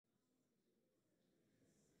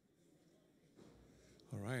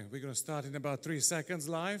right, we're going to start in about 3 seconds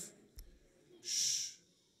live. Shh.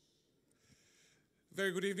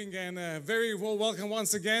 Very good evening and very well welcome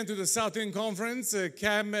once again to the South Indian Conference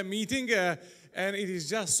CAM meeting. And it is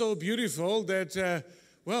just so beautiful that,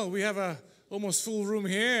 we have a almost full room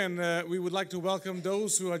here, and we would like to welcome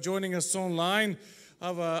those who are joining us online. I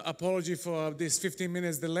have an apology for this 15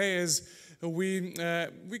 minutes delay, as we're going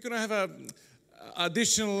to have a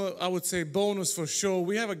additional, I would say, bonus for sure.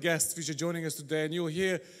 We have a guest which is joining us today, and you'll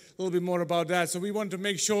hear a little bit more about that. So we want to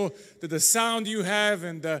make sure that the sound you have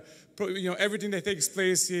and everything that takes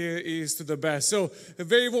place here is to the best. So a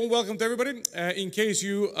very warm welcome to everybody. In case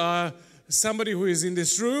you are somebody who is in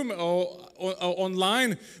this room or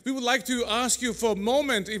online, we would like to ask you for a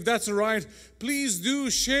moment, if that's all right, please do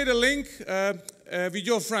share the link with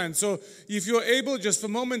your friends. So if you're able, just for a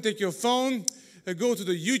moment, take your phone, go to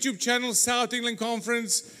the YouTube channel, South England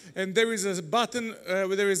Conference, and there is a button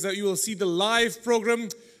where you will see the live program.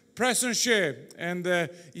 Press and share, and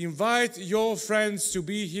invite your friends to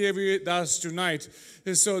be here with us tonight.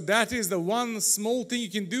 And so that is the one small thing you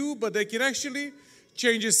can do, but they can actually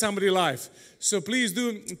change somebody's life. So please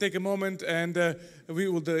do take a moment, and we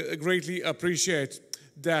will greatly appreciate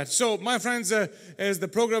that. So my friends, as the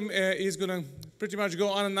program is going to pretty much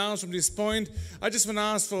go unannounced from this point, I just want to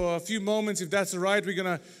ask for a few moments, if that's all right. We're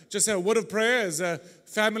going to just have a word of prayer as a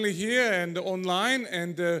family here and online,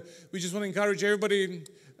 and we just want to encourage everybody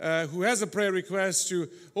who has a prayer request to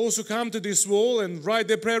also come to this wall and write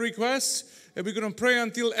their prayer requests. And we're going to pray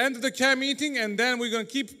until end of the CAM meeting, and then we're going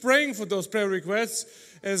to keep praying for those prayer requests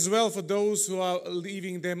as well for those who are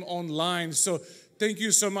leaving them online. So thank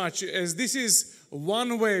you so much, as this is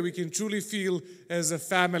one way we can truly feel as a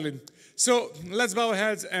family. So let's bow our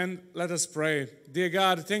heads and let us pray. Dear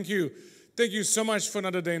God, thank you. Thank you so much for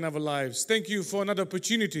another day in our lives. Thank you for another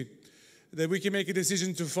opportunity that we can make a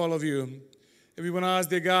decision to follow you. And we want to ask,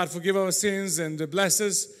 dear God, forgive our sins and bless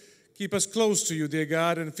us. Keep us close to you, dear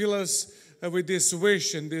God, and fill us with this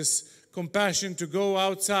wish and this compassion to go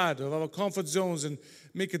outside of our comfort zones and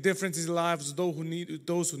make a difference in the lives of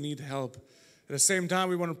those who need help. At the same time,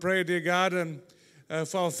 we want to pray, dear God, and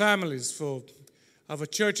for our families, for our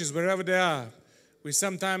churches, wherever they are. We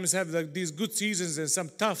sometimes have these good seasons and some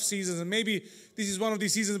tough seasons, and maybe this is one of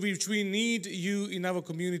these seasons which we need you in our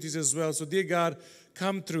communities as well. So, dear God,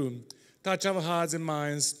 come through. Touch our hearts and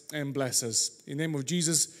minds and bless us. In the name of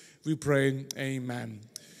Jesus, we pray. Amen.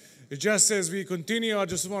 Just as we continue, I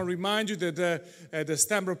just want to remind you that at the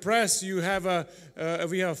Stamper Press, we have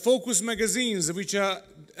Focus magazines, which are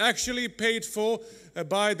actually paid for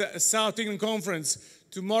by the South England Conference.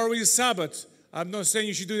 Tomorrow is Sabbath. I'm not saying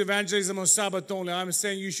you should do evangelism on Sabbath only. I'm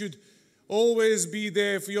saying you should always be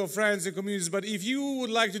there for your friends and communities. But if you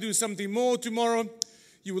would like to do something more tomorrow,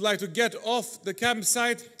 you would like to get off the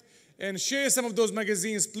campsite and share some of those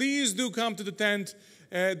magazines, please do come to the tent.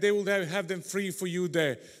 They will have them free for you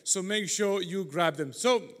there. So make sure you grab them.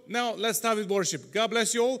 So now let's start with worship. God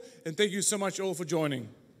bless you all, and thank you so much all for joining.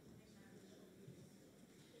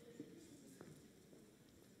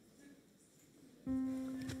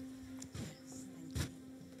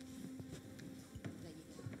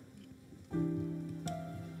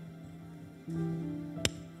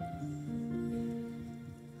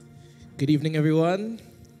 Good evening, everyone.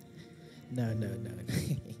 No.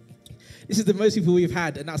 This is the most people we've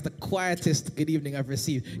had, and that's the quietest good evening I've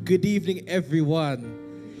received. Good evening, everyone.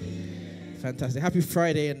 Fantastic. Happy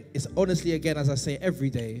Friday, and it's honestly, again, as I say every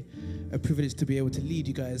day, a privilege to be able to lead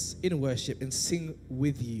you guys in worship and sing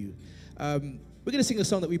with you. We're going to sing a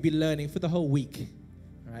song that we've been learning for the whole week.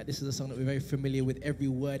 All right, this is a song that we're very familiar with. Every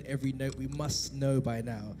word, every note, we must know by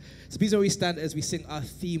now. So please, where we stand as we sing our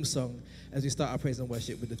theme song, as we start our praise and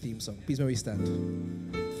worship with the theme song. Please, where we stand.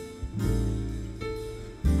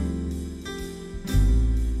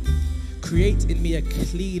 Create in me a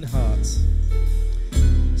clean heart,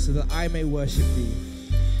 so that I may worship thee.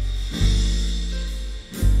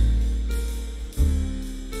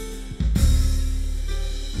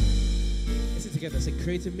 Listen together. Say,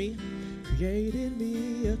 create in me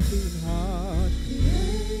a clean heart.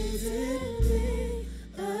 Create in me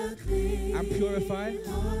a clean and purify.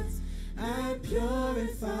 heart. And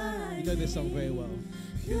purify. You know this song very well.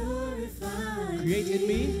 Purify. Create in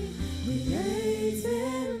me. Create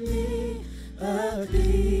in me a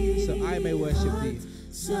clean so I may worship thee.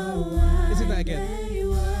 So I Listen to that again. may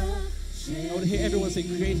worship I want to hear everyone say,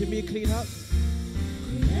 create in me a clean heart.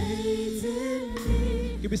 Create in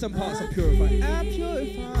me. Give me some parts of purify. And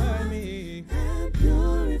purify me. And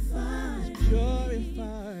purify.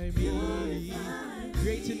 Purify me.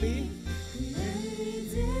 Create in me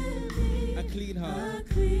Create in me a clean heart. a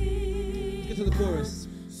clean Get to the chorus.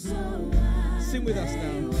 So I Sing with us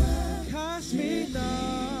now. Cast me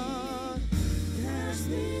not. Cast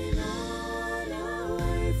me not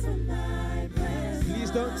away from thy presence.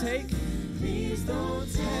 Please don't take. Please don't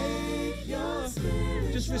take your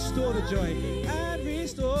spirit. Just restore the joy and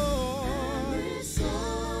restore.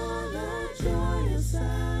 Restore the joy of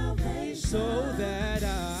salvation. So that I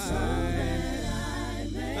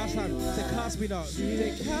may last time, say cast me not.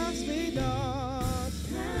 Say cast me not.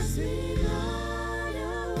 cast me not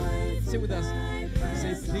away from Sing with us. thy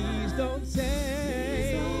Say presence. please don't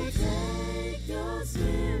Please don't take. take your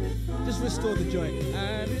spirit from Just restore the joy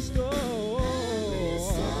and restore.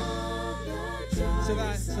 So that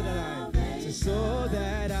I, say so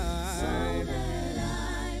that I,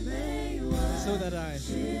 may so that I,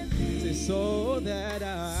 say so that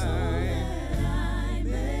I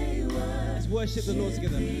may let's worship the Lord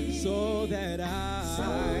together. So that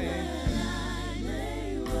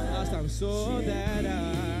last time, so that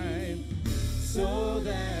I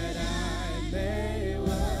may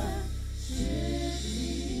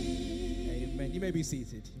Amen. You may be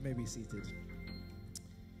seated. You may be seated.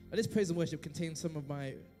 Now, this praise and worship contains some of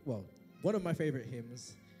my, well, one of my favorite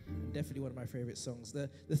hymns, and definitely one of my favorite songs. The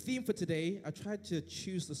theme for today, I tried to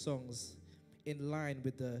choose the songs in line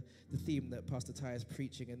with the theme that Pastor Ty is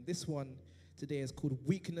preaching, and this one today is called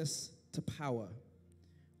Weakness to Power.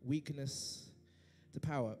 Weakness to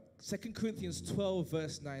Power. 2 Corinthians 12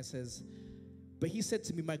 verse 9 says, "But he said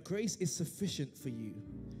to me, my grace is sufficient for you,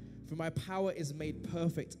 for my power is made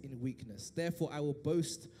perfect in weakness. Therefore I will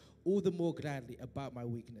boast all the more gladly about my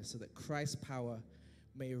weakness, so that Christ's power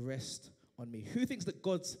may rest on me." Who thinks that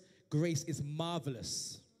God's grace is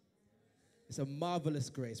marvelous? It's a marvelous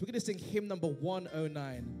grace. We're going to sing hymn number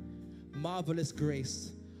 109, Marvelous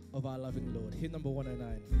Grace of Our Loving Lord. Hymn number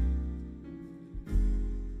 109.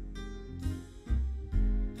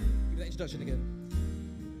 Give me that introduction again.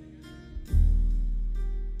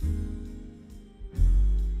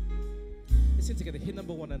 Let's sing together. Hymn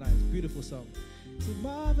number 109. It's a beautiful song. It's a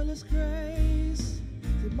marvelous grace.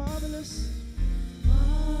 It's a marvelous.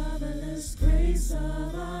 Marvelous grace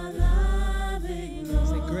of our loving Lord.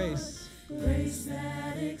 Say grace. Grace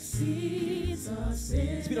that exceeds our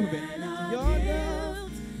sin. Speed up a bit. and our Yonder.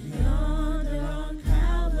 guilt. Yonder on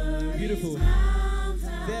Calvary's Beautiful.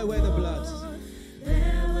 mountain. There where the blood.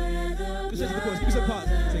 There where the Just listen to the chorus. Give me some parts.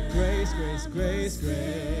 Say grace, grace, grace,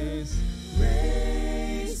 grace.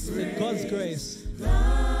 grace, Say God's grace.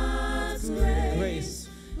 God's grace. Grace.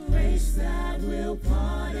 Grace that will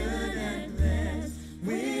pardon and cleanse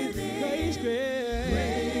within. Grace,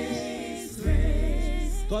 Grace, grace.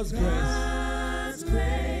 grace. God's grace. God's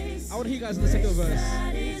grace. I want to hear you guys in the second verse.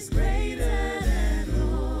 That is greater than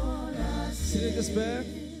all our Sin and despair.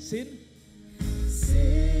 Sin.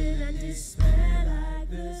 sin and despair like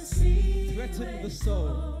the sea. Threaten the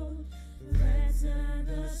soul. Threaten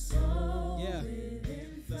the soul. Yeah.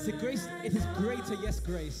 within Say grace. It is greater, yes,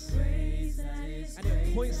 grace. grace that is And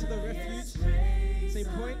it points to the refuge. Say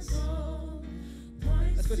points.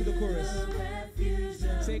 Let's go to the chorus.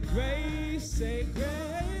 Say grace, say grace.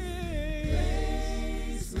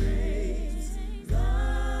 Grace, grace,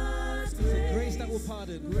 God's Say grace that will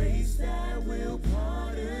pardon. grace that will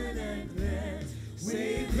pardon and cleanse.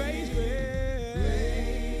 Say grace, grace.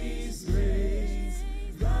 Grace, grace,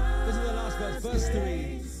 God's This is the last verse, verse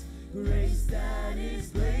 3. grace that is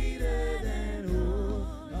greater than all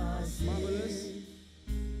our sin. Marvelous.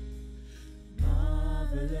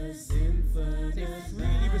 Marvelous, infinite, Say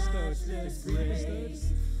freely bestowed. Say matchless freely bestowed. grace,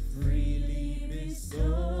 freely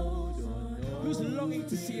bestowed on all. Who's longing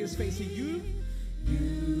to see his face? Are you?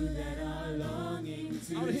 You that are longing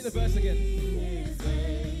to I want to hear the verse again. see his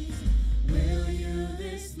face. Will you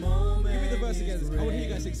this moment Give me the verse again. I want to hear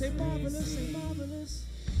you guys grace sing. Say marvelous, say receive? marvelous.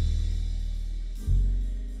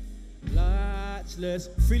 Matchless,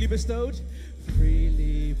 freely bestowed.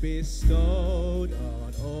 Freely bestowed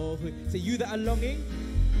on all. Say you that are longing.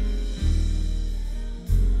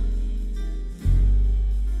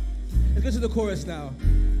 Let's go to the chorus now.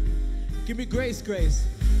 Give me grace, grace.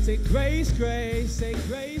 Say grace, grace. Say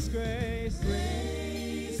grace, grace.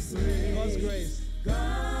 Grace, grace, God's grace.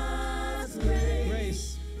 God's grace,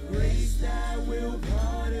 Grace. grace that will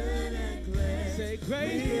pardon and cleanse. Say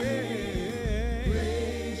grace, grace.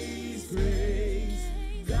 Grace, grace,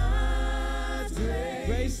 God's grace.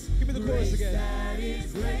 Grace. Give me the chorus again. That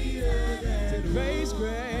is greater Say than grace, all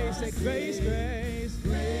grace. Say our grace, sin. grace.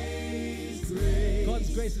 Grace, grace, God's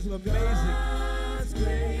grace is amazing. God's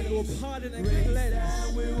grace, And it will pardon and grace cleanse.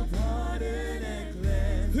 that will pardon and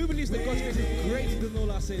cleanse. Who believes that God's grace is greater than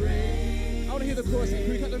all our sin? I want to hear the chorus. Can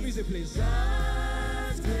we cut the music, please?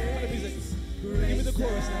 God's Cut the music. grace, Give me the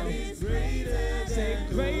chorus now. Say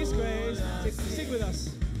grace, grace. Sing with us.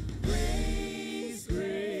 Grace,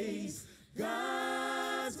 grace,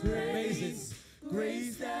 God's grace. Amazing.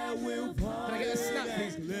 Grace that will pardon. Can I get a snap,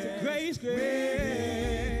 please? Say grace,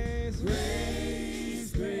 grace.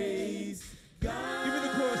 Grace, grace, God's Give me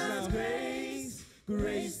the chorus now. grace.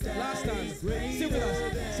 Grace that Last time. is Sing with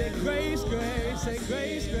us. Say grace, grace. Say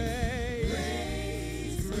grace, grace.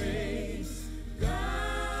 grace, grace,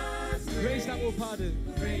 God's Grace that will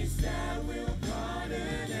pardon. grace that will pardon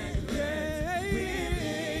and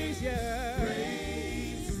Grace, yeah.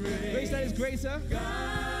 Grace that is greater.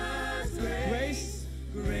 God's Grace.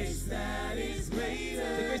 grace that is greater.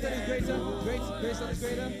 Say grace that is greater. Grace that is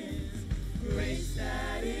greater. Grace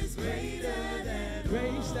that is greater than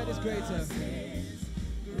Grace that is greater.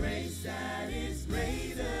 grace that is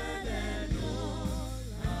greater than all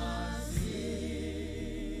our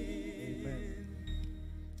sin. Amen.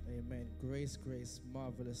 Amen. Grace, grace,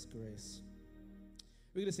 marvelous grace.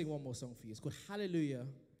 We're going to sing one more song for you. It's called Hallelujah,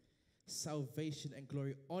 Salvation and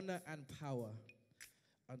Glory, Honor and Power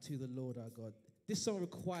unto the Lord our God. This song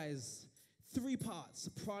requires 3 parts,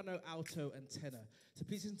 soprano, alto, and tenor. So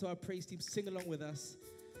please listen to our praise team. Sing along with us.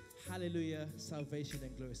 Hallelujah, Salvation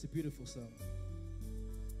and Glory. It's a beautiful song.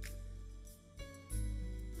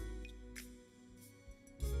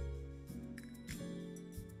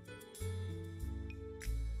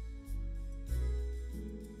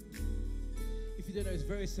 If you don't know, it's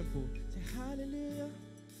very simple. Say hallelujah.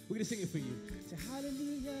 We're going to sing it for you. Say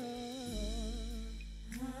hallelujah.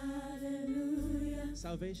 Hallelujah.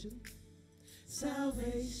 Salvation.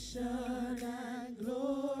 Salvation and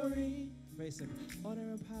glory. Very simple. Honor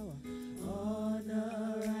and power.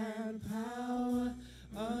 Honor and power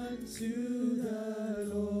unto the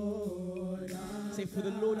Lord. Say, for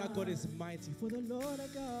the Lord our God is mighty. For the Lord our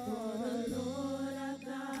God. For the Lord our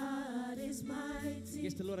God is mighty.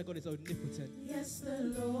 Yes, the Lord our God is omnipotent. Yes, the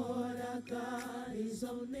Lord our God is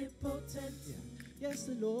omnipotent. Yeah. Yes,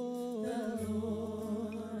 the Lord. The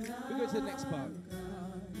Lord We go to the next part.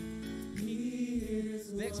 He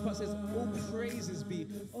is The next part says, all praises be.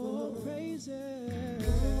 All praises.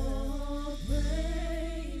 all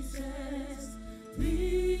praises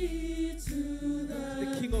be to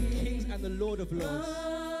The King of Kings and the Lord of Lords.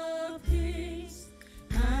 of Kings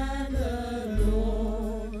and the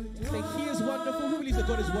Lord. Say, He is wonderful. Who believes that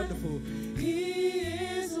God is wonderful? He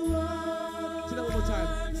is wonderful. Say that one more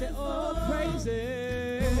time. Say, all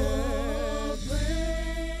praises. All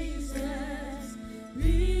praises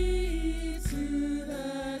be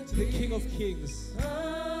to The King of Kings.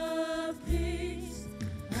 of Kings.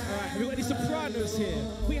 All right, have we got any sopranos here?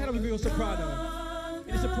 We had a real soprano.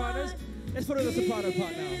 Any sopranos? Let's follow the soprano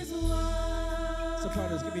part now.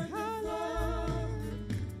 Sopranos, give me hallelujah.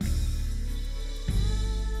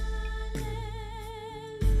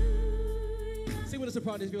 Sing with the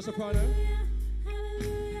sopranos if you're a soprano.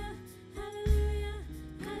 Hallelujah, hallelujah,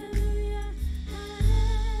 hallelujah, hallelujah.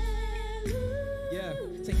 Yeah.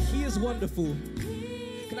 Say, He is wonderful.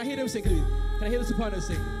 Can I hear them sing? Can I hear the sopranos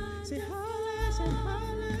sing? Say, hallelujah, say,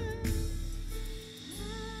 hallelujah.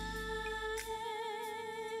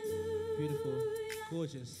 Beautiful.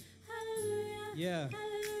 Gorgeous. Yeah.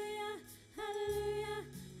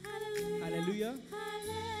 Hallelujah.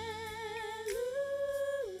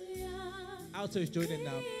 Altos join in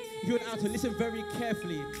now. If you're an alto, listen very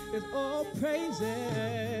carefully. There's all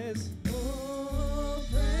praises. All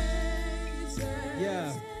praises.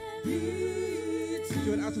 Yeah. If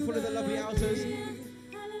you're an alto, follow the lovely altos.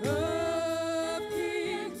 Of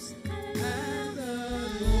kings and the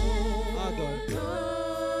Lord. Our God.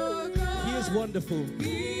 Our God. He is wonderful.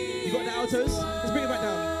 You got the altos? Let's bring it back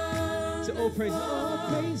down. So all praises. All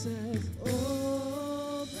praises.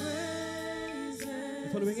 All praises. You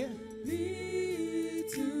following it? Be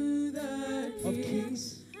to the Of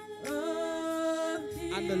kings of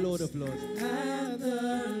kings and the Lord of Lords. and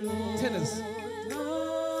the Lord. Tenors. I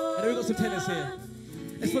know we've got some tenors here.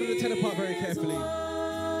 Let's follow the tenor part very carefully.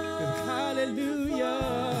 Hallelujah.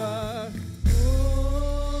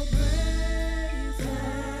 All praises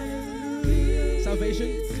be Salvation.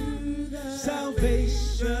 to the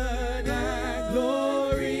Salvation and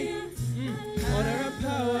glory. Honor and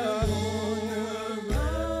power.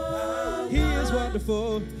 He is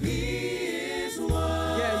wonderful. He is one.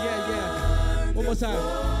 Yeah. One more time.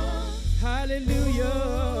 Hallelujah.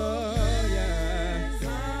 Yeah.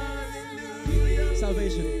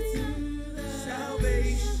 Salvation.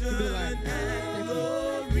 Salvation Give me the line. and Thank you.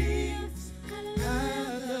 glory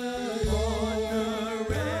and the honor and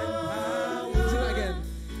power. Sing that again.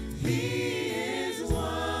 He is one.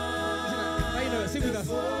 Now you know it. Sing with us.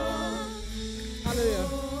 Hallelujah.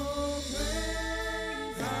 All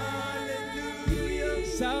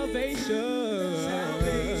Salvation.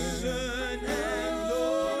 Salvation and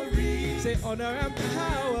glory. Say honor and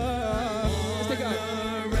power. Let's take it up.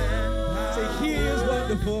 Honor and power. Say he is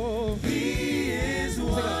wonderful. He is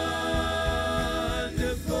wonderful.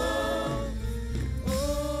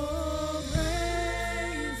 Oh,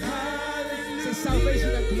 praise, hallelujah. Say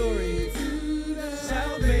salvation and glory.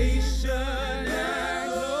 Salvation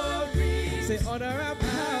and glory. Say honor and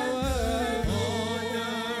power.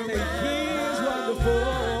 Honor Say he is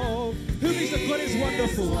wonderful. Who thinks that God is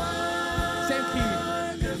wonderful? Same key.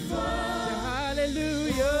 wonderful. Say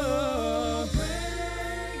hallelujah.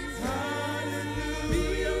 Praise,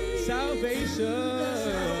 hallelujah. Salvation.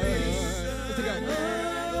 Let's take it up.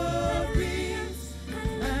 Glory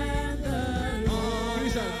and the Give me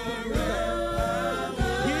some.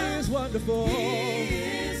 He is wonderful.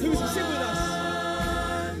 Who's to sing with us?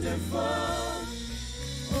 wonderful.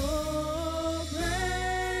 Oh,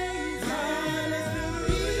 praise,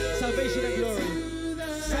 hallelujah. Salvation and glory.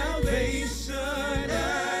 Salvation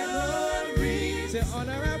and glory. Say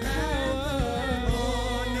honor and power.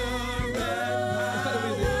 Honor and Start the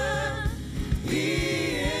music. power. He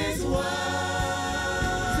is Sing with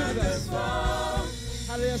us. wonderful.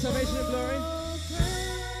 Hallelujah. Salvation and glory.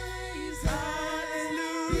 Praise,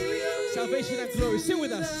 hallelujah. Salvation and glory. Sing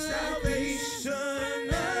with us. Salvation and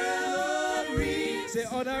glory. Say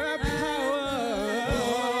honor and power.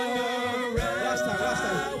 Honor and Last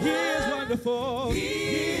time. He is wonderful. He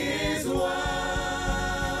is Say wonderful.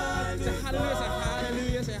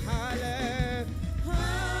 hallelujah. Say hallelujah. Say hallelujah.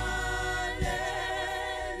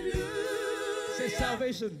 Hallelujah. Say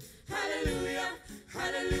salvation. Hallelujah.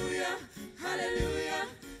 Hallelujah. Hallelujah.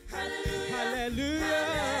 Hallelujah. Hallelujah.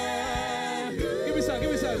 Give me some.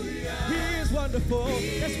 Give me some. He is wonderful.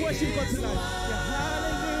 Let's worship God tonight. Yeah,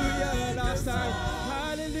 hallelujah. Last time.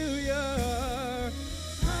 Hallelujah.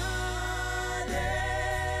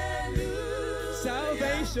 Hallelujah.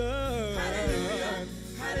 Salvation. Hallelujah.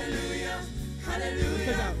 Hallelujah. Check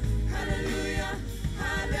it out. Hallelujah.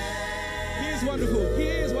 Hallelujah. He is wonderful. He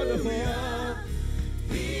is wonderful.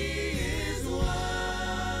 He is wonderful.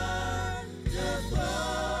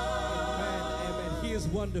 Amen. Amen. He is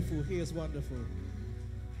wonderful. He is wonderful.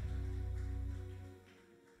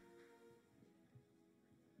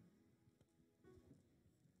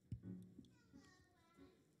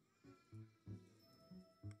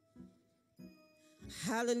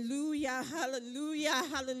 Hallelujah, hallelujah,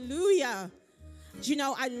 hallelujah. Do you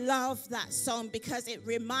know, I love that song because it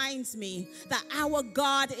reminds me that our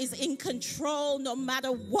God is in control no matter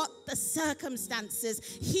what the circumstances.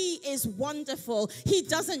 He is wonderful. He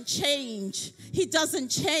doesn't change. He doesn't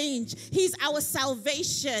change. He's our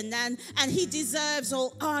salvation, and he deserves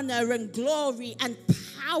all honor and glory and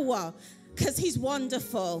power because he's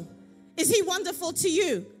wonderful. Is he wonderful to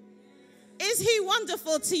you? Is he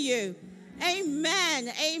wonderful to you?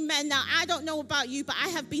 Amen. Amen. Now, I don't know about you, but I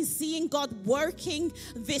have been seeing God working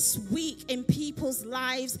this week in people's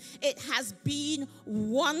lives. It has been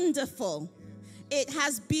wonderful. It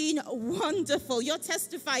has been wonderful. You're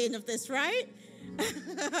testifying of this, right?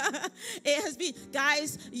 It has been.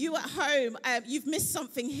 Guys, you at home, you've missed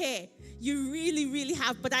something here. You really, really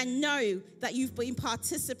have. But I know that you've been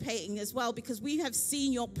participating as well because we have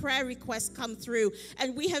seen your prayer requests come through.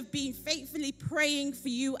 And we have been faithfully praying for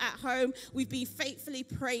you at home. We've been faithfully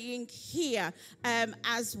praying here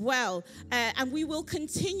as well. And we will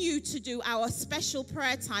continue to do our special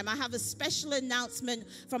prayer time. I have a special announcement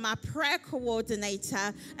from our prayer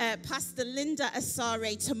coordinator, Pastor Linda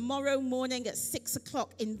Asare. Tomorrow morning at 6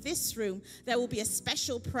 o'clock in this room, there will be a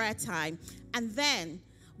special prayer time. And then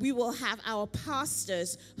we will have our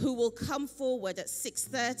pastors who will come forward at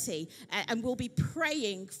 6:30 and we'll be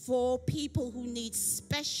praying for people who need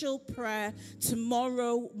special prayer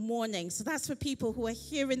tomorrow morning. So that's for people who are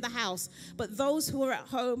here in the house. But those who are at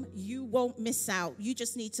home, you won't miss out. You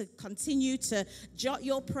just need to continue to jot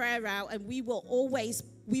your prayer out, and we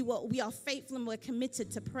are faithful and we're committed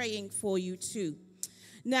to praying for you too.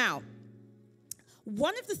 Now,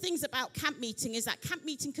 one of the things about camp meeting is that camp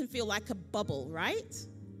meeting can feel like a bubble, right?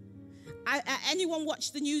 Anyone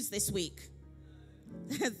watch the news this week?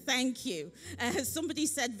 Thank you. Somebody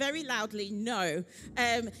said very loudly, no.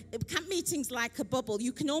 Camp meeting's like a bubble.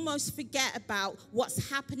 You can almost forget about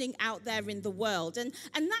what's happening out there in the world. And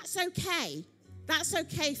that's okay. That's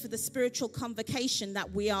okay for the spiritual convocation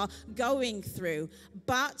that we are going through.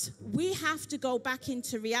 But we have to go back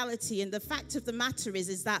into reality. And the fact of the matter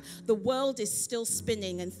is that the world is still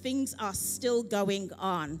spinning and things are still going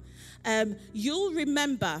on. You'll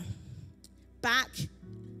remember back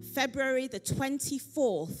February the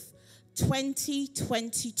 24th,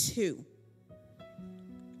 2022,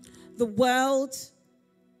 the world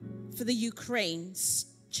for the Ukraine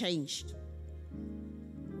changed.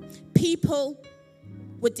 People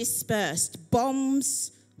were dispersed,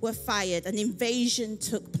 bombs were fired, an invasion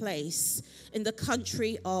took place in the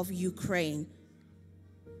country of Ukraine.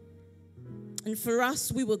 And for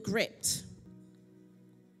us, we were gripped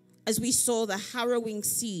as we saw the harrowing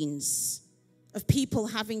scenes of people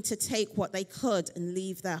having to take what they could and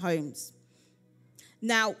leave their homes.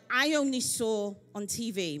 Now, I only saw on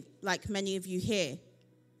TV, like many of you here,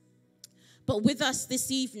 but with us this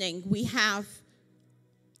evening, we have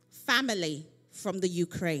family from the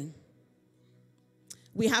Ukraine.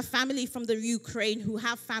 We have family from the Ukraine who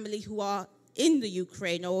have family who are in the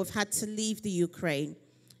Ukraine or have had to leave the Ukraine.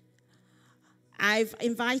 I've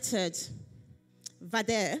invited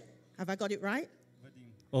Vader. Have I got it right?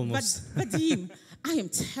 Almost. Vadim. I am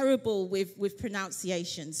terrible with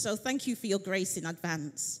pronunciation, so thank you for your grace in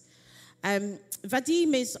advance.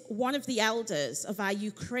 Vadim is one of the elders of our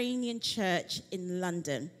Ukrainian church in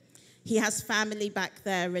London. He has family back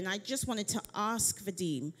there, and I just wanted to ask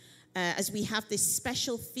Vadim, as we have this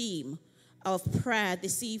special theme of prayer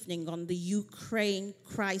this evening on the Ukraine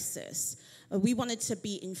crisis, we wanted to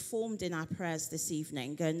be informed in our prayers this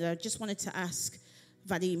evening, and I just wanted to ask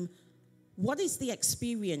Vadim, what is the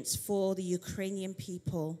experience for the Ukrainian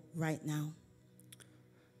people right now?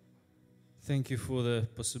 Thank you for the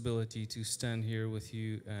possibility to stand here with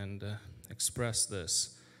you and express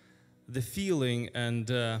this. The feeling and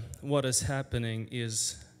what is happening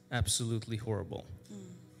is absolutely horrible.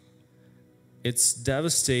 It's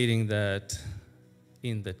devastating that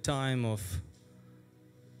in the time of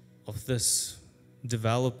this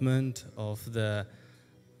development of the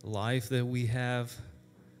life that we have,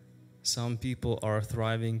 some people are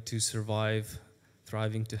thriving to survive,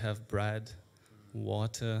 thriving to have bread,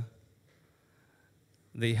 water.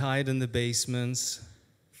 They hide in the basements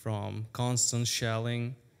from constant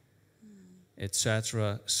shelling,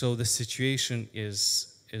 etc. So the situation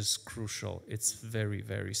is crucial. It's very,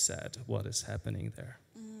 very sad what is happening there.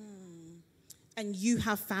 And you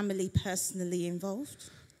have family personally involved?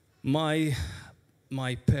 My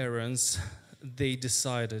parents, they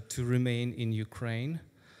decided to remain in Ukraine.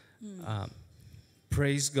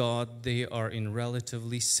 Praise God, they are in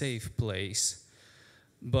relatively safe place.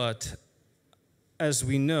 But as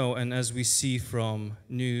we know and as we see from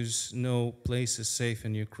news, no place is safe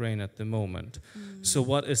in Ukraine at the moment. So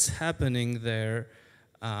what is happening there,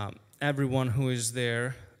 everyone who is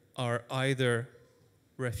there are either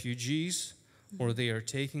refugees or they are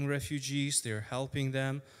taking refugees, they're helping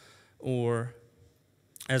them, or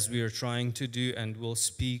as we are trying to do, and we'll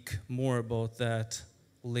speak more about that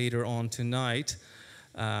later on tonight,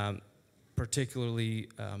 particularly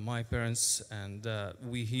my parents and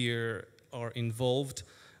we here are involved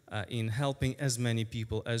in helping as many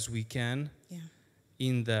people as we can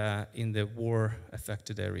in the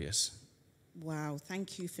war-affected areas. Wow,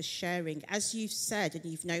 thank you for sharing. As you've said and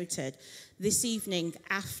you've noted, this evening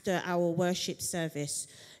after our worship service,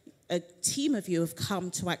 a team of you have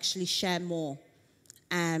come to actually share more.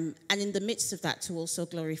 And in the midst of that, to also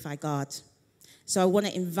glorify God. So I want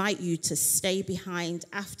to invite you to stay behind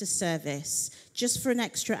after service, just for an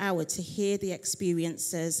extra hour to hear the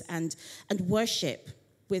experiences and worship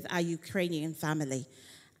with our Ukrainian family.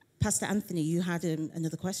 Pastor Anthony, you had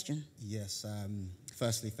another question. Yes.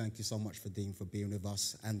 Firstly, thank you so much for Dean for being with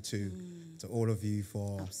us, and to all of you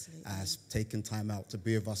for taking time out to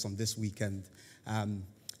be with us on this weekend.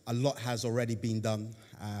 A lot has already been done,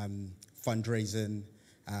 fundraising,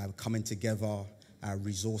 coming together,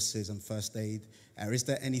 resources and first aid. Is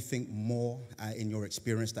there anything more in your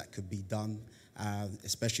experience that could be done,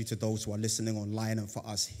 especially to those who are listening online and for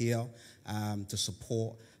us here, to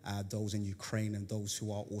support those in Ukraine and those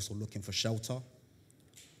who are also looking for shelter?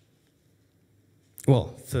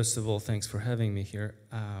 Well, first of all, thanks for having me here.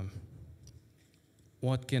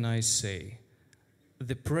 What can I say?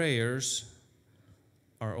 The prayers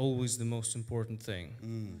are always the most important thing.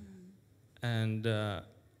 And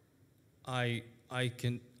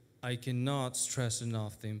I cannot stress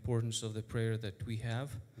enough the importance of the prayer that we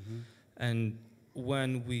have. And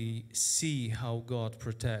when we see how God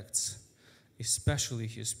protects, especially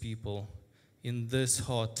his people, in this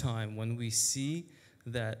hot time, when we see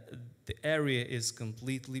that the area is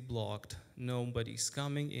completely blocked, nobody's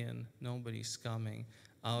coming in, nobody's coming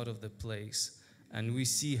out of the place, and we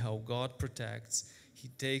see how God protects, he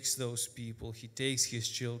takes those people, he takes his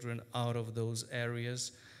children out of those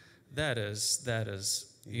areas, that is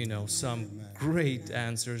you know, some great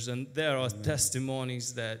answers. And there are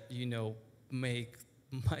testimonies that, you know, make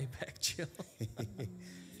my back chill.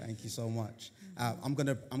 Thank you so much. I'm going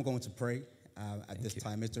to pray at this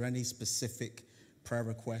time. Is there any specific prayer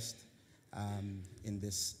request in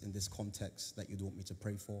this context that you'd want me to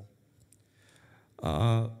pray for?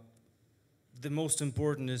 The most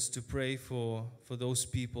important is to pray for those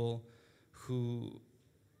people who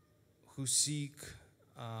seek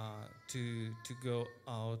to go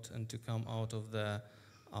out and to come out of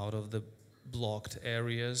the blocked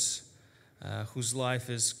areas, whose life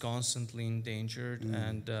is constantly endangered,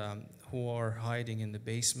 and who are hiding in the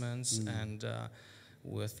basements and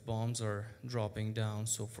with bombs are dropping down,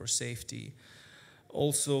 so for safety.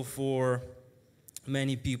 Also, for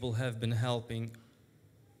many people have been helping.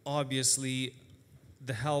 Obviously,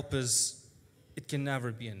 the help it can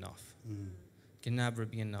never be enough. It can never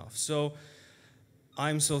be enough. So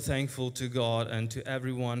I'm so thankful to God and to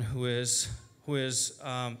everyone who is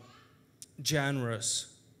generous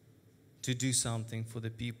to do something for the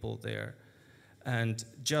people there, and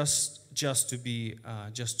just to be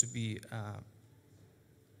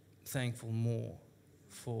thankful more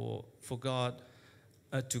for God,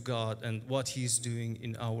 to God and what He's doing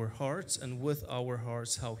in our hearts and with our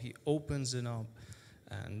hearts, how He opens it up,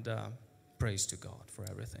 and praise to God for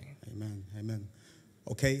everything. Amen. Amen.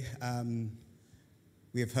 Okay.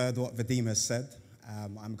 We have heard what Vadim has said.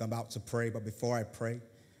 I'm about to pray, but before I pray,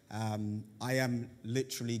 I am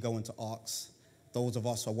literally going to ask those of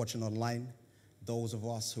us who are watching online, those of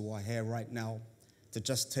us who are here right now, to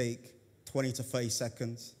just take 20 to 30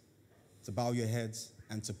 seconds to bow your heads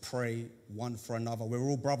and to pray one for another. We're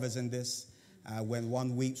all brothers in this. When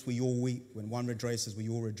one weeps, we all weep. When one rejoices, we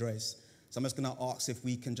all rejoice. So I'm just going to ask if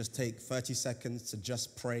we can just take 30 seconds to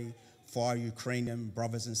just pray for our Ukrainian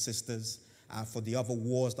brothers and sisters, for the other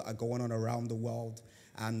wars that are going on around the world.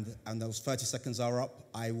 And those 30 seconds are up.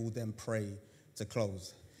 I will then pray to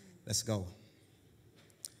close. Let's go.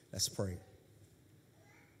 Let's pray.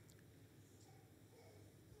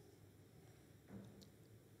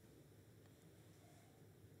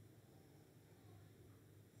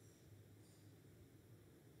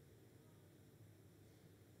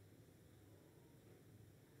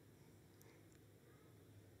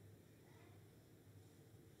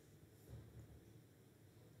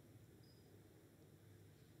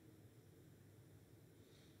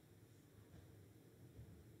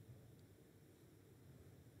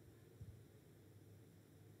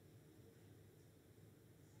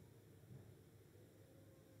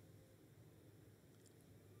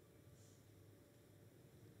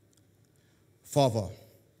 Father,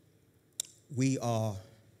 we are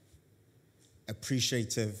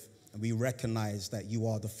appreciative and we recognize that you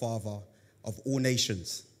are the Father of all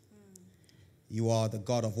nations. You are the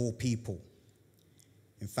God of all people.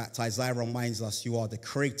 In fact, Isaiah reminds us you are the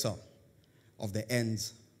creator of the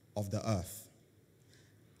ends of the earth.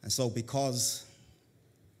 And so because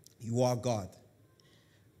you are God,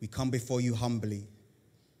 we come before you humbly,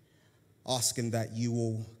 asking that you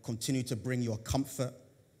will continue to bring your comfort,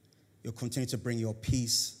 you'll continue to bring your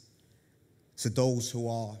peace to those who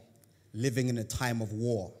are living in a time of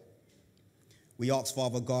war. We ask,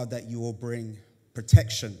 Father God, that you will bring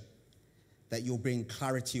protection, that you'll bring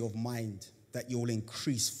clarity of mind, that you'll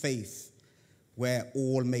increase faith where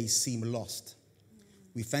all may seem lost.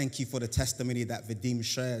 We thank you for the testimony that Vadim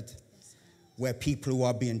shared, where people who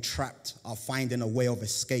are being trapped are finding a way of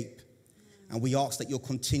escape. And we ask that you'll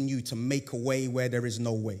continue to make a way where there is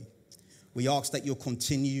no way. We ask that you'll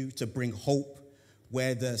continue to bring hope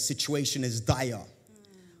where the situation is dire.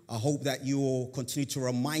 I hope that you will continue to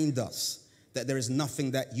remind us that there is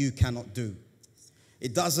nothing that you cannot do.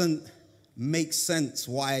 It doesn't make sense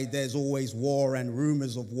why there's always war and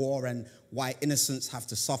rumors of war and why innocents have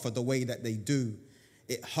to suffer the way that they do.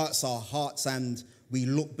 It hurts our hearts and we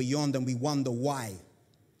look beyond and we wonder why.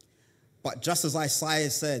 But just as Isaiah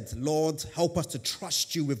said, Lord, help us to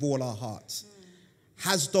trust you with all our hearts.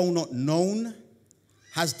 Hast thou not known,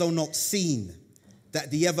 hast thou not seen, that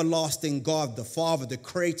the everlasting God, the Father, the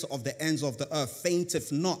creator of the ends of the earth,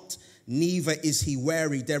 fainteth not, neither is he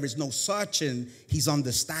weary. There is no searching his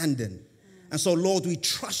understanding. And so, Lord, we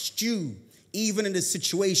trust you, even in the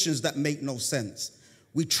situations that make no sense.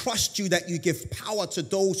 We trust you that you give power to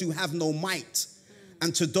those who have no might,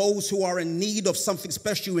 and to those who are in need of something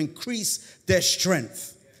special, you increase their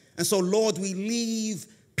strength. And so, Lord, we leave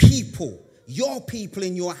people, your people,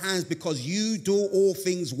 in your hands, because you do all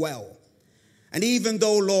things well. And even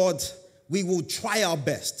though, Lord, we will try our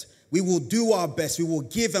best, we will do our best, we will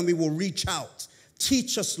give and we will reach out.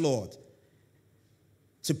 Teach us, Lord,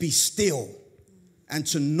 to be still and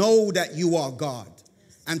to know that you are God,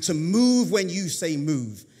 and to move when you say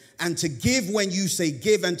move, and to give when you say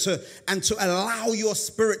give, and to allow your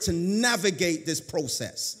spirit to navigate this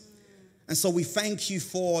process. And so we thank you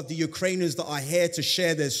for the Ukrainians that are here to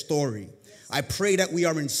share their story. I pray that we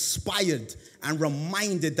are inspired and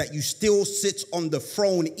reminded that you still sit on the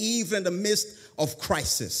throne, even in the midst of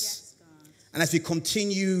crisis. And as we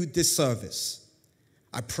continue this service,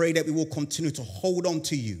 I pray that we will continue to hold on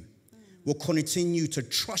to you. We'll continue to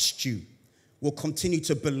trust you. We'll continue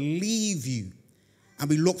to believe you. And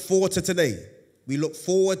we look forward to today. We look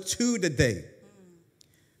forward to the day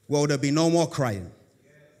where there'll be no more crying.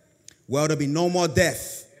 Where there'll be no more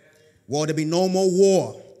death. Where there'll be no more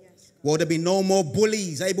war. Where there'll be no more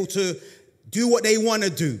bullies able to do what they want to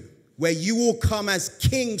do. Where you will come as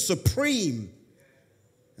King supreme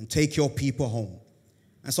and take your people home.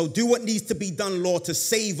 And so do what needs to be done, Lord, to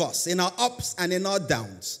save us in our ups and in our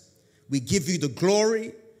downs. We give you the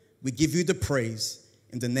glory. We give you the praise.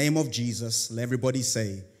 In the name of Jesus, let everybody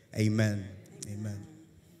say amen. Amen.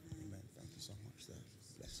 Amen. Thank you so much, sir.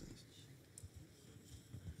 Blessings.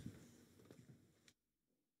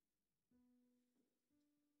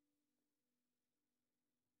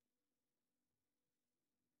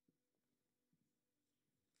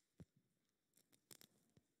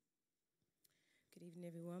 Good evening,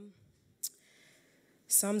 everyone.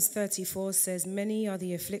 Psalms 34 says, "Many are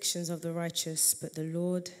the afflictions of the righteous, but the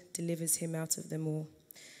Lord delivers him out of them all."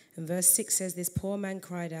 And verse 6 says, "This poor man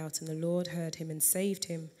cried out, and the Lord heard him and saved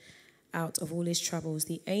him out of all his troubles.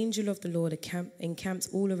 The angel of the Lord encamps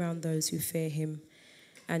all around those who fear him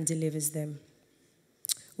and delivers them."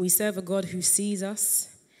 We serve a God who sees us.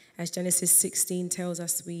 As Genesis 16 tells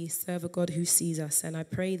us, we serve a God who sees us. And I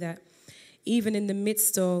pray that even in the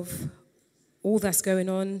midst of all that's going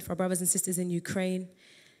on for our brothers and sisters in Ukraine,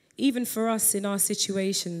 even for us in our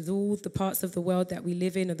situations, all the parts of the world that we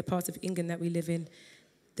live in, or the parts of England that we live in,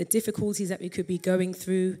 the difficulties that we could be going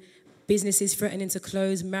through, businesses threatening to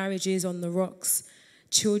close, marriages on the rocks,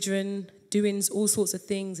 children doing all sorts of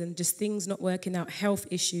things and just things not working out, health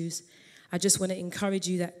issues. I just want to encourage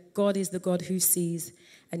you that God is the God who sees.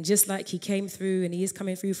 And just like he came through and he is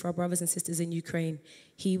coming through for our brothers and sisters in Ukraine,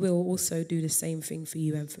 he will also do the same thing for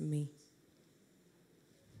you and for me.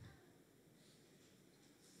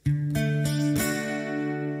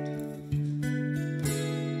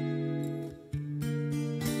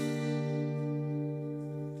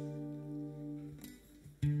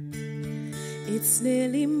 It's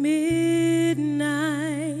nearly midnight,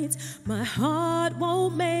 my heart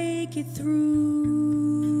won't make it through.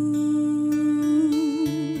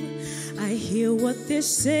 I hear what they're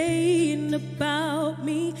saying about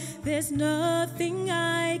me, there's nothing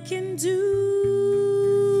I can do.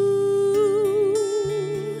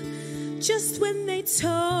 Just when they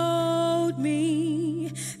told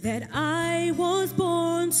me that I was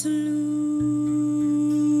born to lose,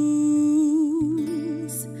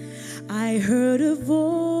 I heard a voice,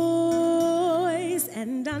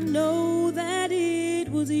 and I know that it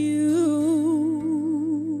was you.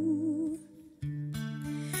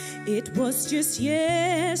 It was just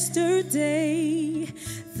yesterday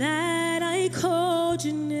that I called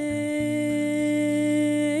your name.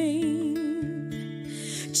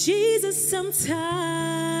 Jesus, I'm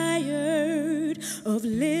tired of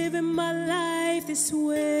living my life this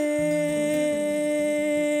way.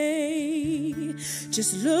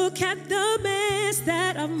 Just look at the mess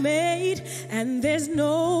that I've made, and there's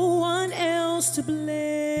no one else to blame.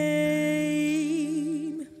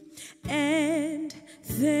 And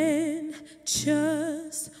then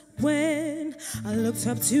just when I looked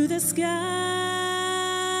up to the sky,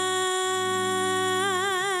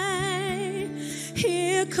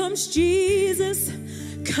 here comes Jesus,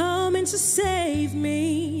 coming to save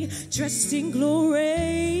me, dressed in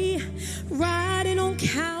glory, riding on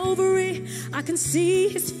Calvary. I can see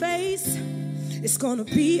his face, it's gonna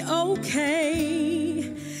be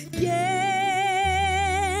okay. Yes,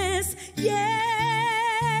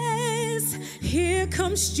 yes, here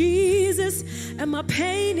comes Jesus, and my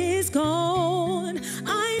pain is gone.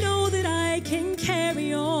 I know that I can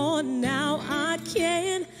carry on, now I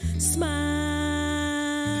can smile,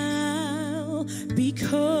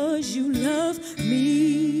 because you love me.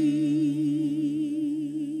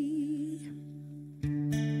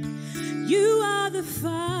 You are the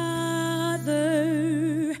Father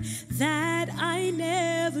that I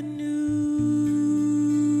never knew.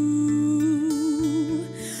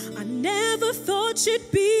 I never thought you'd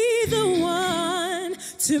be the one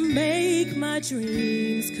to make my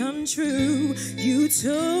dreams come true. You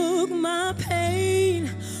took my pain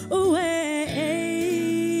away,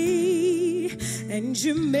 and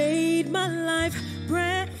you made my life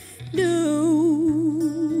brand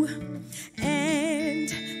new. And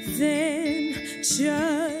then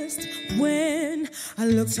just when I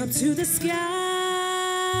looked up to the sky,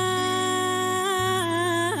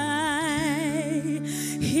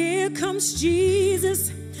 here comes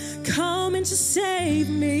Jesus, coming to save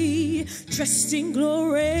me, dressed in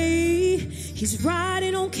glory. He's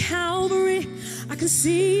riding on Calvary. I can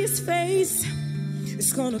see his face.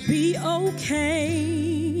 It's gonna be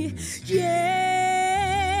okay.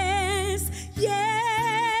 Yes,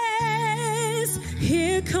 yes.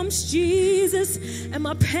 Here comes Jesus, and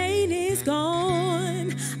my pain is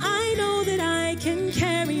gone. I know that I can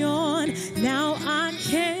carry on. Now I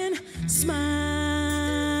can smile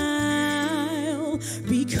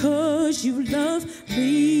because you love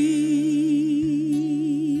me.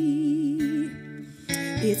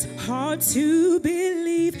 It's hard to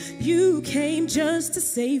believe you came just to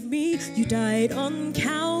save me. You died on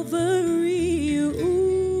Calvary,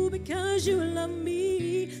 ooh, because you love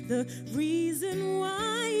me. The reason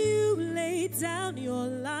why you laid down your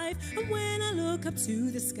life. And when I look up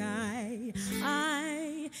to the sky,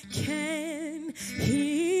 I can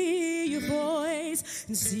hear your voice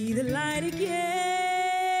and see the light again.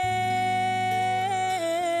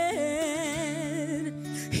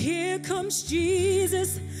 Here comes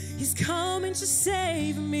Jesus. He's coming to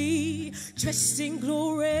save me, dressed in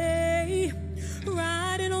glory,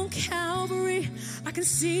 riding on Calvary. I can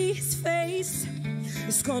see his face.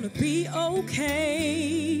 It's gonna be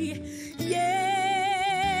okay.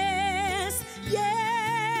 Yes,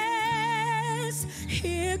 yes.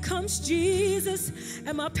 Here comes Jesus,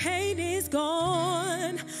 and my pain is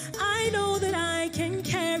gone. I know that I can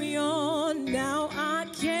carry on. Now I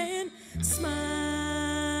can smile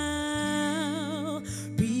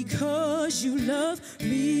because you love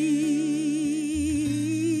me.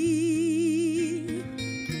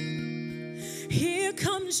 Here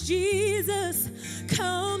comes Jesus,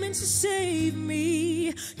 coming to save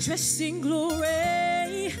me, dressed in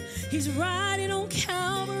glory. He's riding on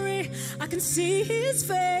Calvary. I can see his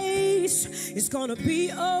face. It's gonna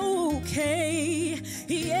be okay.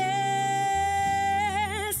 Yes,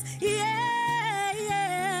 yes.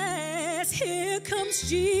 Here comes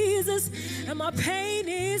Jesus, and my pain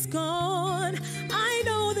is gone. I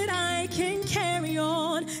know that I can carry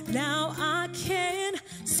on. Now I can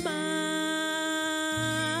smile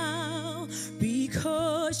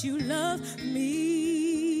because you love me.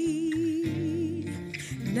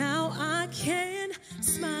 Now I can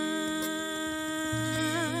smile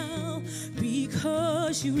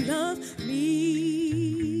because you love me.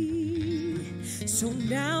 So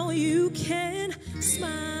now you can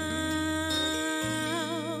smile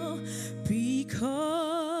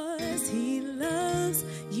because he loves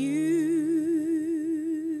you.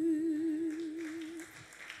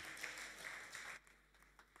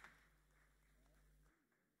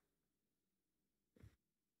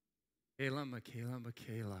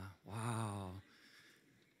 Michaela. Wow.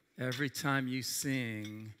 Every time you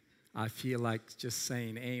sing, I feel like just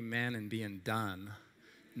saying amen and being done,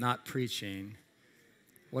 not preaching.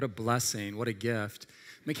 What a blessing. What a gift.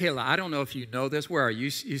 Michaela, I don't know if you know this. Where are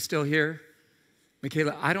you? You still here?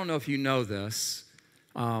 Michaela, I don't know if you know this.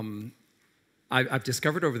 I've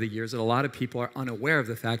discovered over the years that a lot of people are unaware of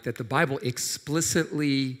the fact that the Bible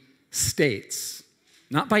explicitly states,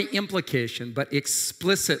 not by implication, but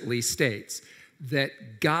explicitly states that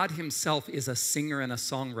God himself is a singer and a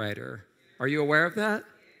songwriter. Are you aware of that?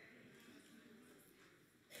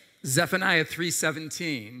 Zephaniah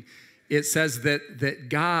 3:17, it says that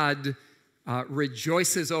God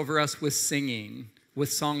rejoices over us with singing,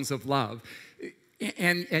 with songs of love.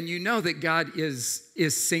 And you know that God is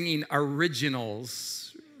singing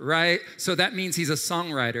originals, right? So that means he's a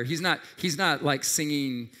songwriter. He's not like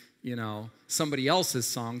singing, somebody else's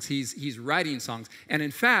songs. He's writing songs. And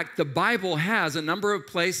in fact, the Bible has a number of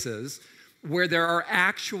places where there are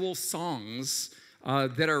actual songs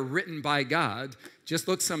that are written by God. Just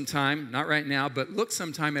look sometime, not right now, but look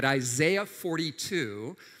sometime at Isaiah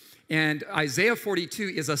 42. And Isaiah 42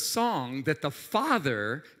 is a song that the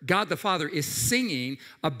Father, God the Father, is singing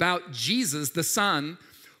about Jesus, the Son,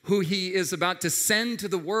 who he is about to send to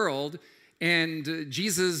the world. And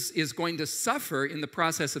Jesus is going to suffer in the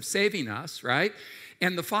process of saving us, right?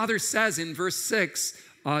 And the Father says in verse 6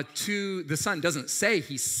 to the Son, doesn't say,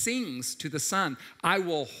 he sings to the Son, I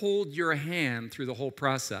will hold your hand through the whole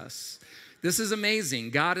process. This is amazing.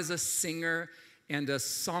 God is a singer and a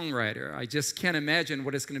songwriter. I just can't imagine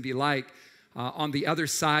what it's going to be like on the other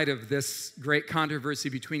side of this great controversy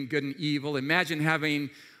between good and evil. Imagine having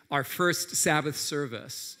our first Sabbath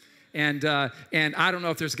service. And I don't know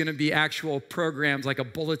if there's going to be actual programs like a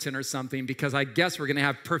bulletin or something, because I guess we're going to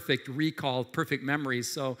have perfect recall, perfect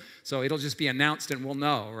memories. So it'll just be announced and we'll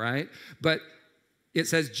know, right? But it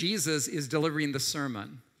says Jesus is delivering the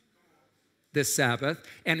sermon this Sabbath,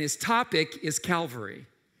 and his topic is Calvary.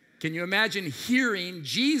 Can you imagine hearing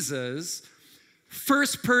Jesus,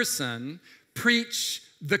 first person, preach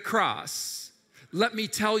the cross? Let me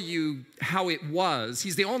tell you how it was.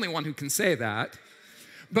 He's the only one who can say that.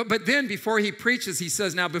 But then before he preaches, he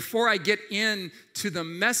says, now before I get into the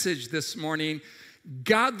message this morning,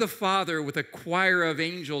 God the Father, with a choir of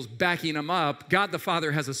angels backing him up, God the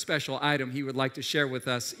Father has a special item he would like to share with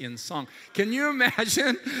us in song. Can you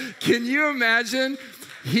imagine? Can you imagine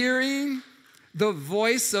hearing the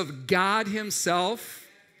voice of God himself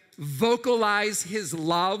vocalize his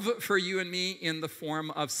love for you and me in the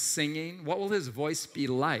form of singing? What will his voice be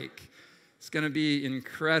like? It's going to be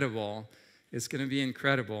incredible. It's going to be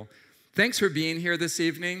incredible. Thanks for being here this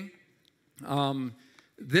evening.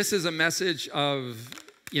 This is a message of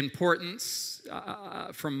importance.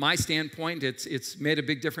 From my standpoint, it's made a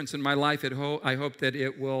big difference in my life. I hope that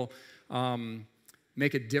it will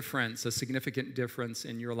make a difference, a significant difference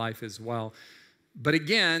in your life as well. But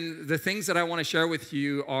again, the things that I want to share with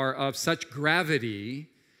you are of such gravity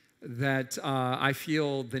that I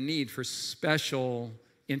feel the need for special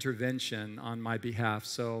intervention on my behalf.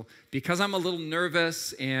 So because I'm a little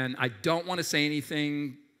nervous and I don't want to say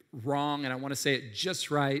anything wrong and I want to say it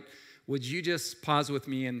just right, would you just pause with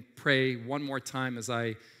me and pray one more time as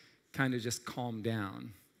I kind of just calm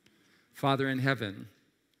down? Father in heaven,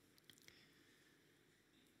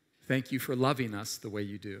 thank you for loving us the way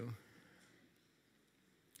you do.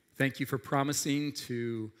 Thank you for promising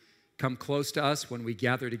to come close to us when we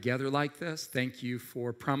gather together like this. Thank you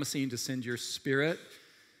for promising to send your Spirit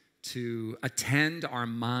to attend our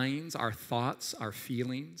minds, our thoughts, our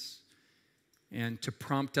feelings, and to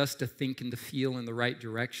prompt us to think and to feel in the right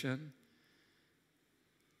direction.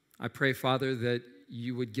 I pray, Father, that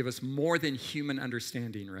you would give us more than human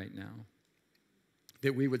understanding right now,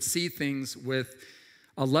 that we would see things with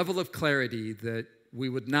a level of clarity that we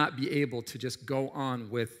would not be able to just go on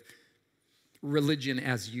with religion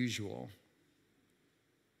as usual.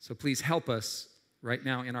 So please help us right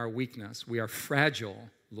now in our weakness. We are fragile,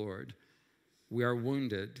 Lord. We are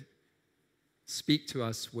wounded. Speak to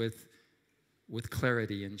us with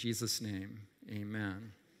clarity in Jesus' name.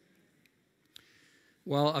 Amen.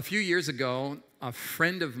 Well, a few years ago, a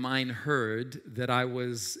friend of mine heard that I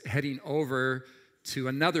was heading over to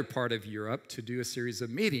another part of Europe to do a series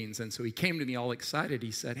of meetings. And so he came to me all excited.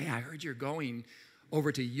 He said, hey, I heard you're going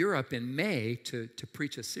over to Europe in May to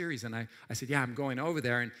preach a series. And I said, yeah, I'm going over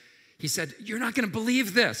there. And he said, you're not going to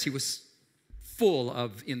believe this. He was full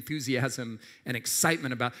of enthusiasm and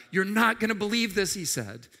excitement about, you're not going to believe this, he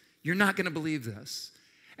said. You're not going to believe this.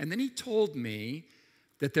 And then he told me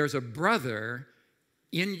that there's a brother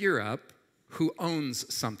in Europe who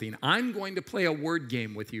owns something. I'm going to play a word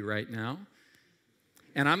game with you right now.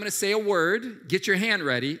 And I'm going to say a word. Get your hand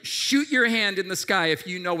ready. Shoot your hand in the sky if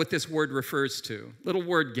you know what this word refers to. Little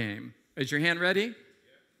word game. Is your hand ready?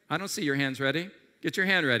 I don't see your hands ready. Get your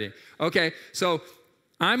hand ready. Okay, so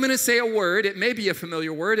I'm going to say a word. It may be a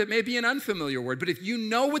familiar word. It may be an unfamiliar word. But if you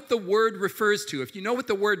know what the word refers to, if you know what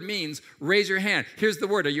the word means, raise your hand. Here's the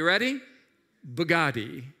word. Are you ready?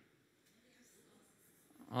 Bugatti.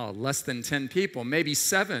 Oh, less than 10 people. Maybe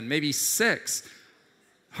 7, maybe 6.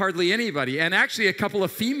 Hardly anybody. And actually a couple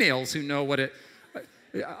of females who know what it...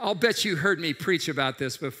 I'll bet you heard me preach about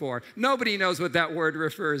this before. Nobody knows what that word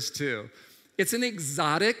refers to. It's an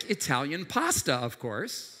exotic Italian pasta, of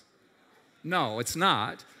course. No, it's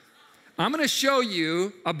not. I'm going to show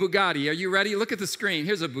you a Bugatti. Are you ready? Look at the screen.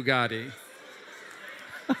 Here's a Bugatti.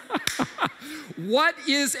 What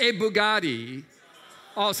is a Bugatti?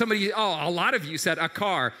 A lot of you said a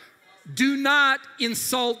car. Do not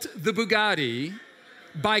insult the Bugatti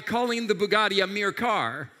by calling the Bugatti a mere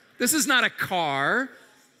car. This is not a car.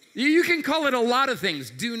 You can call it a lot of things.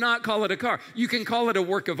 Do not call it a car. You can call it a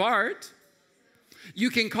work of art. You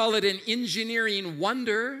can call it an engineering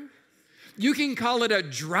wonder. You can call it a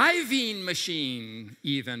driving machine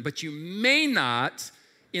even, but you may not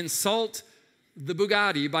insult the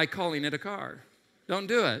Bugatti by calling it a car. Don't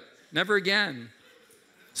do it. Never again.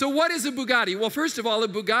 So what is a Bugatti? Well, first of all, a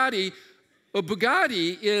Bugatti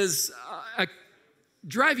is a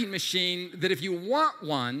driving machine that if you want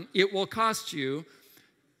one, it will cost you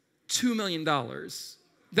 $2 million.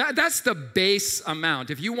 That's the base amount.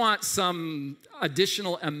 If you want some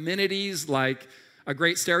additional amenities like a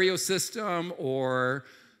great stereo system or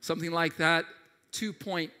something like that,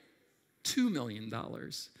 $2.2 million.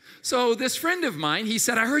 So this friend of mine, he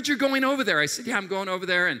said, I heard you're going over there. I said, yeah, I'm going over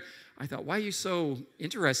there. And I thought, why are you so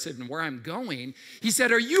interested in where I'm going? He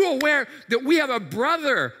said, are you aware that we have a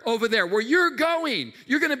brother over there where you're going?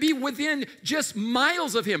 You're going to be within just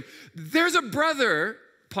miles of him. There's a brother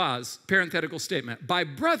pause, parenthetical statement. By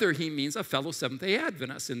brother, he means a fellow Seventh-day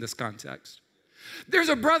Adventist in this context. There's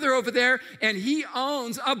a brother over there, and he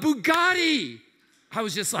owns a Bugatti. I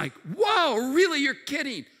was just like, whoa, really, you're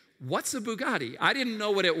kidding. What's a Bugatti? I didn't know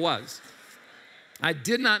what it was. I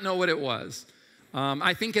did not know what it was.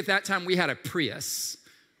 I think at that time we had a Prius,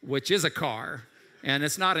 which is a car, and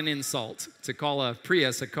it's not an insult to call a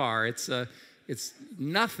Prius a car. It's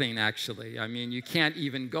nothing, actually. I mean, you can't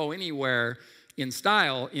even go anywhere in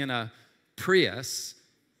style in a Prius.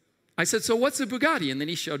 I said, so what's a Bugatti? And then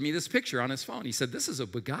he showed me this picture on his phone. He said, this is a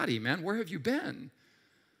Bugatti, man. Where have you been?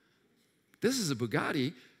 This is a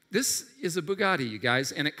Bugatti. This is a Bugatti, you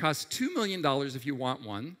guys, and it costs $2 million if you want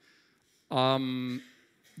one.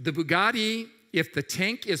 The Bugatti, if the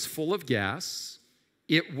tank is full of gas,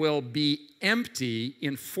 it will be empty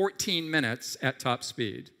in 14 minutes at top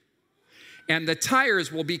speed. And the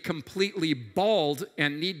tires will be completely bald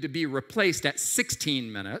and need to be replaced at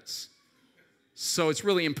 16 minutes. So it's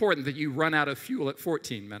really important that you run out of fuel at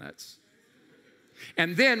 14 minutes.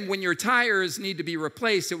 And then when your tires need to be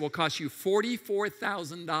replaced, it will cost you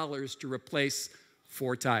 $44,000 to replace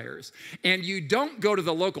 4 tires. And you don't go to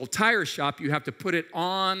the local tire shop. You have to put it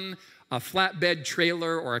on a flatbed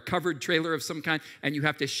trailer or a covered trailer of some kind, and you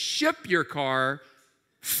have to ship your car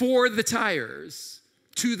for the tires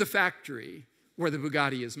to the factory where the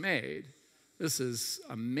Bugatti is made. This is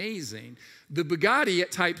amazing. The Bugatti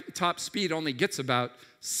at top speed only gets about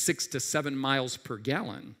 6 to 7 miles per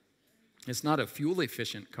gallon. It's not a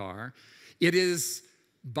fuel-efficient car. It is,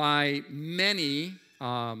 by many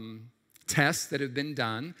tests that have been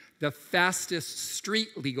done, the fastest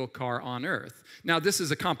street-legal car on earth. Now, this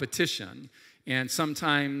is a competition, and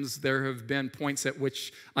sometimes there have been points at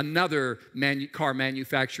which another car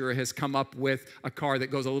manufacturer has come up with a car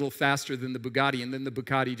that goes a little faster than the Bugatti, and then the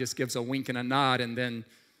Bugatti just gives a wink and a nod, and then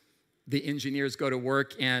the engineers go to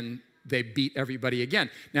work and they beat everybody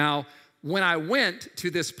again. Now, when I went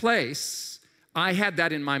to this place, I had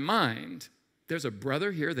that in my mind. There's a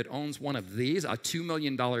brother here that owns one of these, a $2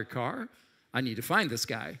 million car. I need to find this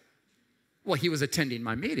guy. Well, he was attending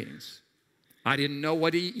my meetings. I didn't know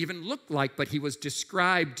what he even looked like, but he was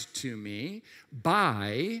described to me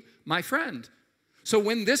by my friend. So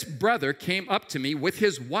when this brother came up to me with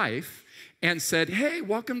his wife and said, hey,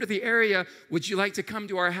 welcome to the area. Would you like to come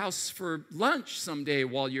to our house for lunch someday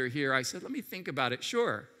while you're here? I said, let me think about it.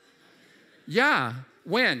 Sure. Yeah.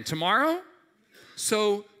 When? Tomorrow?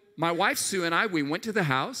 So my wife, Sue, and I, we went to the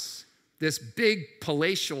house, this big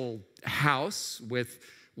palatial house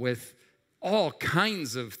with all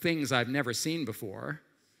kinds of things I've never seen before.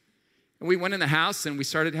 And we went in the house and we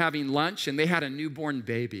started having lunch, and they had a newborn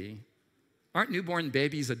baby. Aren't newborn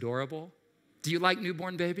babies adorable? Do you like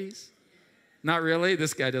newborn babies? Not really?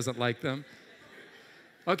 This guy doesn't like them.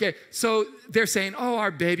 Okay, so they're saying, oh,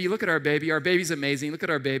 our baby, look at our baby's amazing, look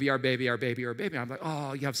at our baby, our baby, our baby, our baby. I'm like,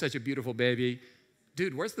 oh, you have such a beautiful baby.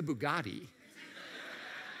 Dude, where's the Bugatti?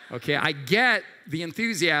 Okay, I get the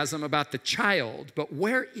enthusiasm about the child, but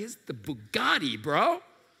where is the Bugatti, bro?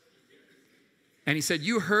 And he said,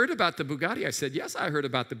 you heard about the Bugatti? I said, yes, I heard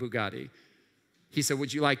about the Bugatti. He said,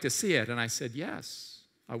 would you like to see it? And I said, yes,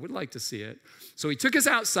 I would like to see it. So he took us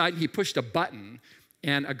outside and he pushed a button,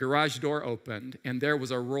 and a garage door opened, and there was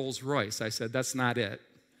a Rolls Royce. I said, that's not it.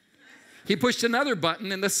 He pushed another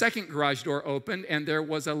button, and the second garage door opened, and there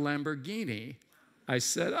was a Lamborghini. I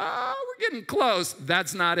said, oh, we're getting close.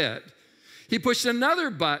 That's not it. He pushed another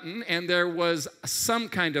button, and there was some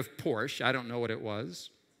kind of Porsche. I don't know what it was.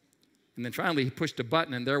 And then finally, he pushed a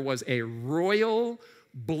button, and there was a royal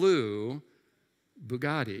blue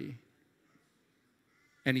Bugatti.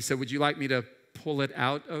 And he said, would you like me to pull it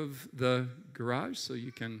out of the garage so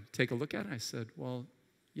you can take a look at it? I said, well,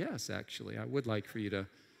 yes, actually, I would like for you to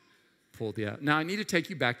pull the out. Now, I need to take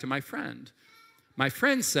you back to my friend. My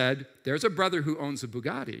friend said, there's a brother who owns a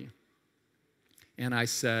Bugatti. And I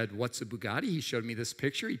said, what's a Bugatti? He showed me this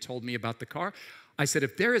picture. He told me about the car. I said,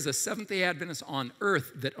 if there is a Seventh-day Adventist on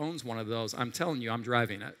earth that owns one of those, I'm telling you, I'm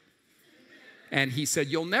driving it. And he said,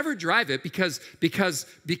 you'll never drive it because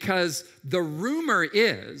the rumor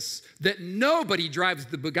is that nobody drives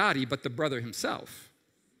the Bugatti but the brother himself.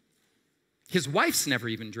 His wife's never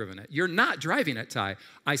even driven it. You're not driving it, Ty.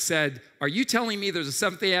 I said, are you telling me there's a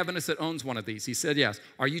Seventh-day Adventist that owns one of these? He said, yes.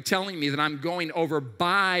 Are you telling me that I'm going over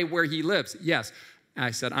by where he lives? Yes. And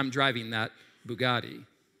I said, I'm driving that Bugatti.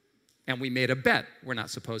 And we made a bet. We're not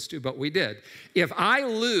supposed to, but we did. If I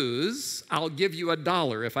lose, I'll give you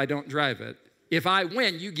 $1 if I don't drive it. If I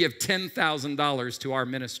win, you give $10,000 to our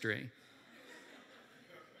ministry.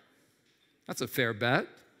 That's a fair bet.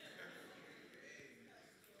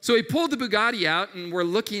 So he pulled the Bugatti out, and we're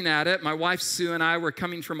looking at it. My wife, Sue, and I were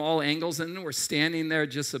coming from all angles, and we're standing there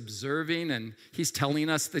just observing, and he's telling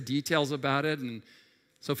us the details about it. And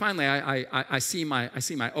so finally, I see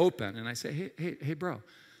my open, and I say, hey, bro,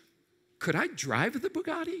 could I drive the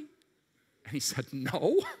Bugatti? And he said,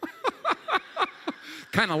 no.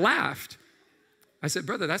 Kind of laughed. I said,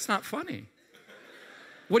 brother, that's not funny.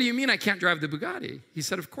 What do you mean I can't drive the Bugatti? He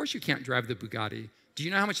said, of course you can't drive the Bugatti. Do you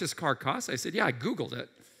know how much this car costs? I said, yeah, I Googled it.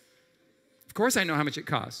 Of course I know how much it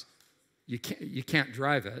costs. You can't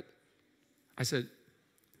drive it. I said,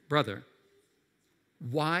 brother,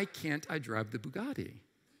 why can't I drive the Bugatti?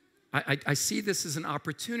 I see this as an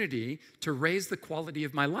opportunity to raise the quality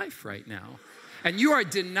of my life right now. And you are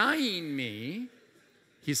denying me.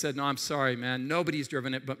 He said, no, I'm sorry, man. Nobody's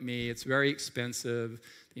driven it but me. It's very expensive.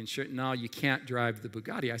 The insurance, no, you can't drive the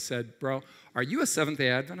Bugatti. I said, bro, are you a Seventh-day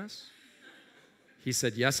Adventist? He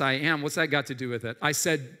said, yes, I am. What's that got to do with it? I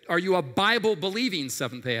said, are you a Bible-believing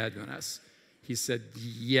Seventh-day Adventist? He said,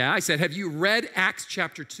 yeah. I said, have you read Acts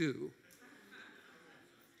chapter 2?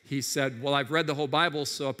 He said, well, I've read the whole Bible,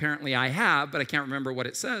 so apparently I have, but I can't remember what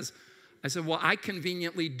it says. I said, well, I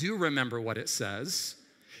conveniently do remember what it says.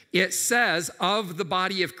 It says of the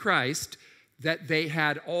body of Christ that they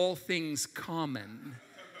had all things common.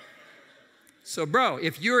 So, bro,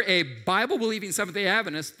 if you're a Bible-believing Seventh-day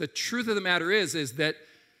Adventist, the truth of the matter is that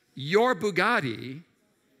your Bugatti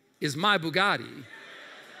is my Bugatti.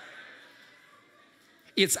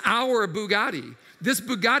 It's our Bugatti. This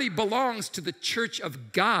Bugatti belongs to the church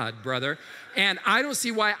of God, brother. And I don't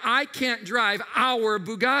see why I can't drive our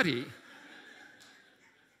Bugatti.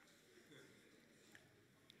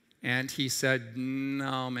 And he said,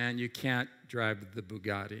 no, man, you can't drive the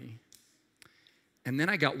Bugatti. And then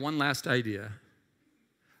I got one last idea.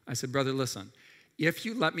 I said, brother, listen, if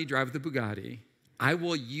you let me drive the Bugatti, I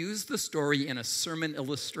will use the story in a sermon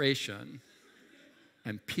illustration,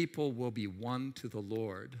 and people will be won to the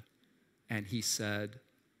Lord. And he said,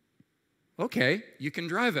 okay, you can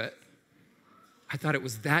drive it. I thought it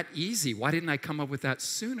was that easy. Why didn't I come up with that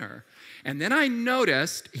sooner? And then I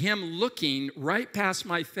noticed him looking right past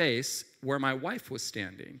my face where my wife was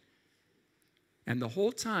standing. And the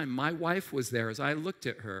whole time, my wife was there as I looked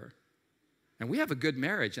at her. And we have a good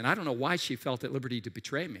marriage, and I don't know why she felt at liberty to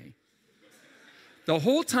betray me. The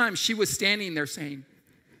whole time, she was standing there saying,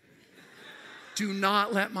 do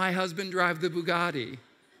not let my husband drive the Bugatti.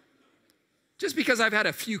 Just because I've had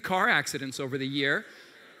a few car accidents over the year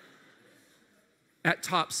at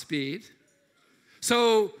top speed.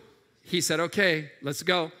 So he said, okay, let's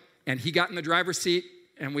go. And he got in the driver's seat,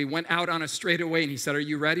 and we went out on a straightaway, and he said, are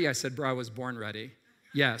you ready? I said, bro, I was born ready.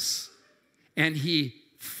 Yes. And he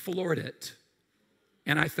floored it.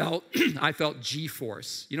 And I felt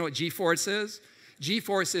G-force. You know what G-force is?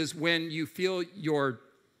 G-force is when you feel your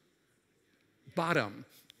bottom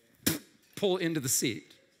pull into the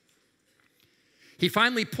seat. He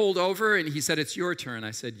finally pulled over, and he said, it's your turn.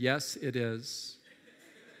 I said, yes, it is.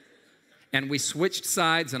 And we switched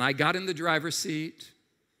sides, and I got in the driver's seat,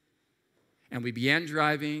 and we began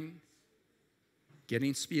driving,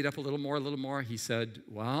 getting speed up a little more. He said,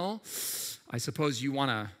 well, I suppose you want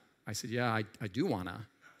to. I said, yeah, I do want to.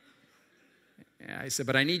 I said,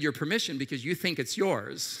 but I need your permission because you think it's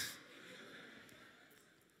yours.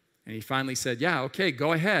 And he finally said, yeah, okay,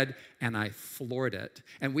 go ahead. And I floored it.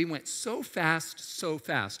 And we went so fast, so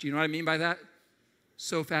fast. You know what I mean by that?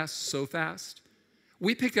 So fast, so fast.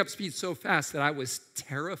 We picked up speed so fast that I was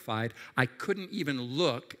terrified. I couldn't even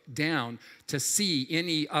look down to see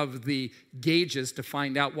any of the gauges to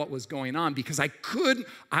find out what was going on because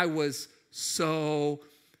I was so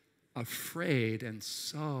afraid and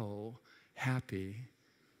so happy.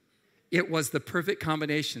 It was the perfect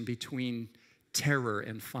combination between terror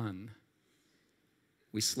and fun.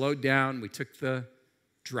 We slowed down. We took the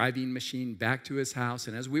driving machine back to his house.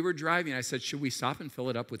 And as we were driving, I said, should we stop and fill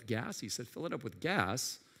it up with gas? He said, fill it up with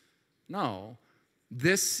gas? No.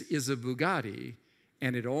 This is a Bugatti,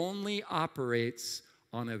 and it only operates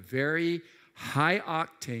on a very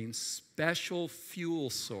high-octane special fuel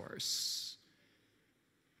source.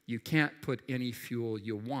 You can't put any fuel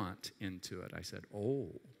you want into it. I said, oh,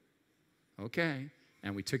 okay.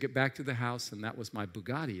 And we took it back to the house, and that was my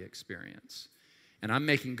Bugatti experience. And I'm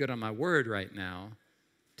making good on my word right now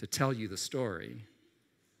to tell you the story.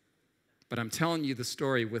 But I'm telling you the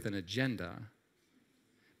story with an agenda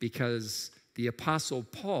because the Apostle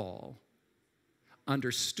Paul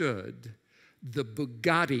understood the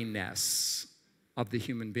Bugatti-ness of the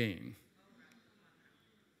human being.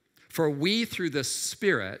 For we, through the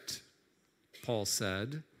Spirit, Paul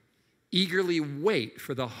said, eagerly wait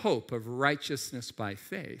for the hope of righteousness by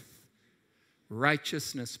faith.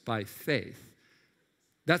 righteousness by faith.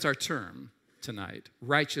 That's our term tonight,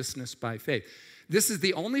 righteousness by faith. This is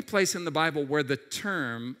the only place in the Bible where the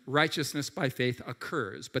term righteousness by faith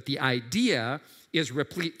occurs, but the idea is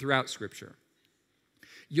replete throughout Scripture.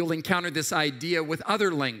 You'll encounter this idea with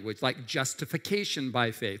other language like justification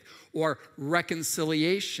by faith or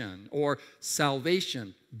reconciliation or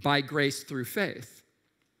salvation by grace through faith.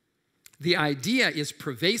 The idea is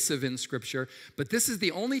pervasive in Scripture, but this is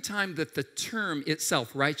the only time that the term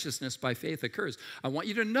itself, righteousness by faith, occurs. I want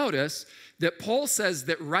you to notice that Paul says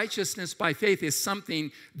that righteousness by faith is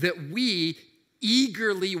something that we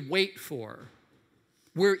eagerly wait for.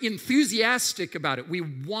 We're enthusiastic about it. We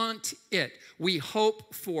want it. We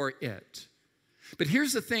hope for it. But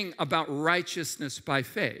here's the thing about righteousness by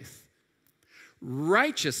faith.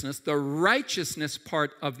 Righteousness, the righteousness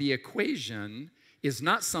part of the equation, is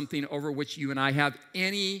not something over which you and I have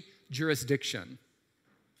any jurisdiction.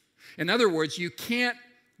 In other words, you can't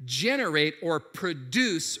generate or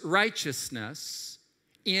produce righteousness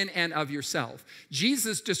in and of yourself.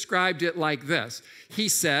 Jesus described it like this. He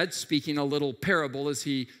said, speaking a little parable as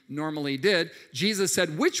he normally did, Jesus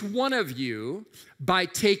said, which one of you, by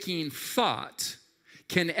taking thought,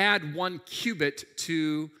 can add 1 cubit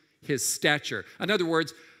to his stature? In other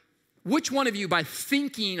words, which one of you, by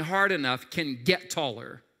thinking hard enough, can get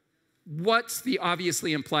taller? What's the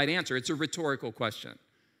obviously implied answer? It's a rhetorical question.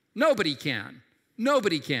 Nobody can.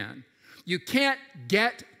 Nobody can. You can't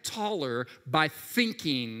get taller by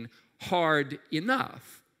thinking hard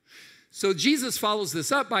enough. So Jesus follows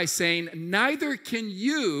this up by saying, neither can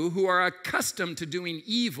you who are accustomed to doing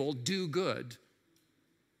evil do good.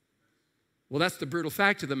 Well, that's the brutal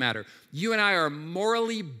fact of the matter. You and I are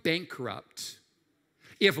morally bankrupt.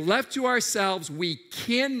 If left to ourselves, we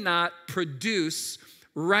cannot produce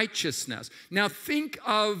righteousness. Now think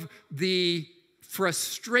of the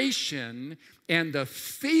frustration and the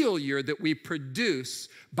failure that we produce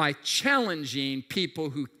by challenging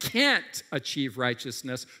people who can't achieve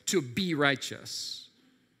righteousness to be righteous.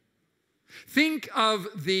 Think of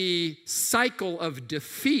the cycle of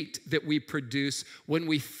defeat that we produce when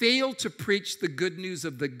we fail to preach the good news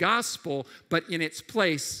of the gospel, but in its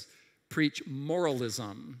place, preach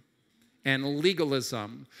moralism and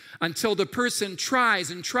legalism until the person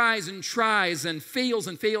tries and tries and tries and fails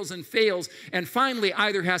and fails and fails and finally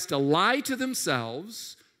either has to lie to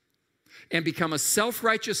themselves and become a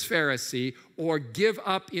self-righteous Pharisee or give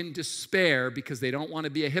up in despair because they don't want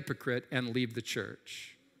to be a hypocrite and leave the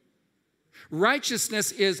church.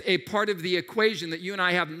 Righteousness is a part of the equation that you and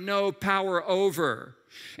I have no power over.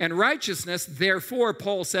 And righteousness, therefore,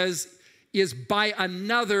 Paul says, is by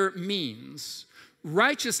another means.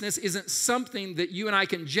 Righteousness isn't something that you and I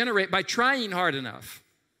can generate by trying hard enough.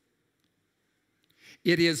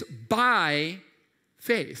 It is by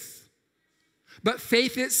faith. But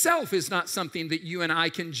faith itself is not something that you and I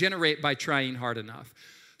can generate by trying hard enough.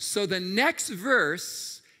 So the next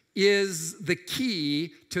verse is the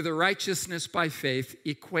key to the righteousness by faith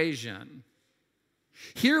equation.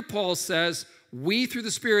 Here Paul says, we through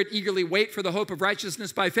the Spirit eagerly wait for the hope of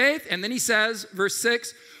righteousness by faith. And then he says, verse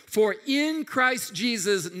 6, for in Christ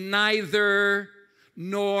Jesus neither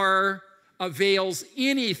nor avails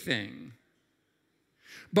anything.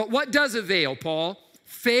 But what does avail, Paul?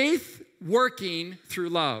 Faith working through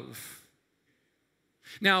love.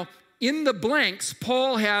 Now, in the blanks,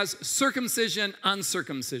 Paul has circumcision,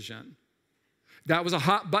 uncircumcision. That was a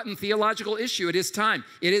hot button theological issue at his time.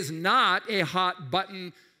 It is not a hot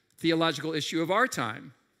button theological issue of our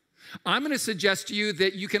time. I'm going to suggest to you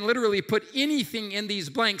that you can literally put anything in these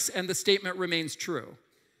blanks and the statement remains true.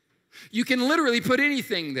 You can literally put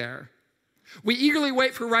anything there. We eagerly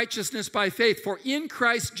wait for righteousness by faith, for in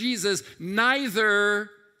Christ Jesus neither,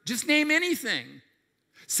 just name anything,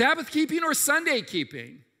 Sabbath keeping or Sunday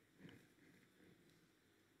keeping,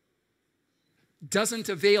 doesn't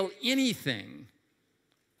avail anything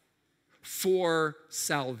for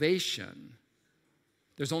salvation.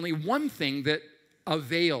 There's only one thing that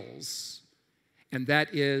avails, and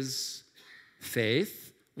that is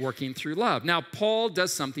faith working through love. Now, Paul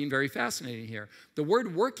does something very fascinating here. The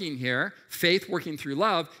word working here, faith working through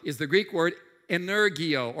love, is the Greek word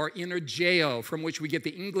energio or energeo, from which we get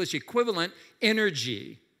the English equivalent,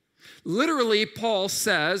 energy. Literally, Paul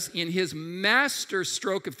says in his master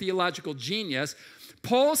stroke of theological genius,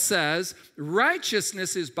 Paul says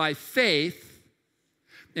righteousness is by faith,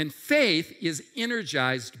 and faith is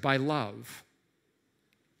energized by love.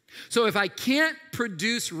 So if I can't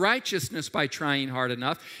produce righteousness by trying hard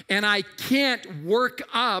enough, and I can't work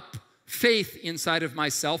up faith inside of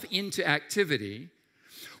myself into activity,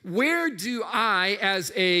 Where do I,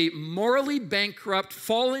 as a morally bankrupt,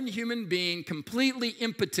 fallen human being, completely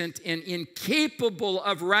impotent and incapable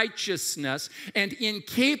of righteousness and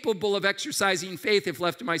incapable of exercising faith if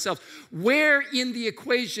left to myself, where in the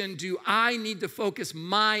equation do I need to focus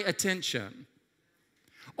my attention?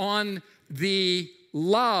 On the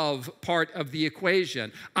love part of the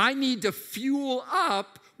equation. I need to fuel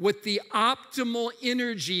up with the optimal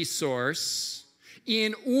energy source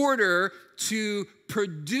in order to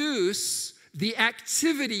produce the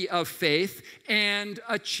activity of faith and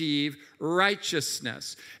achieve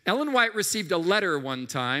righteousness. Ellen White received a letter one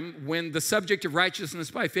time when the subject of righteousness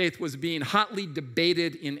by faith was being hotly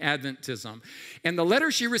debated in Adventism. And the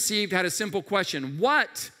letter she received had a simple question.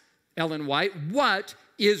 What, Ellen White, what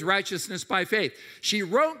is righteousness by faith? She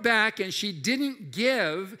wrote back and she didn't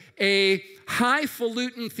give a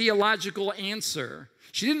highfalutin theological answer.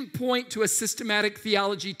 She didn't point to a systematic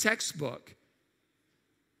theology textbook.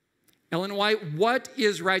 Ellen White, what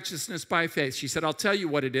is righteousness by faith? She said, I'll tell you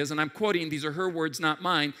what it is, and I'm quoting, these are her words, not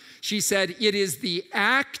mine. She said, it is the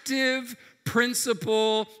active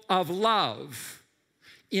principle of love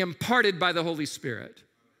imparted by the Holy Spirit.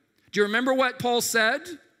 Do you remember what Paul said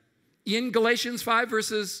in Galatians 5,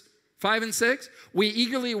 verses 5 and 6? We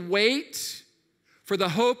eagerly wait for the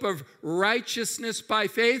hope of righteousness by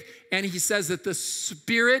faith, and he says that the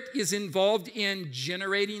Spirit is involved in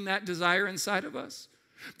generating that desire inside of us.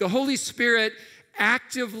 The Holy Spirit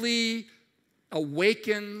actively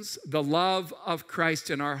awakens the love of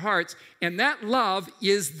Christ in our hearts, and that love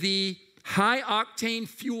is the high-octane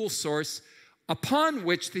fuel source upon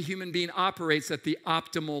which the human being operates at the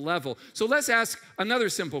optimal level. So let's ask another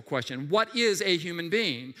simple question. What is a human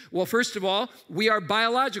being? Well, first of all, we are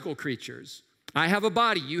biological creatures. I have a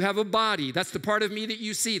body, you have a body. That's the part of me that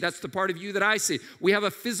you see. That's the part of you that I see. We have a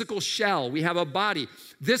physical shell. We have a body.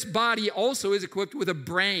 This body also is equipped with a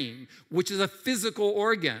brain, which is a physical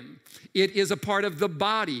organ. It is a part of the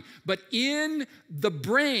body. But in the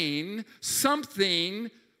brain, something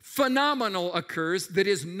phenomenal occurs that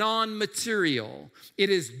is non-material. It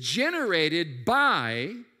is generated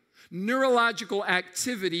by neurological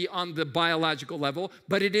activity on the biological level,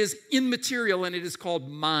 but it is immaterial and it is called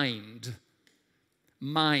mind.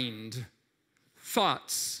 Mind,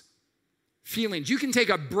 thoughts, feelings. You can take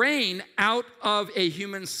a brain out of a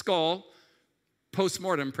human skull,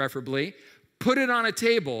 post-mortem preferably, put it on a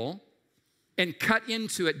table and cut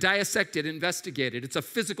into it, dissect it, investigate it. It's a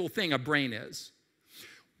physical thing, a brain is.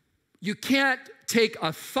 You can't take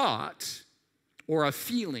a thought or a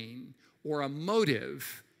feeling or a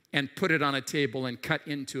motive and put it on a table and cut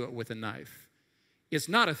into it with a knife. It's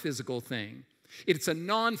not a physical thing. It's a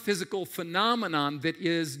non-physical phenomenon that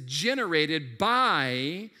is generated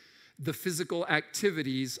by the physical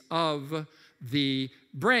activities of the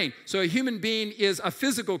brain. So a human being is a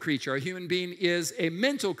physical creature. A human being is a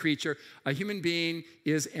mental creature. A human being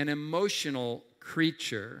is an emotional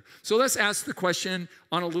creature. So let's ask the question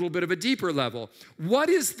on a little bit of a deeper level. What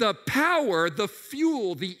is the power, the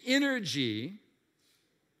fuel, the energy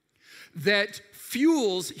that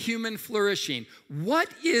fuels human flourishing? What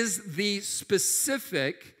is the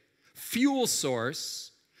specific fuel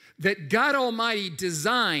source that God Almighty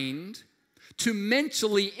designed to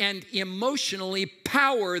mentally and emotionally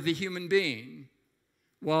power the human being?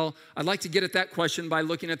 Well, I'd like to get at that question by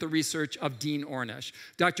looking at the research of Dean Ornish.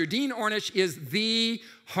 Dr. Dean Ornish is the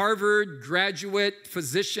Harvard graduate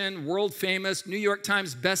physician, world famous, New York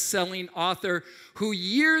Times best-selling author who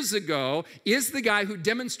years ago is the guy who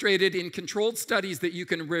demonstrated in controlled studies that you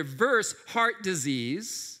can reverse heart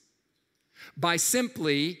disease by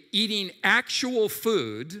simply eating actual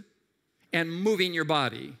food and moving your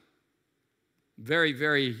body. Very,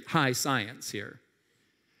 very high science here.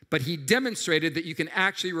 But he demonstrated that you can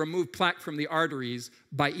actually remove plaque from the arteries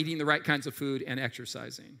by eating the right kinds of food and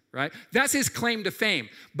exercising, right? That's his claim to fame.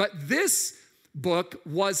 But this book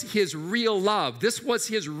was his real love. This was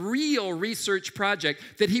his real research project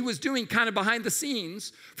that he was doing kind of behind the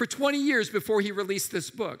scenes for 20 years before he released this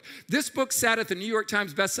book. This book sat at the New York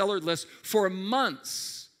Times bestseller list for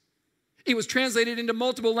months. It was translated into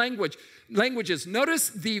multiple languages. Notice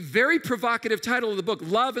the very provocative title of the book,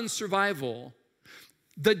 Love and Survival.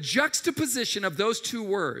 The juxtaposition of those two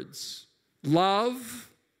words,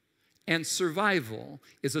 love and survival,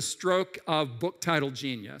 is a stroke of book title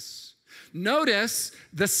genius. Notice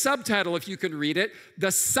the subtitle, if you can read it,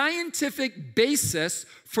 the scientific basis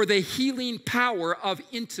for the healing power of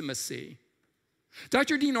intimacy.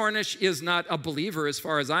 Dr. Dean Ornish is not a believer as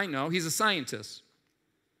far as I know. He's a scientist.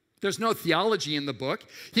 There's no theology in the book.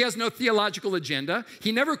 He has no theological agenda.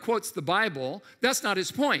 He never quotes the Bible. That's not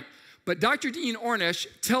his point. But Dr. Dean Ornish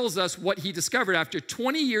tells us what he discovered after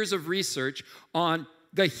 20 years of research on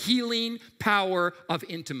the healing power of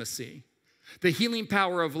intimacy, the healing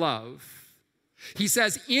power of love. He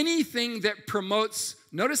says anything that promotes,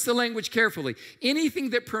 notice the language carefully, anything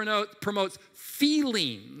that promotes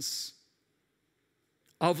feelings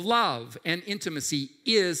of love and intimacy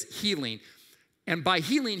is healing. And by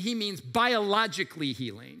healing, he means biologically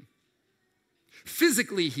healing,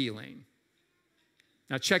 physically healing.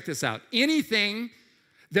 Now check this out. Anything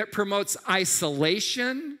that promotes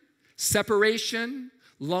isolation, separation,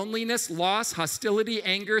 loneliness, loss, hostility,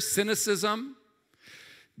 anger, cynicism,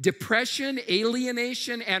 depression,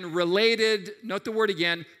 alienation, and related, note the word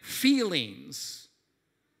again, feelings,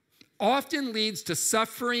 often leads to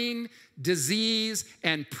suffering, disease,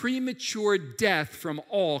 and premature death from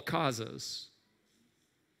all causes.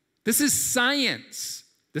 This is science.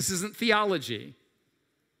 This isn't theology.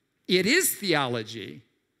 It is theology.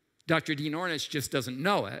 Dr. Dean Ornish just doesn't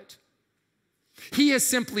know it. He has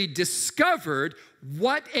simply discovered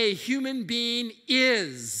what a human being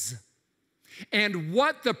is and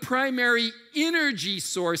what the primary energy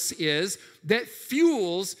source is that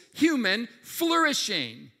fuels human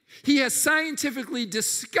flourishing. He has scientifically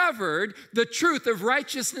discovered the truth of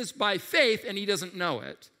righteousness by faith, and he doesn't know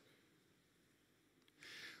it.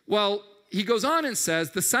 Well, he goes on and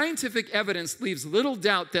says, the scientific evidence leaves little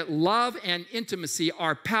doubt that love and intimacy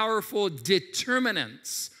are powerful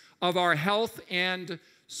determinants of our health and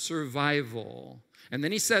survival. And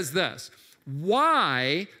then he says this,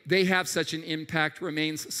 why they have such an impact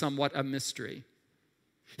remains somewhat a mystery.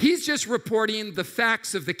 He's just reporting the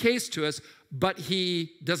facts of the case to us, but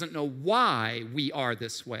he doesn't know why we are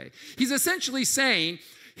this way. He's essentially saying,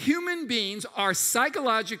 human beings are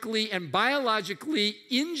psychologically and biologically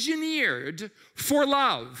engineered for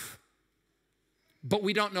love, but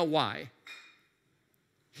we don't know why.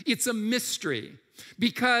 It's a mystery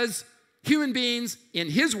because human beings, in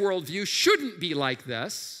his worldview, shouldn't be like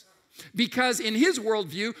this because in his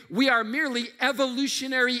worldview, we are merely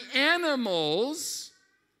evolutionary animals,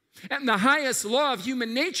 and the highest law of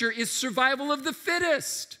human nature is survival of the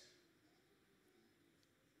fittest.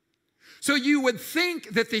 So you would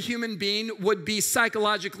think that the human being would be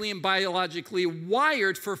psychologically and biologically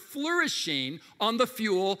wired for flourishing on the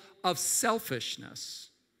fuel of selfishness.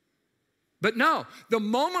 But no, the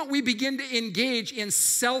moment we begin to engage in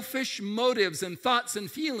selfish motives and thoughts and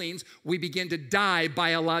feelings, we begin to die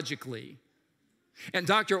biologically. And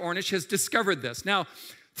Dr. Ornish has discovered this. Now,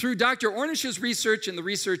 through Dr. Ornish's research and the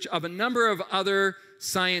research of a number of other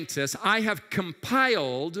scientists, I have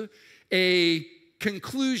compiled a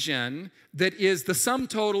conclusion that is the sum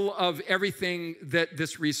total of everything that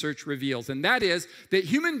this research reveals. And that is that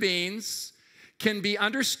human beings can be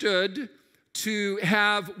understood to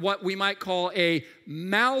have what we might call a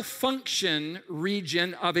malfunction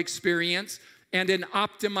region of experience and an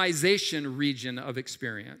optimization region of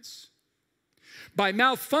experience. By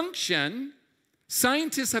malfunction,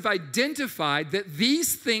 scientists have identified that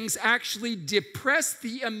these things actually depress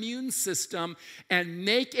the immune system and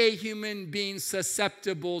make a human being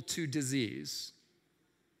susceptible to disease.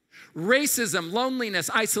 Racism, loneliness,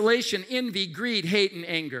 isolation, envy, greed, hate, and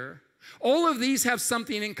anger. All of these have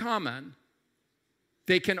something in common.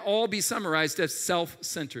 They can all be summarized as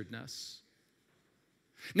self-centeredness.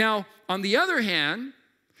 Now, on the other hand,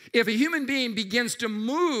 if a human being begins to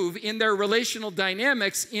move in their relational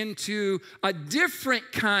dynamics into a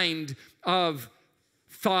different kind of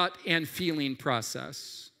thought and feeling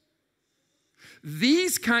process,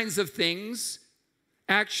 these kinds of things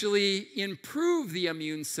actually improve the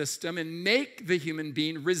immune system and make the human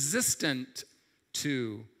being resistant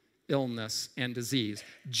to illness and disease.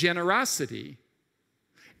 Generosity,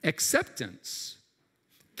 acceptance,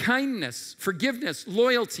 kindness, forgiveness,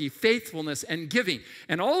 loyalty, faithfulness, and giving.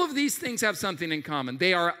 And all of these things have something in common.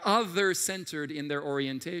 They are other-centered in their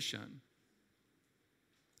orientation.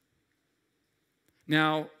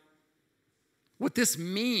 Now, what this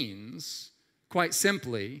means, quite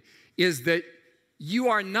simply, is that you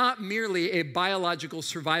are not merely a biological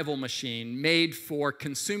survival machine made for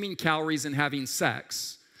consuming calories and having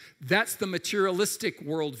sex. That's the materialistic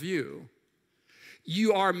worldview.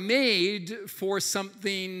 You are made for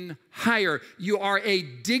something higher. You are a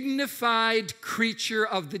dignified creature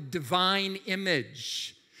of the divine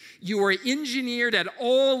image. You are engineered at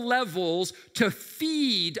all levels to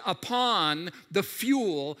feed upon the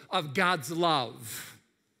fuel of God's love.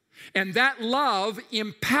 And that love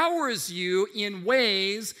empowers you in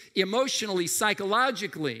ways emotionally,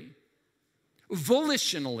 psychologically.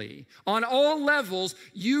 volitionally. On all levels,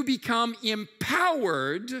 you become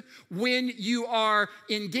empowered when you are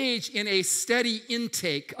engaged in a steady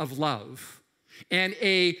intake of love and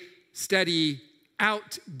a steady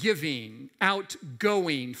outgiving,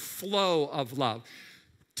 outgoing flow of love.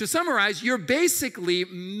 To summarize, you're basically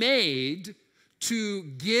made to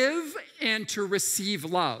give and to receive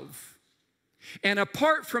love. And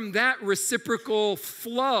apart from that reciprocal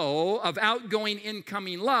flow of outgoing,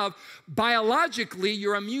 incoming love, biologically,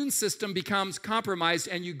 your immune system becomes compromised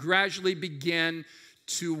and you gradually begin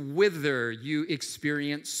to wither. You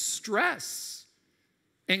experience stress,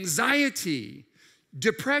 anxiety,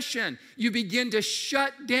 depression. You begin to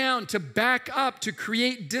shut down, to back up, to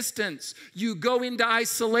create distance. You go into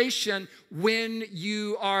isolation when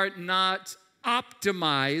you are not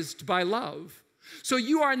optimized by love. So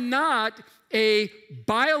you are not a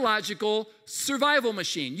biological survival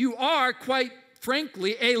machine. You are, quite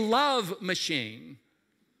frankly, a love machine.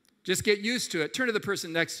 Just get used to it. Turn to the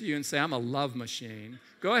person next to you and say, I'm a love machine.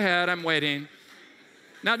 Go ahead, I'm waiting.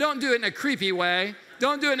 Now, don't do it in a creepy way.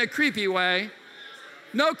 Don't do it in a creepy way.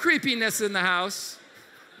 No creepiness in the house.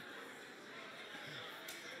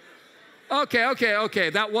 Okay.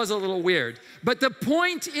 That was a little weird. But the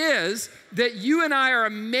point is that you and I are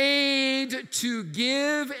made to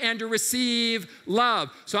give and to receive love.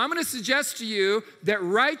 So I'm going to suggest to you that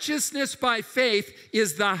righteousness by faith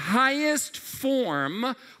is the highest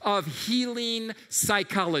form of healing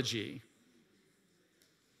psychology.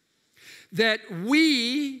 That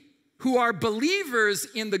we who are believers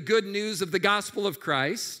in the good news of the gospel of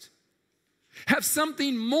Christ have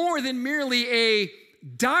something more than merely a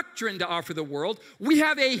doctrine to offer the world. We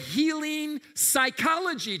have a healing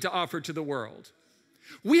psychology to offer to the world.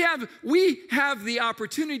 We have the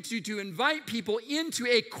opportunity to invite people into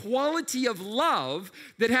a quality of love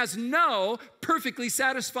that has no perfectly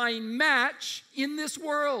satisfying match in this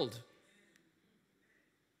world.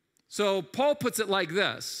 So Paul puts it like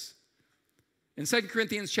this. In 2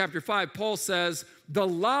 Corinthians chapter 5, Paul says, the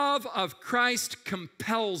love of Christ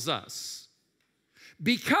compels us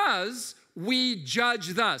because we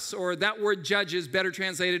judge thus, or that word judge is better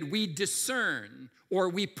translated, we discern or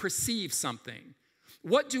we perceive something.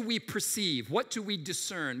 What do we perceive? What do we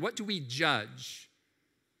discern? What do we judge?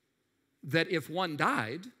 That if one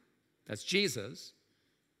died, that's Jesus,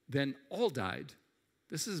 then all died.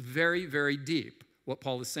 This is very, very deep, what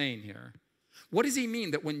Paul is saying here. What does he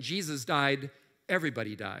mean that when Jesus died,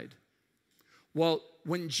 everybody died? Well,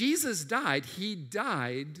 when Jesus died, he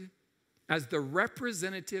died as the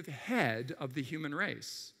representative head of the human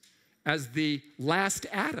race, as the last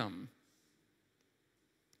Adam.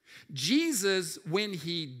 Jesus, when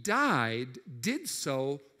he died, did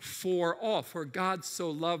so for all. For God so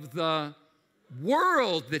loved the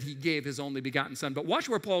world that he gave his only begotten son. But watch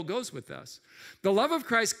where Paul goes with this. The love of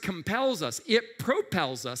Christ compels us. It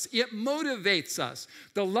propels us. It motivates us.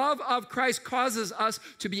 The love of Christ causes us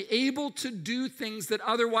to be able to do things that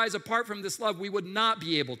otherwise, apart from this love, we would not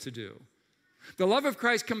be able to do. The love of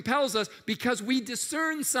Christ compels us because we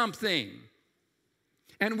discern something.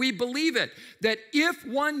 And we believe it, that if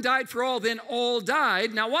one died for all, then all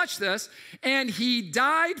died. Now watch this. And he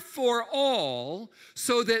died for all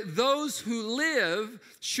so that those who live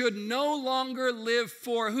should no longer live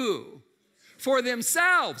for who? For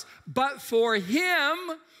themselves, but for him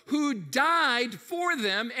who died for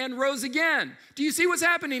them and rose again. Do you see what's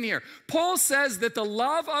happening here? Paul says that the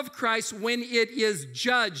love of Christ, when it is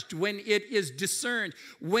judged, when it is discerned,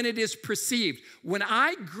 when it is perceived, when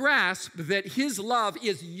I grasp that his love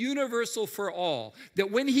is universal for all,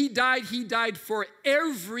 that when he died for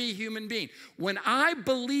every human being, when I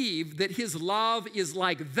believe that his love is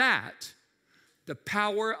like that, the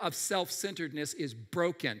power of self-centeredness is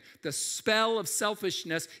broken. The spell of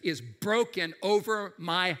selfishness is broken over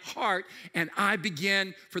my heart, and I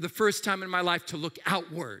begin, for the first time in my life, to look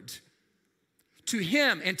outward to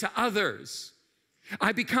him and to others.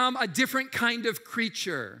 I become a different kind of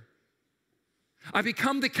creature. I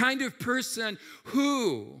become the kind of person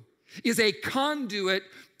who is a conduit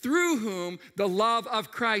through whom the love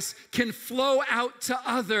of Christ can flow out to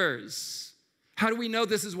others. How do we know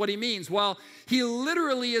this is what he means? Well, he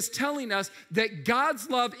literally is telling us that God's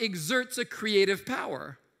love exerts a creative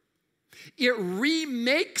power. It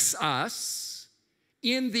remakes us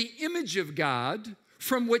in the image of God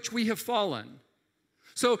from which we have fallen.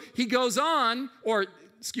 So he goes on,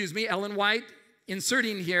 Ellen White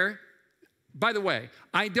inserting here. By the way,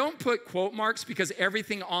 I don't put quote marks because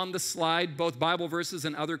everything on the slide, both Bible verses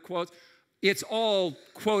and other quotes, it's all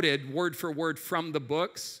quoted word for word from the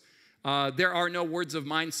books. There are no words of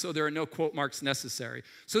mine, so there are no quote marks necessary.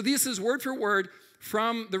 So this is word for word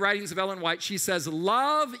from the writings of Ellen White. She says,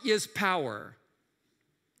 love is power.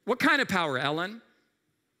 What kind of power, Ellen?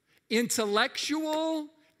 Intellectual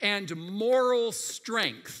and moral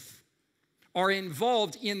strength are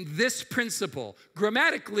involved in this principle.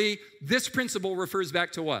 Grammatically, this principle refers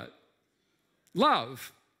back to what?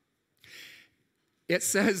 Love. It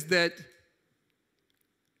says that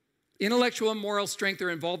intellectual and moral strength are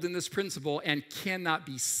involved in this principle and cannot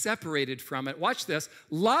be separated from it. Watch this.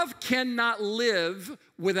 Love cannot live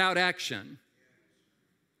without action.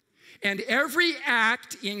 And every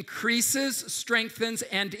act increases, strengthens,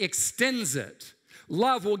 and extends it.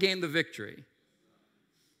 Love will gain the victory.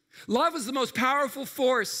 Love is the most powerful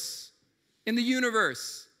force in the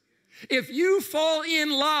universe. If you fall in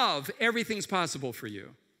love, everything's possible for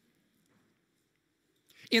you.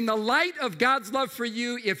 In the light of God's love for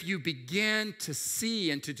you, if you begin to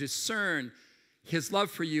see and to discern his love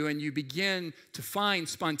for you, and you begin to find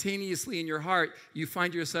spontaneously in your heart, you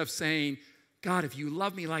find yourself saying, God, if you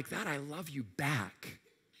love me like that, I love you back.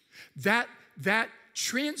 That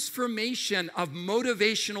transformation of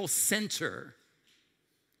motivational center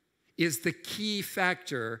is the key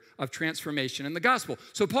factor of transformation in the gospel.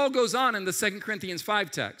 So Paul goes on in the 2 Corinthians 5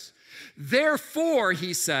 text. Therefore,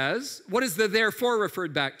 he says, what is the therefore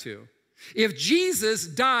referred back to? If Jesus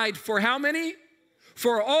died for how many?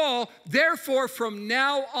 For all, therefore from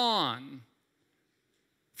now on,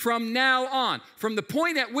 from the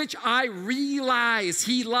point at which I realize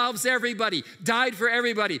he loves everybody, died for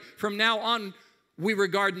everybody, from now on, we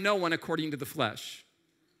regard no one according to the flesh.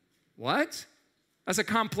 What? That's a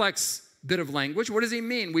complex bit of language. What does he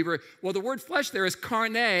mean? Well, the word flesh there is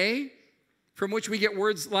carne, from which we get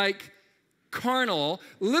words like carnal.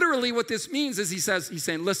 Literally what this means is he's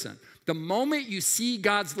saying, listen, the moment you see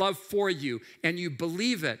God's love for you and you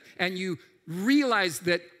believe it and you realize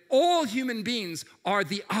that all human beings are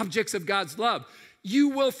the objects of God's love, you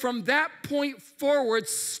will from that point forward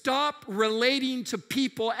stop relating to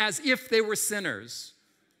people as if they were sinners.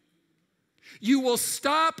 You will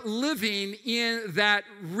stop living in that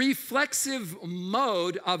reflexive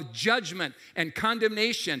mode of judgment and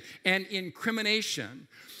condemnation and incrimination.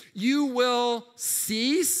 You will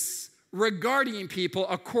cease regarding people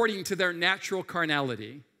according to their natural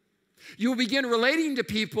carnality. You will begin relating to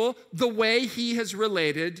people the way he has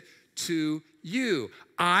related to you.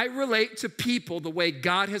 I relate to people the way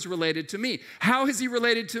God has related to me. How has he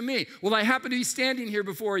related to me? Well, I happen to be standing here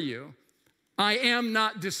before you. I am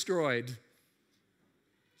not destroyed.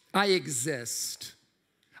 I exist.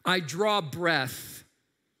 I draw breath.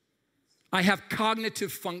 I have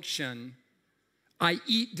cognitive function. I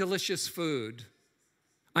eat delicious food.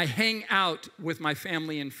 I hang out with my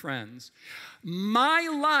family and friends. My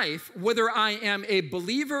life, whether I am a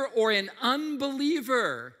believer or an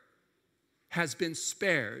unbeliever, has been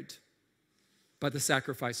spared by the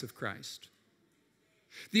sacrifice of Christ.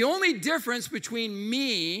 The only difference between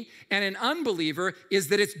me and an unbeliever is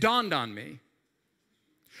that it's dawned on me.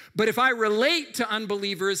 But if I relate to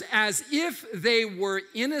unbelievers as if they were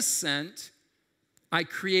innocent, I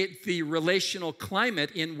create the relational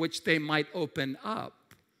climate in which they might open up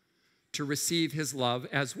to receive his love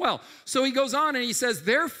as well. So he goes on and he says,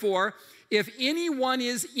 therefore, if anyone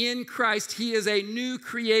is in Christ, he is a new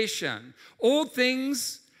creation. Old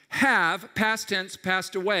things have, past tense,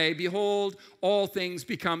 passed away. Behold, all things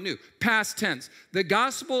become new. Past tense. The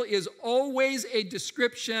gospel is always a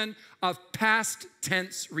description of past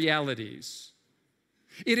tense realities.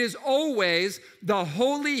 It is always the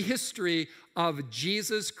holy history of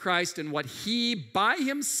Jesus Christ and what he, by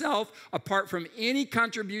himself, apart from any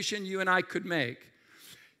contribution you and I could make,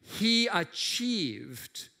 he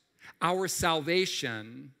achieved our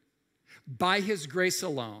salvation by his grace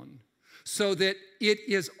alone, so that it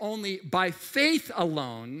is only by faith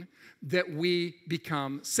alone that we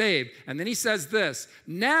become saved. And then he says this,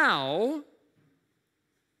 now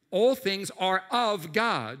all things are of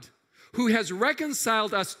God, who has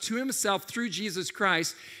reconciled us to himself through Jesus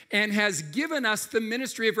Christ and has given us the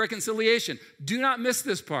ministry of reconciliation. Do not miss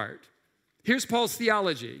this part. Here's Paul's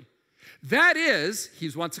theology. That is, he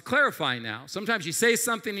wants to clarify now. Sometimes you say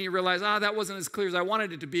something and you realize, that wasn't as clear as I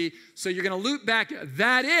wanted it to be, so you're going to loop back.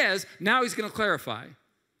 That is, now he's going to clarify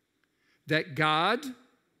that God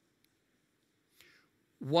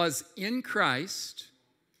was in Christ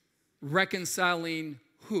reconciling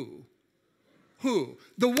who? Who?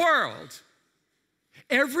 The world.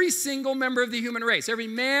 Every single member of the human race, every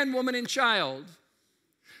man, woman, and child,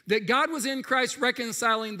 that God was in Christ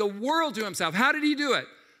reconciling the world to himself. How did he do it?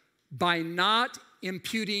 By not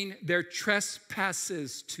imputing their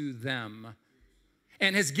trespasses to them,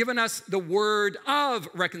 and has given us the word of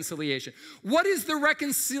reconciliation. What is the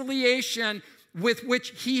reconciliation with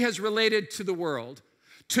which he has related to the world,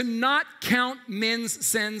 to not count men's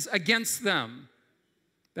sins against them.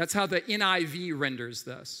 That's how the NIV renders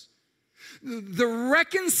this. The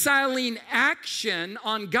reconciling action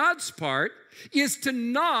on God's part is to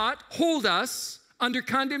not hold us under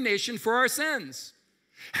condemnation for our sins.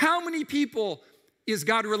 How many people is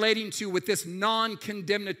God relating to with this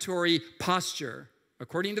non-condemnatory posture?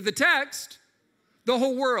 According to the text, the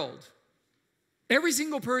whole world. Every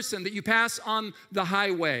single person that you pass on the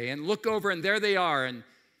highway and look over and there they are and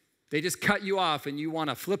they just cut you off and you want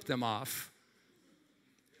to flip them off.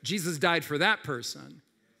 Jesus died for that person.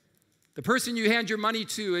 The person you hand your money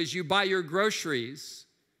to as you buy your groceries.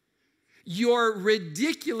 Your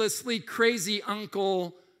ridiculously crazy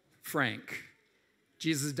Uncle Frank.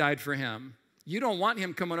 Jesus died for him. You don't want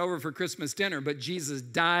him coming over for Christmas dinner, but Jesus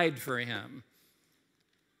died for him.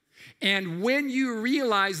 And when you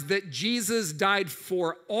realize that Jesus died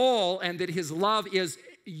for all and that his love is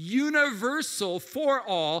universal for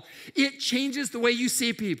all, it changes the way you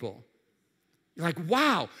see people. You're like,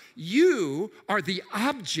 wow, you are the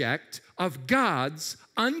object of God's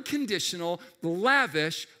unconditional,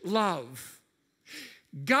 lavish love.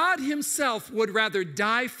 God himself would rather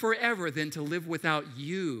die forever than to live without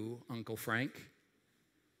you, Uncle Frank.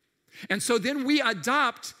 And so then we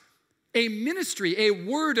adopt a ministry, a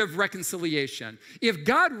word of reconciliation. If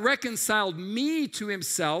God reconciled me to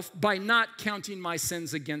himself by not counting my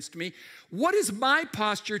sins against me, what is my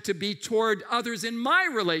posture to be toward others in my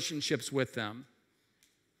relationships with them?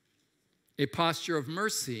 A posture of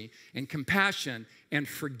mercy and compassion and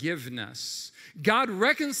forgiveness. God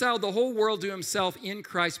reconciled the whole world to himself in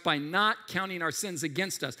Christ by not counting our sins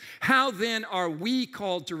against us. How then are we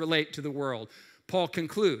called to relate to the world? Paul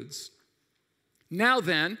concludes, now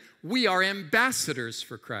then, we are ambassadors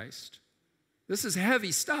for Christ. This is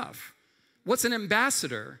heavy stuff. What's an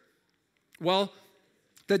ambassador? Well,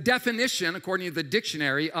 the definition, according to the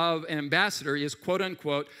dictionary, of an ambassador is, quote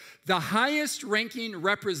unquote, the highest ranking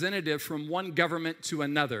representative from one government to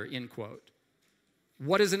another, end quote.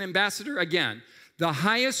 What is an ambassador? Again, the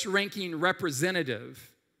highest ranking representative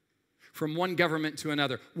from one government to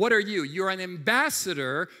another. What are you? You're an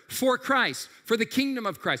ambassador for Christ, for the kingdom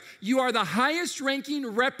of Christ. You are the highest ranking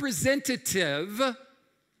representative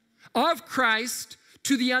of Christ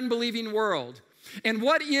to the unbelieving world. And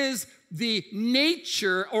what is the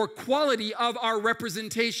nature or quality of our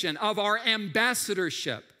representation, of our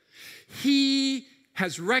ambassadorship? He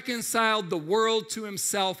has reconciled the world to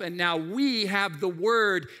himself, and now we have the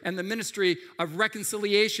word and the ministry of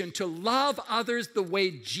reconciliation to love others the way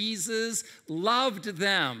Jesus loved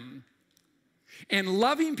them. And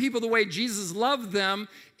loving people the way Jesus loved them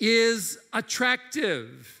is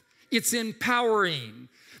attractive. It's empowering.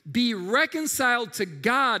 Be reconciled to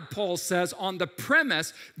God, Paul says, on the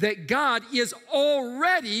premise that God is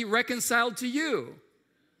already reconciled to you.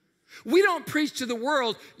 We don't preach to the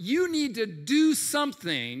world, you need to do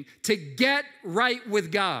something to get right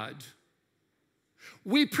with God.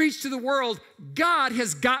 We preach to the world, God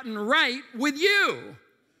has gotten right with you.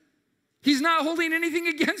 He's not holding anything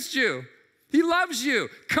against you. He loves you.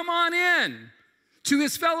 Come on in to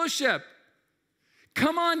his fellowship.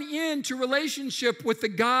 Come on into relationship with the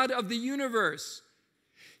God of the universe.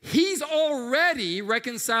 He's already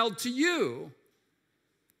reconciled to you.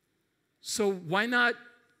 So why not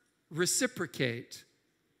reciprocate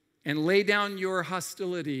and lay down your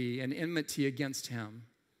hostility and enmity against him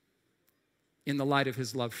in the light of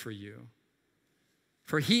his love for you?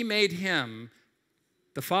 For he made him,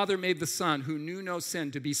 the Father made the Son, who knew no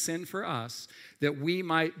sin, to be sin for us, that we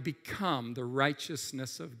might become the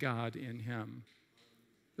righteousness of God in him.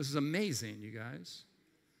 This is amazing, you guys.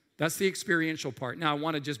 That's the experiential part. Now, I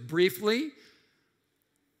want to just briefly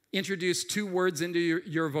introduce two words into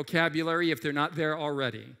your vocabulary if they're not there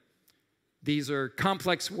already. These are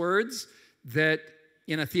complex words that,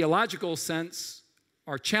 in a theological sense,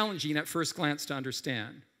 are challenging at first glance to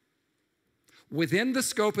understand. Within the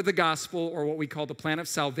scope of the gospel, or what we call the plan of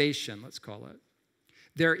salvation, let's call it,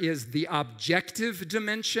 there is the objective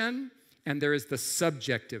dimension and there is the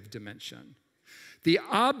subjective dimension. The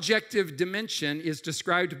objective dimension is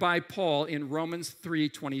described by Paul in Romans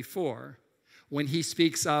 3:24 when he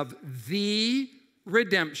speaks of the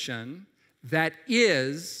redemption that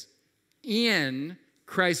is in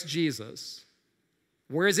Christ Jesus.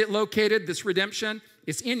 Where is it located, this redemption?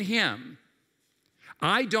 It's in him.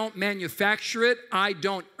 I don't manufacture it. I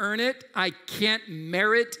don't earn it. I can't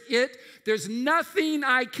merit it. There's nothing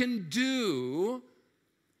I can do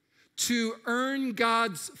to earn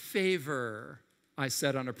God's favor, I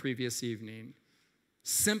said on a previous evening,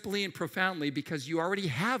 simply and profoundly because you already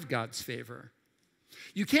have God's favor.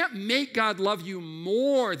 You can't make God love you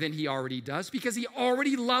more than he already does because he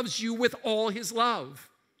already loves you with all his love.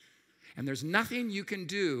 And there's nothing you can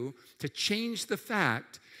do to change the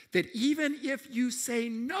fact that even if you say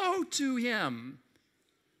no to him,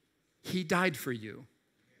 he died for you.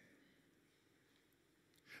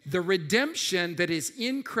 The redemption that is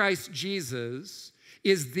in Christ Jesus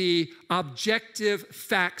is the objective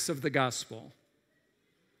facts of the gospel.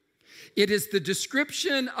 It is the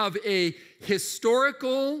description of a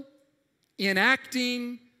historical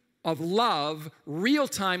enacting of love, real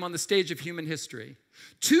time on the stage of human history.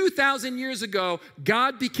 2,000 years ago,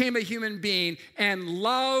 God became a human being and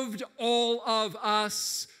loved all of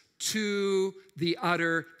us to the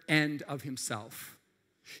utter end of himself.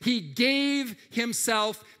 He gave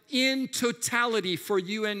himself in totality for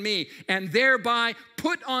you and me, and thereby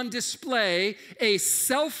put on display a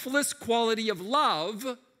selfless quality of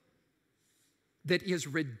love that is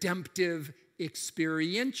redemptive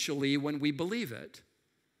experientially when we believe it.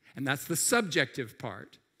 And that's the subjective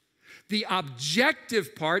part. The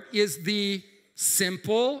objective part is the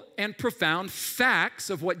simple and profound facts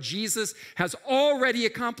of what Jesus has already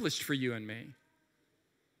accomplished for you and me.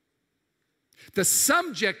 The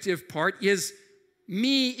subjective part is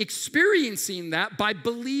me experiencing that by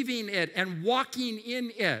believing it and walking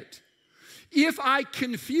in it. If I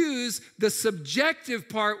confuse the subjective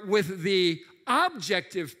part with the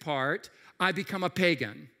objective part, I become a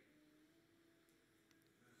pagan.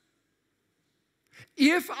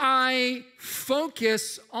 If I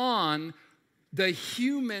focus on the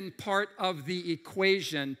human part of the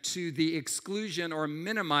equation to the exclusion or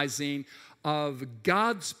minimizing of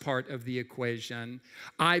God's part of the equation,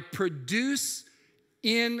 I produce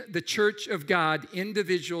in the church of God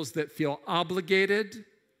individuals that feel obligated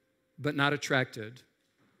but not attracted.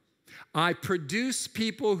 I produce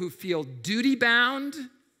people who feel duty-bound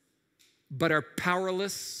but are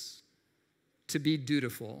powerless to be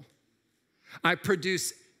dutiful. I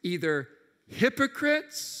produce either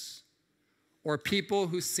hypocrites or people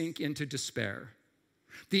who sink into despair.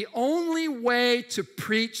 The only way to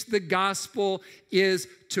preach the gospel is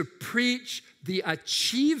to preach the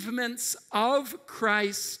achievements of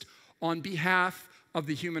Christ on behalf of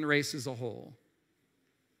the human race as a whole.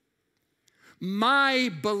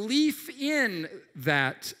 My belief in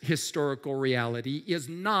that historical reality is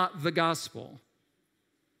not the gospel.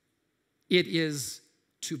 It is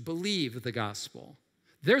to believe the gospel.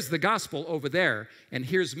 There's the gospel over there, and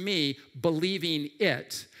here's me believing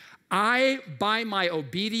it. I, by my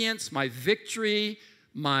obedience, my victory,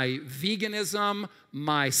 my veganism,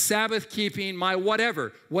 my Sabbath keeping, my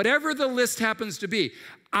whatever the list happens to be,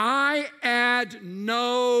 I add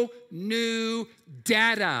no new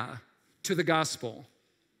data to the gospel.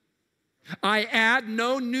 I add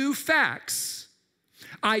no new facts.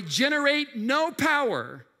 I generate no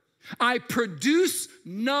power. I produce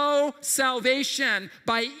no salvation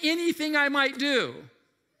by anything I might do.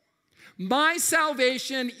 My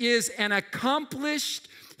salvation is an accomplished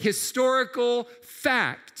historical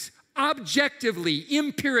fact, objectively,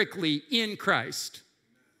 empirically in Christ.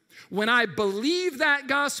 When I believe that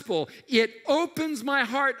gospel, it opens my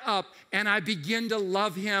heart up and I begin to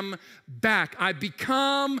love him back. I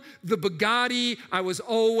become the Bugatti I was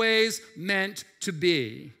always meant to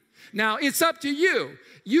be. Now, it's up to you.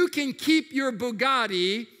 You can keep your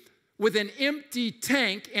Bugatti with an empty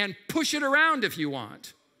tank and push it around if you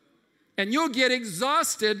want. And you'll get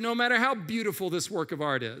exhausted no matter how beautiful this work of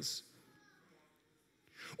art is.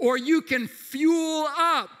 Or you can fuel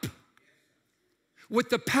up with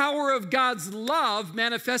the power of God's love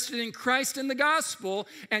manifested in Christ and the gospel,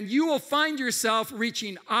 and you will find yourself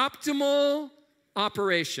reaching optimal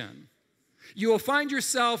operation. You will find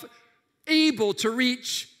yourself able to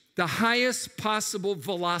reach the highest possible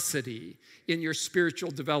velocity in your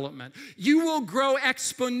spiritual development. You will grow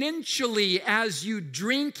exponentially as you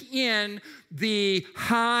drink in the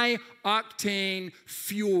high octane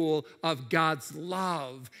fuel of God's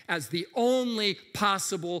love as the only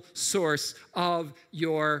possible source of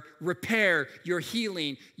your repair, your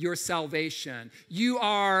healing, your salvation. You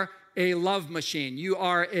are a love machine. You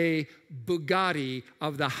are a Bugatti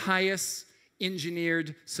of the highest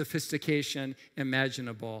engineered sophistication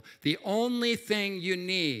imaginable. The only thing you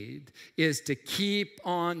need is to keep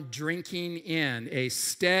on drinking in a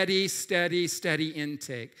steady, steady, steady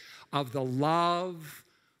intake of the love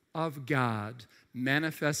of God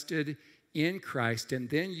manifested in Christ, and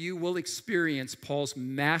then you will experience Paul's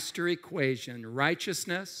master equation.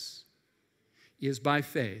 Righteousness is by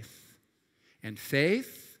faith, and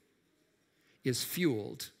faith is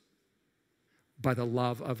fueled by the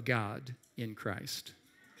love of God in Christ.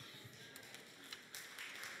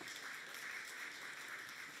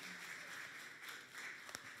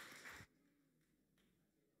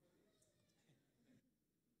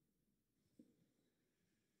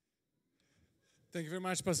 Thank you very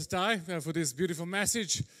much, Pastor Ty, for this beautiful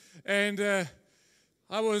message. And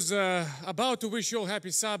I was about to wish you all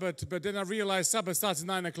happy Sabbath, but then I realized Sabbath starts at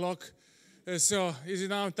 9 o'clock. So is it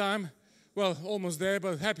now time? Well, almost there,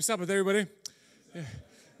 but happy Sabbath, everybody. Yeah.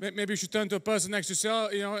 Maybe you should turn to a person next to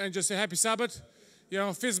yourself, and just say happy Sabbath.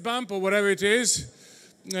 Fist bump or whatever it is.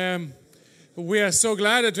 We are so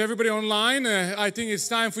glad that everybody online, I think it's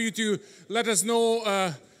time for you to let us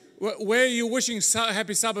know where you're wishing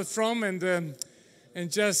happy Sabbath from, and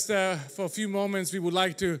just for a few moments we would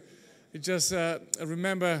like to just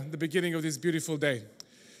remember the beginning of this beautiful day.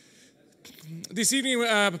 This evening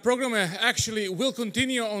program actually will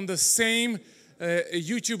continue on the same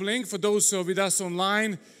YouTube link for those with us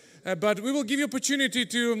online, but we will give you opportunity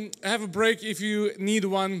to have a break if you need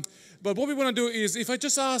one. But what we want to do is, if I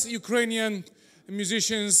just ask Ukrainian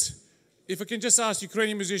musicians, if I can just ask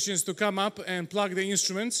Ukrainian musicians to come up and plug the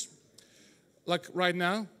instruments, like right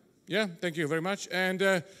now. Yeah, thank you very much. And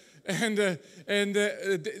they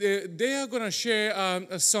are going to share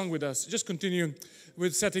a song with us. Just continue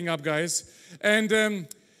with setting up, guys. And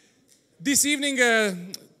this evening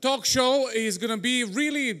talk show is going to be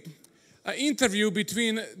really an interview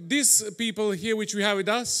between these people here, which we have with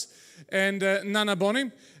us, and Nana Boni.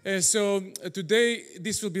 So today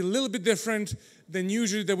this will be a little bit different than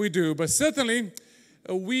usually that we do. But certainly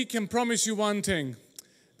we can promise you one thing,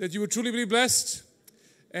 that you will truly be blessed,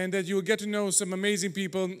 and that you will get to know some amazing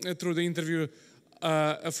people through the interview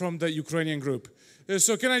from the Ukrainian group.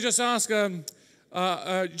 So can I just ask,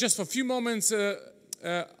 just for a few moments,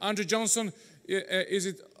 Andrew Johnson,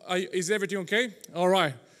 is everything okay? All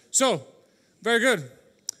right. So, very good.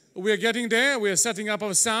 We are getting there. We are setting up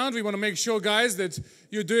our sound. We want to make sure, guys, that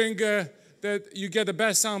you're doing, that you get the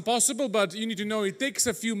best sound possible, but you need to know it takes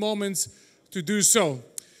a few moments to do so.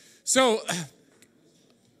 So,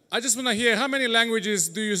 I just want to hear, how many languages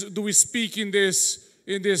do we speak in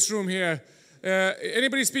this room here?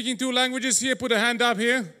 Anybody speaking 2 languages here? Put a hand up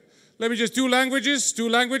here. Let me just, 2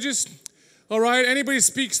 languages. All right. Anybody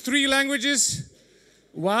speaks 3 languages?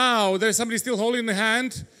 Wow, there's somebody still holding the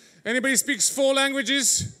hand. Anybody speaks 4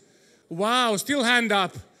 languages? Wow, still hand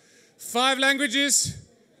up. 5 languages?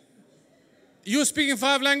 You speaking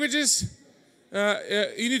 5 languages?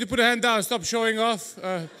 You need to put a hand down. Stop showing off.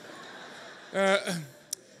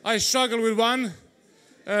 I struggle with 1,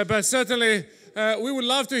 but certainly we would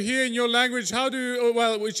love to hear in your language.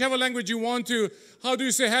 Whichever language you want to, how do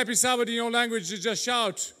you say happy Sabbath in your language? Just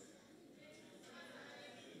shout.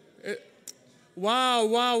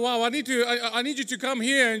 Wow. I need you to come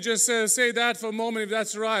here and just say that for a moment, if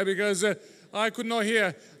that's right, because I could not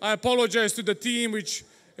hear. I apologize to the team, which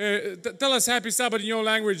tell us happy Sabbath in your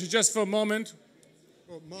language just for a moment.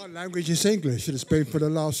 Well, my language is English. It's been for the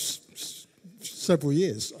last several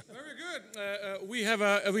years. Very good. We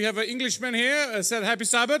have an Englishman here. Said happy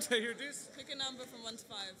Sabbath. Here it is. Pick a number from 1 to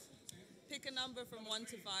 5. Pick a number from 1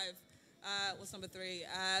 to 5. What's number 3?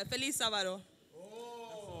 Feliz Sábado.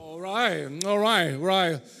 All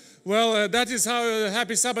right. Well, that is how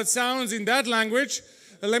happy Sabbath sounds in that language.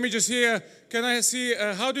 Let me just hear. Can I see?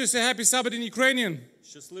 How do you say happy Sabbath in Ukrainian?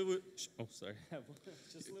 Щасливої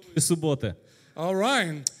суботи. All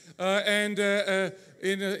right. And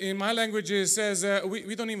in my language it says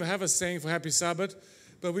we don't even have a saying for happy Sabbath,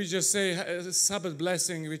 but we just say Sabbath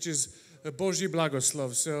blessing, which is Boží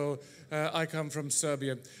blagoslov. So I come from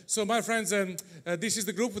Serbia. So my friends, this is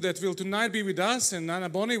the group that will tonight be with us, and Nana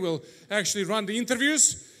Boni will actually run the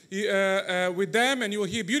interviews with them, and you will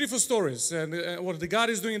hear beautiful stories and what the God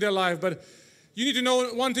is doing in their life. But you need to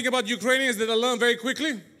know one thing about Ukrainians that I learned very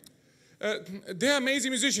quickly. They're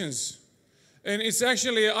amazing musicians. And it's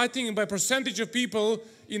actually, I think, by percentage of people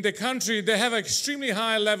in the country, they have an extremely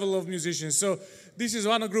high level of musicians. So this is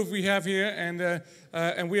one group we have here,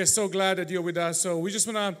 and we are so glad that you're with us. So we just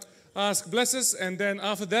want to ask bless us, and then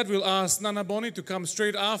after that, we'll ask Nana Boni to come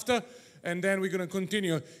straight after, and then we're going to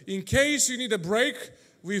continue. In case you need a break,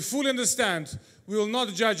 we fully understand. We will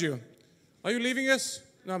not judge you. Are you leaving us?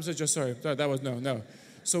 No, I'm just sorry. That was no.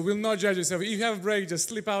 So we'll not judge you. So if you have a break, just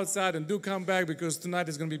slip outside and do come back, because tonight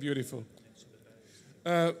is going to be beautiful.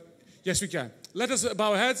 Yes, we can. Let us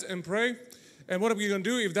bow our heads and pray. And what are we going to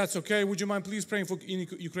do, if that's okay? Would you mind please praying for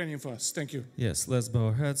Ukrainian for us? Thank you. Yes, let's bow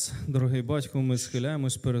our heads. Дорогий батько, ми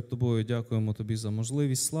схиляємось перед тобою. Дякуємо тобі за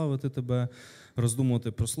можливість славити тебе,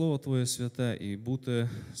 роздумувати про Слово Твоє святе і бути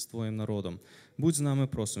з Твоїм народом. Будь з нами,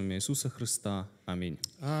 просимо, ім'я Ісуса Христа. Амінь.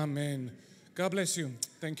 Amen. God bless you.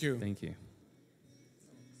 Thank you. Thank you.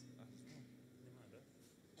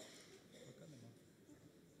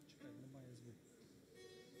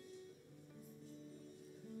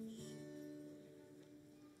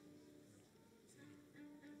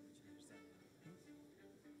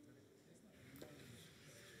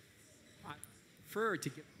 prefer to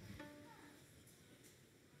give.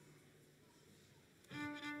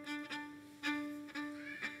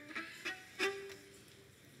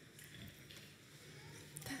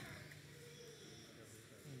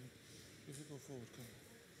 If you go forward, come.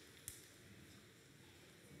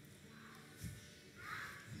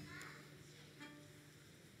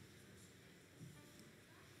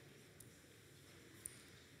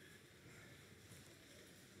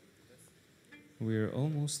 We're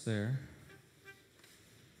almost there.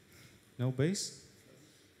 No bass?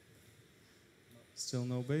 Still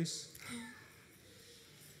no bass?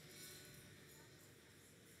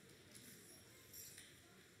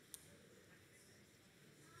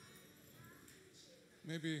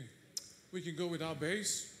 Maybe we can go without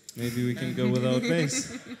bass. Maybe we can go without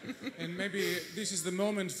bass. And maybe this is the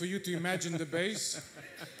moment for you to imagine the bass.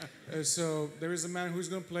 So there is a man who's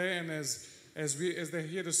going to play, and as they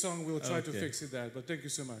hear the song, we'll try to fix it that. But thank you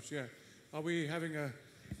so much. Yeah. Are we having a...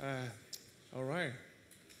 all right.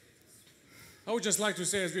 I would just like to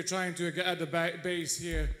say, as we're trying to add the bass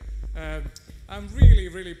here, I'm really,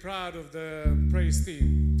 really proud of the praise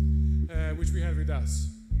team, which we have with us.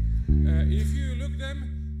 If you look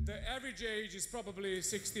them, the average age is probably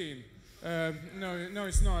 16. No,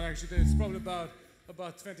 it's not actually. It's probably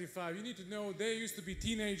about 25. You need to know they used to be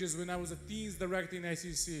teenagers when I was a teens director in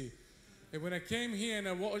SEC. And when I came here and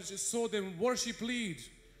I saw them worship lead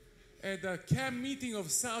at the camp meeting of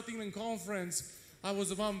South England Conference, I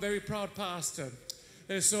was one very proud pastor.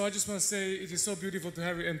 So I just want to say it is so beautiful to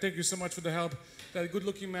have you, and thank you so much for the help. That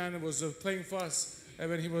good-looking man was playing for us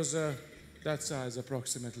when he was that size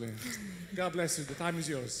approximately. God bless you. The time is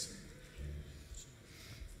yours.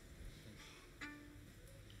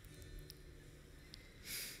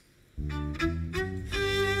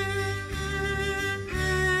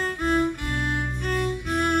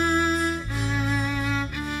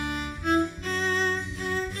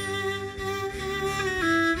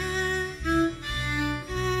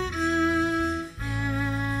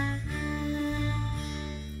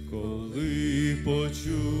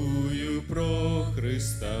 Почую про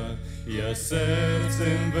Христа, я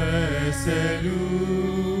серцем веселюсь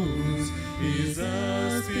і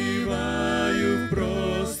заспіваю в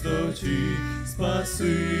простоті,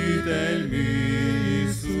 Спаситель мій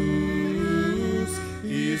Ісус,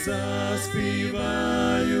 і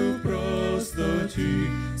заспіваю в простоті,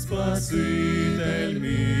 Спаситель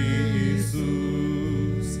мій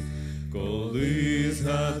Ісус. Коли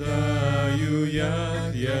згадаю,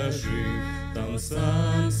 як я жив, там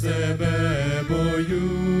сам себе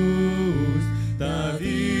боюсь, та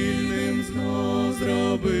вільним знов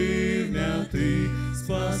зробив м'я ти,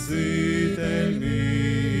 Спаситель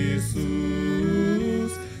мій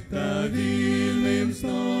Ісус, та вільним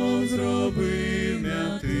знов зробив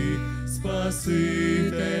м'я ти,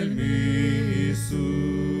 Спаситель мій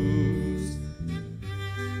Ісус.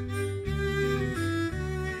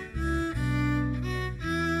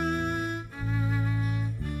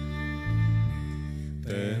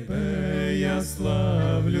 Тебе я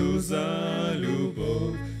славлю за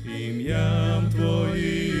любов, ім'ям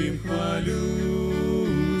Твоїм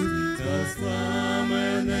хвалюсь, спасла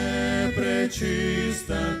мене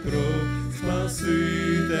пречиста кров,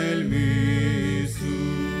 Спаситель мій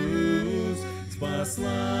Ісус,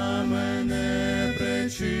 спасла мене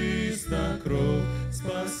пречиста кров,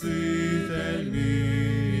 Спаситель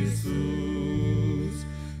мій Ісус.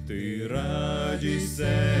 Ти радість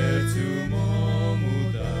серцю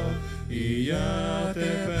мому дав, і я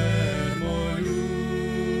тепер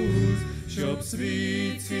молюсь, щоб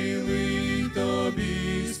світ цілий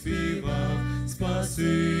тобі співав,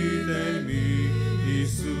 Спаситель мій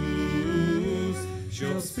Ісус,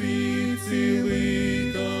 щоб світ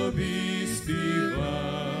цілий тобі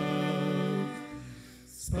співав,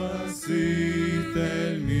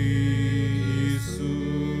 Спаситель мій Ісус.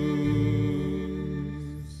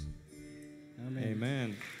 Amen.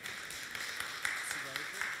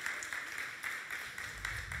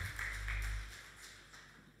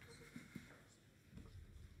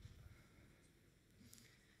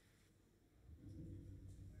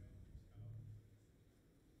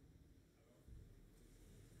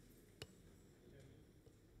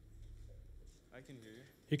 I can hear you.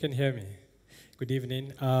 You can hear me. Good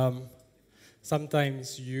evening.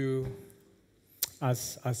 Sometimes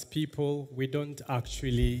as people, we don't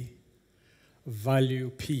actually value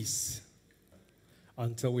peace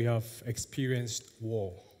until we have experienced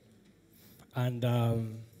war. And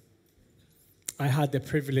I had the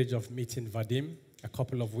privilege of meeting Vadim a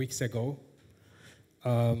couple of weeks ago.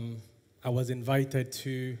 I was invited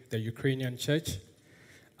to the Ukrainian church,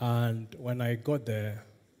 and when I got there,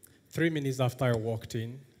 3 minutes after I walked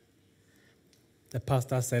in, the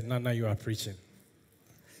pastor said, Nana, you are preaching.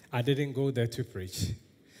 I didn't go there to preach,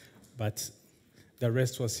 but the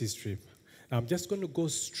rest was history. Now, I'm just going to go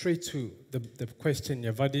straight to the question,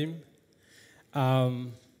 Vadim.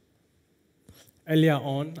 Earlier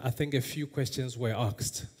on, I think a few questions were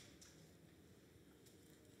asked.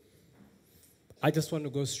 I just want to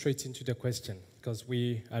go straight into the question because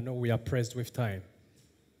I know we are pressed with time.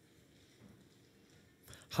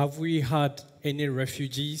 Have we had any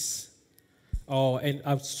refugees? And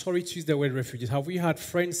I'm sorry to use the word refugees. Have we had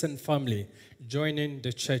friends and family joining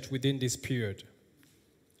the church within this period?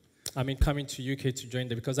 I mean, coming to UK to join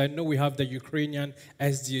them, because I know we have the Ukrainian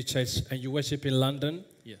SDA church, and you worship in London?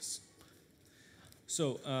 Yes.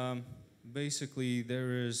 So, basically,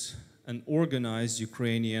 there is an organized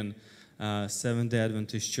Ukrainian Seventh-day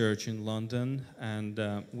Adventist church in London, and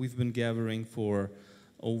we've been gathering for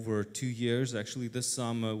over 2 years. Actually, this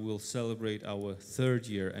summer we'll celebrate our 3rd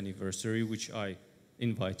year anniversary, which I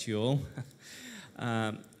invite you all.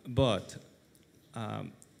 But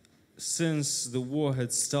since the war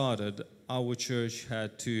had started, our church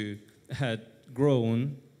had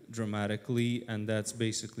grown dramatically, and that's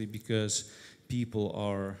basically because people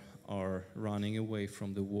are running away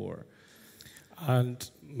from the war. And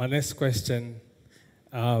my next question,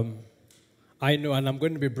 I know, and I'm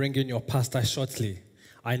going to be bringing your pastor shortly.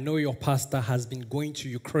 I know your pastor has been going to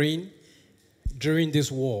Ukraine during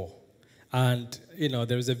this war. And, you know,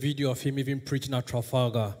 there is a video of him even preaching at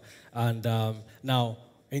Trafalgar. And now,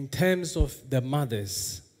 in terms of the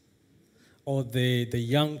mothers or the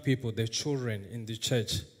young people, the children in the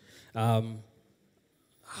church,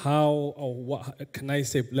 how or what can I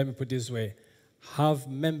say, let me put it this way, have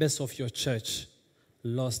members of your church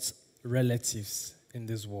lost relatives in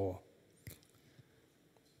this war?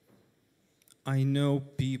 I know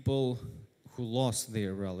people who lost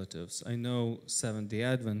their relatives. I know Seventh-day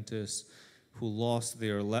Adventists who lost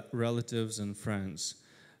their relatives and friends.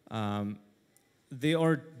 They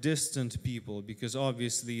are distant people because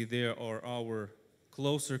obviously there are our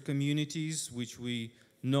closer communities which we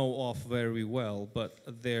know of very well, but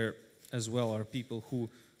there as well are people who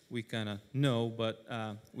we kind of know, but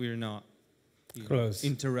we're not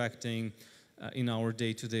interacting in our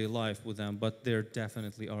day-to-day life with them, but there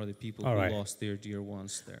definitely are the people who lost their dear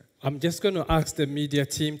ones there. I'm just going to ask the media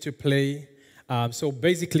team to play. So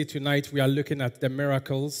basically tonight we are looking at the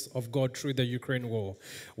miracles of God through the Ukraine war.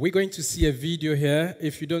 We're going to see a video here.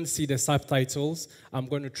 If you don't see the subtitles, I'm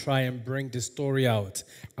going to try and bring the story out.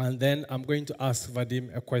 And then I'm going to ask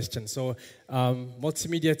Vadim a question. So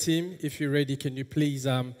multimedia team, if you're ready, can you please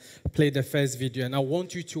play the first video? And I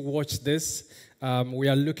want you to watch this. We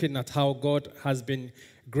are looking at how God has been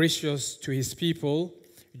gracious to his people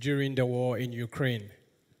during the war in Ukraine.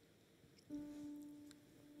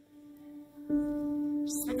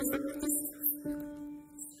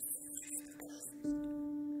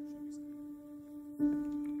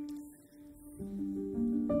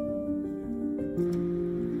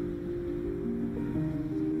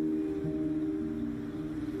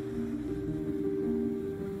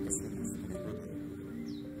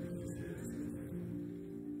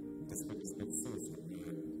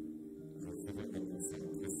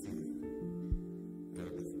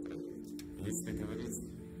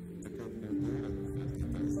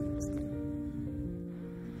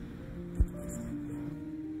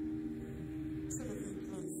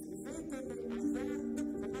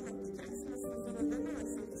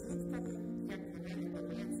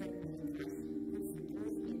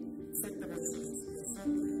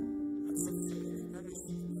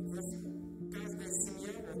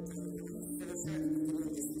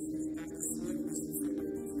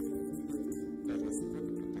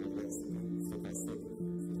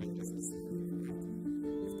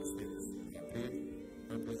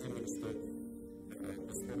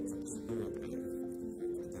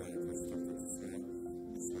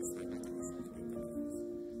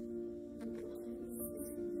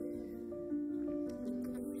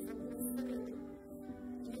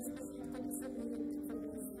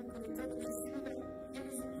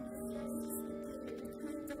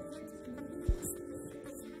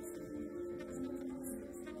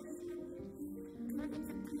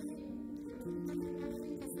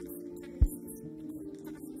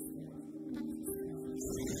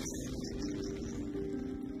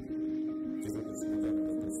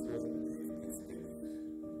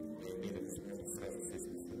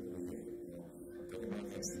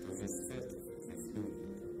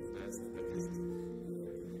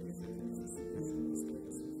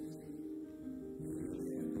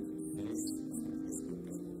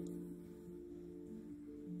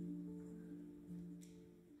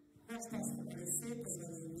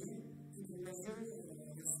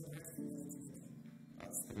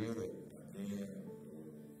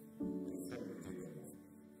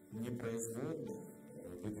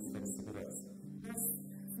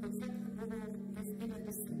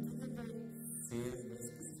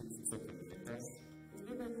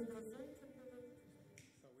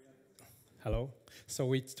 Hello. So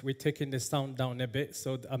we're taking the sound down a bit.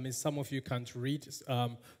 So, I mean, some of you can't read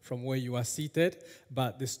from where you are seated.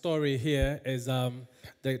 But the story here is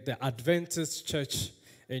the Adventist church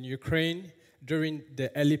in Ukraine, during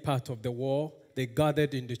the early part of the war, they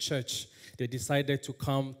gathered in the church. They decided to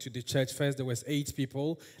come to the church. First, there was 8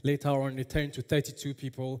 people. Later on, it turned to 32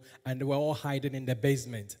 people. And they were all hiding in the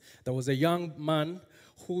basement. There was a young man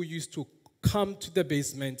who used to come to the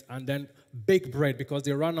basement and then bake bread because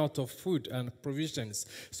they ran out of food and provisions.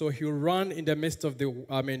 So he would run in the midst of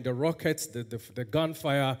the rockets, the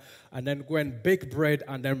gunfire, and then go and bake bread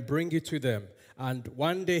and then bring it to them. And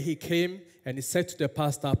one day he came and he said to the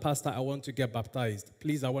pastor, "Pastor, I want to get baptized.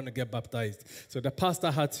 Please, I want to get baptized." So the pastor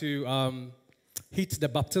had to hit the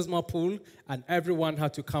baptismal pool, and everyone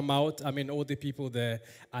had to come out, all the people there,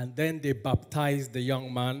 and then they baptized the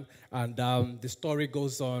young man, and the story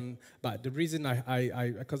goes on. But the reason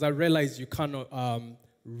because I realized you cannot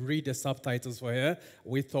read the subtitles for here,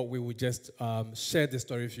 we thought we would just share the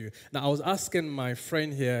story with you. Now, I was asking my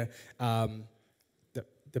friend here,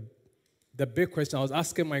 the big question, I was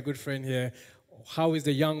asking my good friend here, how is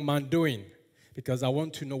the young man doing? Because I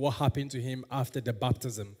want to know what happened to him after the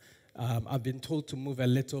baptism. I've been told to move a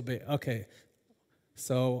little bit. Okay.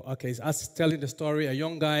 So, as telling the story, a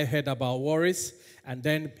young guy heard about worries, and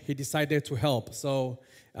then he decided to help. So,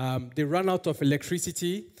 they ran out of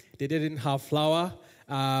electricity. They didn't have flour.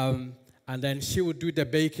 And then she would do the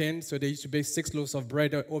baking. So, they used to bake 6 loaves of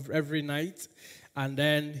bread every night. And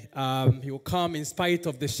then he would come in spite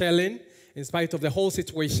of the shelling, in spite of the whole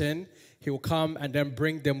situation. He will come and then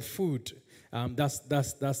bring them food. That's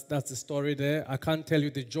the story there. I can't tell you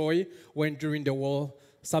the joy when during the war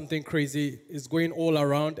something crazy is going all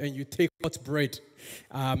around and you take hot bread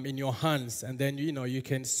in your hands, and then you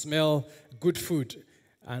can smell good food,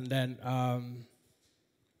 and then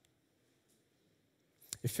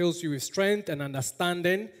it fills you with strength and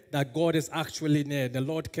understanding that God is actually near. The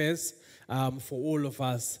Lord cares for all of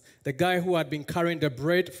us. The guy who had been carrying the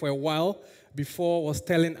bread for a while before was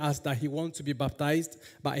telling us that he wants to be baptized,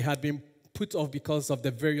 but he had been put off because of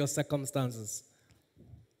the various circumstances.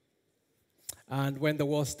 And when the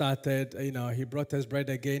war started, he brought his bread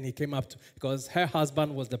again. He came up because her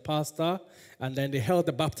husband was the pastor, and then they held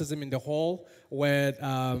the baptism in the hall where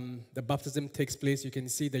the baptism takes place. You can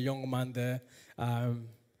see the young man there.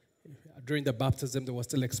 During the baptism, there were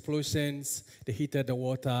still explosions. They heated the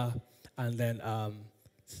water, and then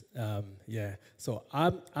So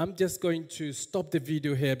I'm just going to stop the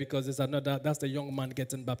video here because that's the young man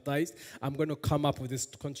getting baptized. I'm going to come up with this,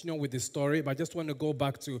 continue with this story, but I just want to go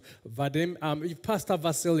back to Vadim. If Pastor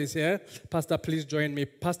Vasil is here, Pastor, please join me.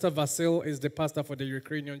 Pastor Vasil is the pastor for the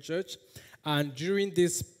Ukrainian church. And during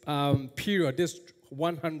this period, this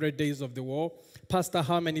 100 days of the war, Pastor,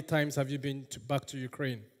 how many times have you been back to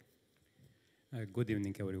Ukraine? Good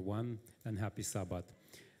evening, everyone, and happy Sabbath.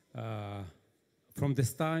 From the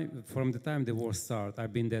time the war started,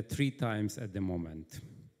 I've been there 3 times at the moment.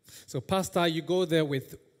 So, Pastor, you go there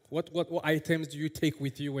with what items do you take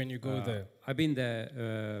with you when you go there? I've been there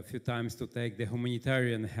a few times to take the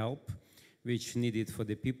humanitarian help, which needed for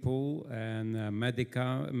the people, and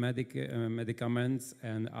medicaments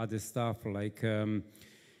and other stuff like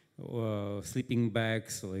sleeping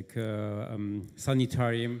bags, like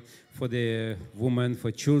sanitarium for the women,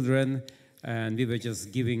 for children. And we were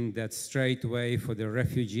just giving that straight away for the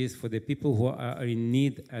refugees, for the people who are in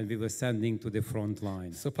need, and we were sending to the front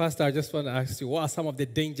line. So, Pastor, I just want to ask you, what are some of the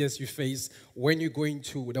dangers you face when you go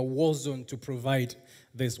into the war zone to provide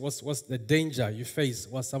this? What's the danger you face?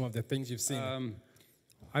 What's some of the things you've seen?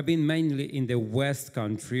 I've been mainly in the West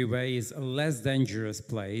Country, where it's a less dangerous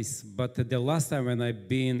place. But the last time when I've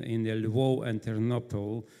been in the Lvov and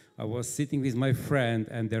Ternopil, I was sitting with my friend,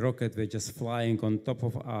 and the rockets were just flying on top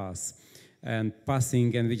of us and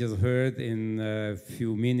passing, and we just heard in a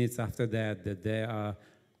few minutes after that they are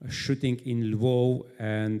shooting in Lvov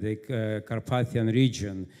and the Carpathian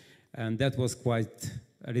region, and that was quite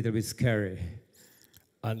a little bit scary.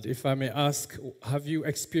 And if I may ask, have you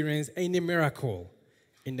experienced any miracle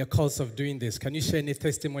in the course of doing this? Can you share any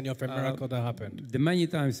testimony of a miracle that happened? The many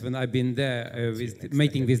times when I've been there,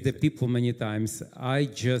 meeting with the people many times, I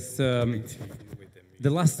just... the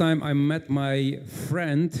last time I met my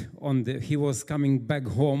friend, he was coming back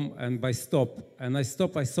home, and I stopped,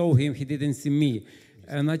 I saw him, he didn't see me.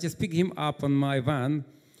 And I just picked him up on my van,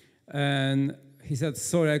 and he said,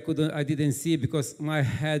 sorry, I didn't see because my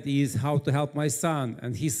head is how to help my son.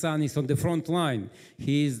 And his son is on the front line.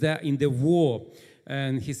 He is there in the war.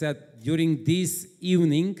 And he said, during this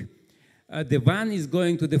evening, the van is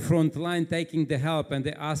going to the front line taking the help, and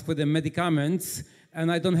they ask for the medicaments, and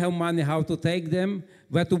I don't have money how to take them,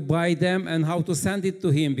 where to buy them, and how to send it to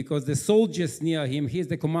him, because the soldiers near him, he's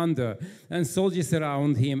the commander, and soldiers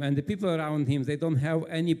around him, and the people around him, they don't have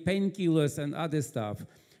any painkillers and other stuff.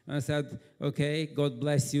 And I said, okay, God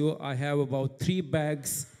bless you. I have about 3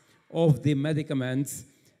 bags of the medicaments,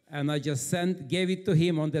 and I just gave it to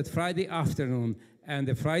him on that Friday afternoon. And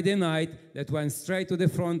the Friday night, that went straight to the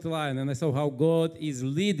front line, and I saw how God is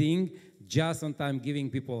leading just on time, giving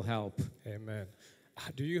people help. Amen.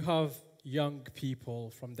 Do you have young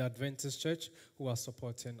people from the Adventist church who are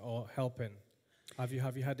supporting or helping? Have you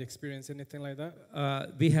had experience anything like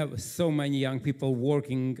that? We have so many young people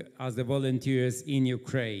working as the volunteers in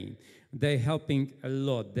Ukraine. They're helping a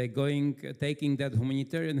lot. They're taking that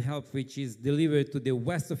humanitarian help which is delivered to the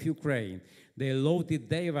west of Ukraine. They loaded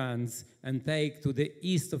their vans and take to the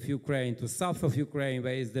east of Ukraine, to south of Ukraine,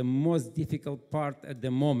 where is the most difficult part at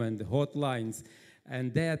the moment, the hot lines.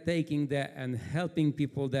 And they are taking there and helping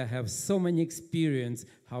people that have so many experience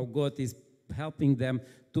how God is helping them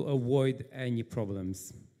to avoid any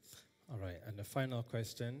problems. All right, and the final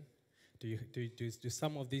question, do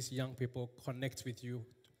some of these young people connect with you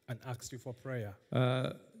and ask you for prayer?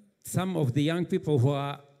 Some of the young people who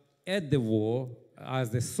are at the war,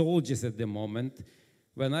 as the soldiers at the moment,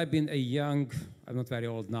 when I've been a young, I'm not very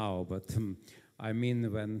old now, but I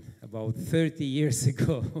mean when about 30 years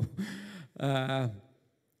ago,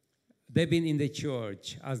 they've been in the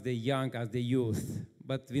church as the young, as the youth.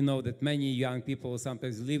 But we know that many young people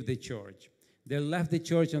sometimes leave the church. They left the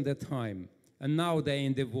church on that time, and now they're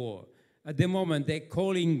in the war. At the moment, they're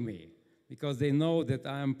calling me because they know that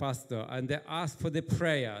I am pastor, and they ask for the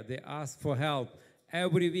prayer, they ask for help.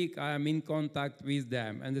 Every week I am in contact with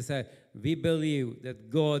them, and they say, we believe that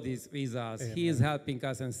God is with us. Amen. He is helping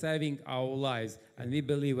us and saving our lives, and we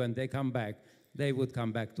believe when they come back, they would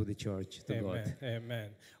come back to the church, to God.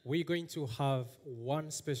 Amen. We're going to have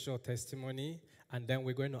one special testimony, and then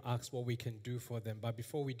we're going to ask what we can do for them. But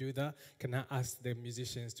before we do that, can I ask the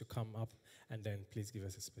musicians to come up and then please give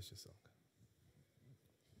us a special song?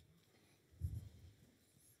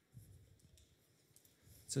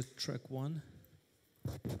 It's track 1.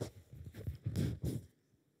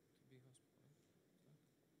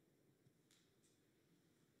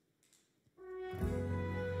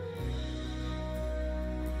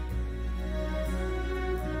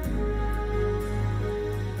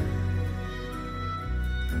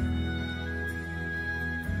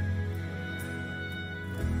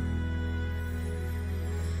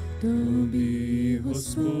 Тобі,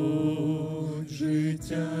 Господь,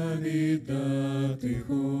 життя віддати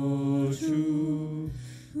хочу,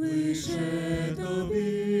 лише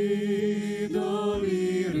тобі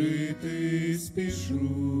довірити спішу.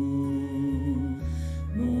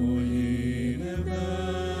 Мої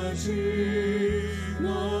невдачі,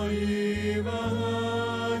 мої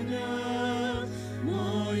вагання,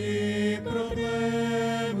 мої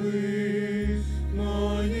проблеми,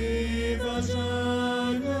 мої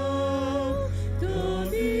бажання.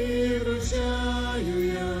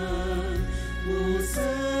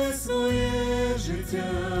 Усе своє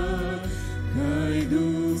життя, хай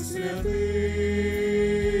Дух Святий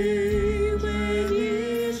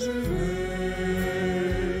мені живе.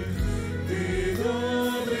 Ти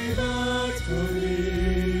добрий батько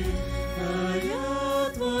мій, а я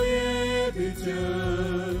твоє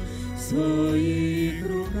дитя, в своїх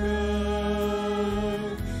руках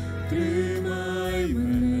тримай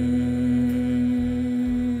мене.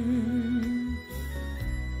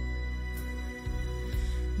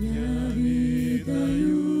 Я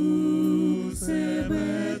віддаю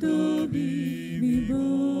себе тобі, мій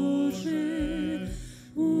Боже,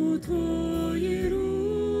 у твої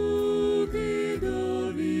руки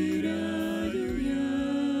довіряю я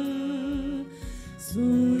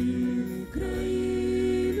свою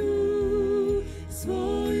країну,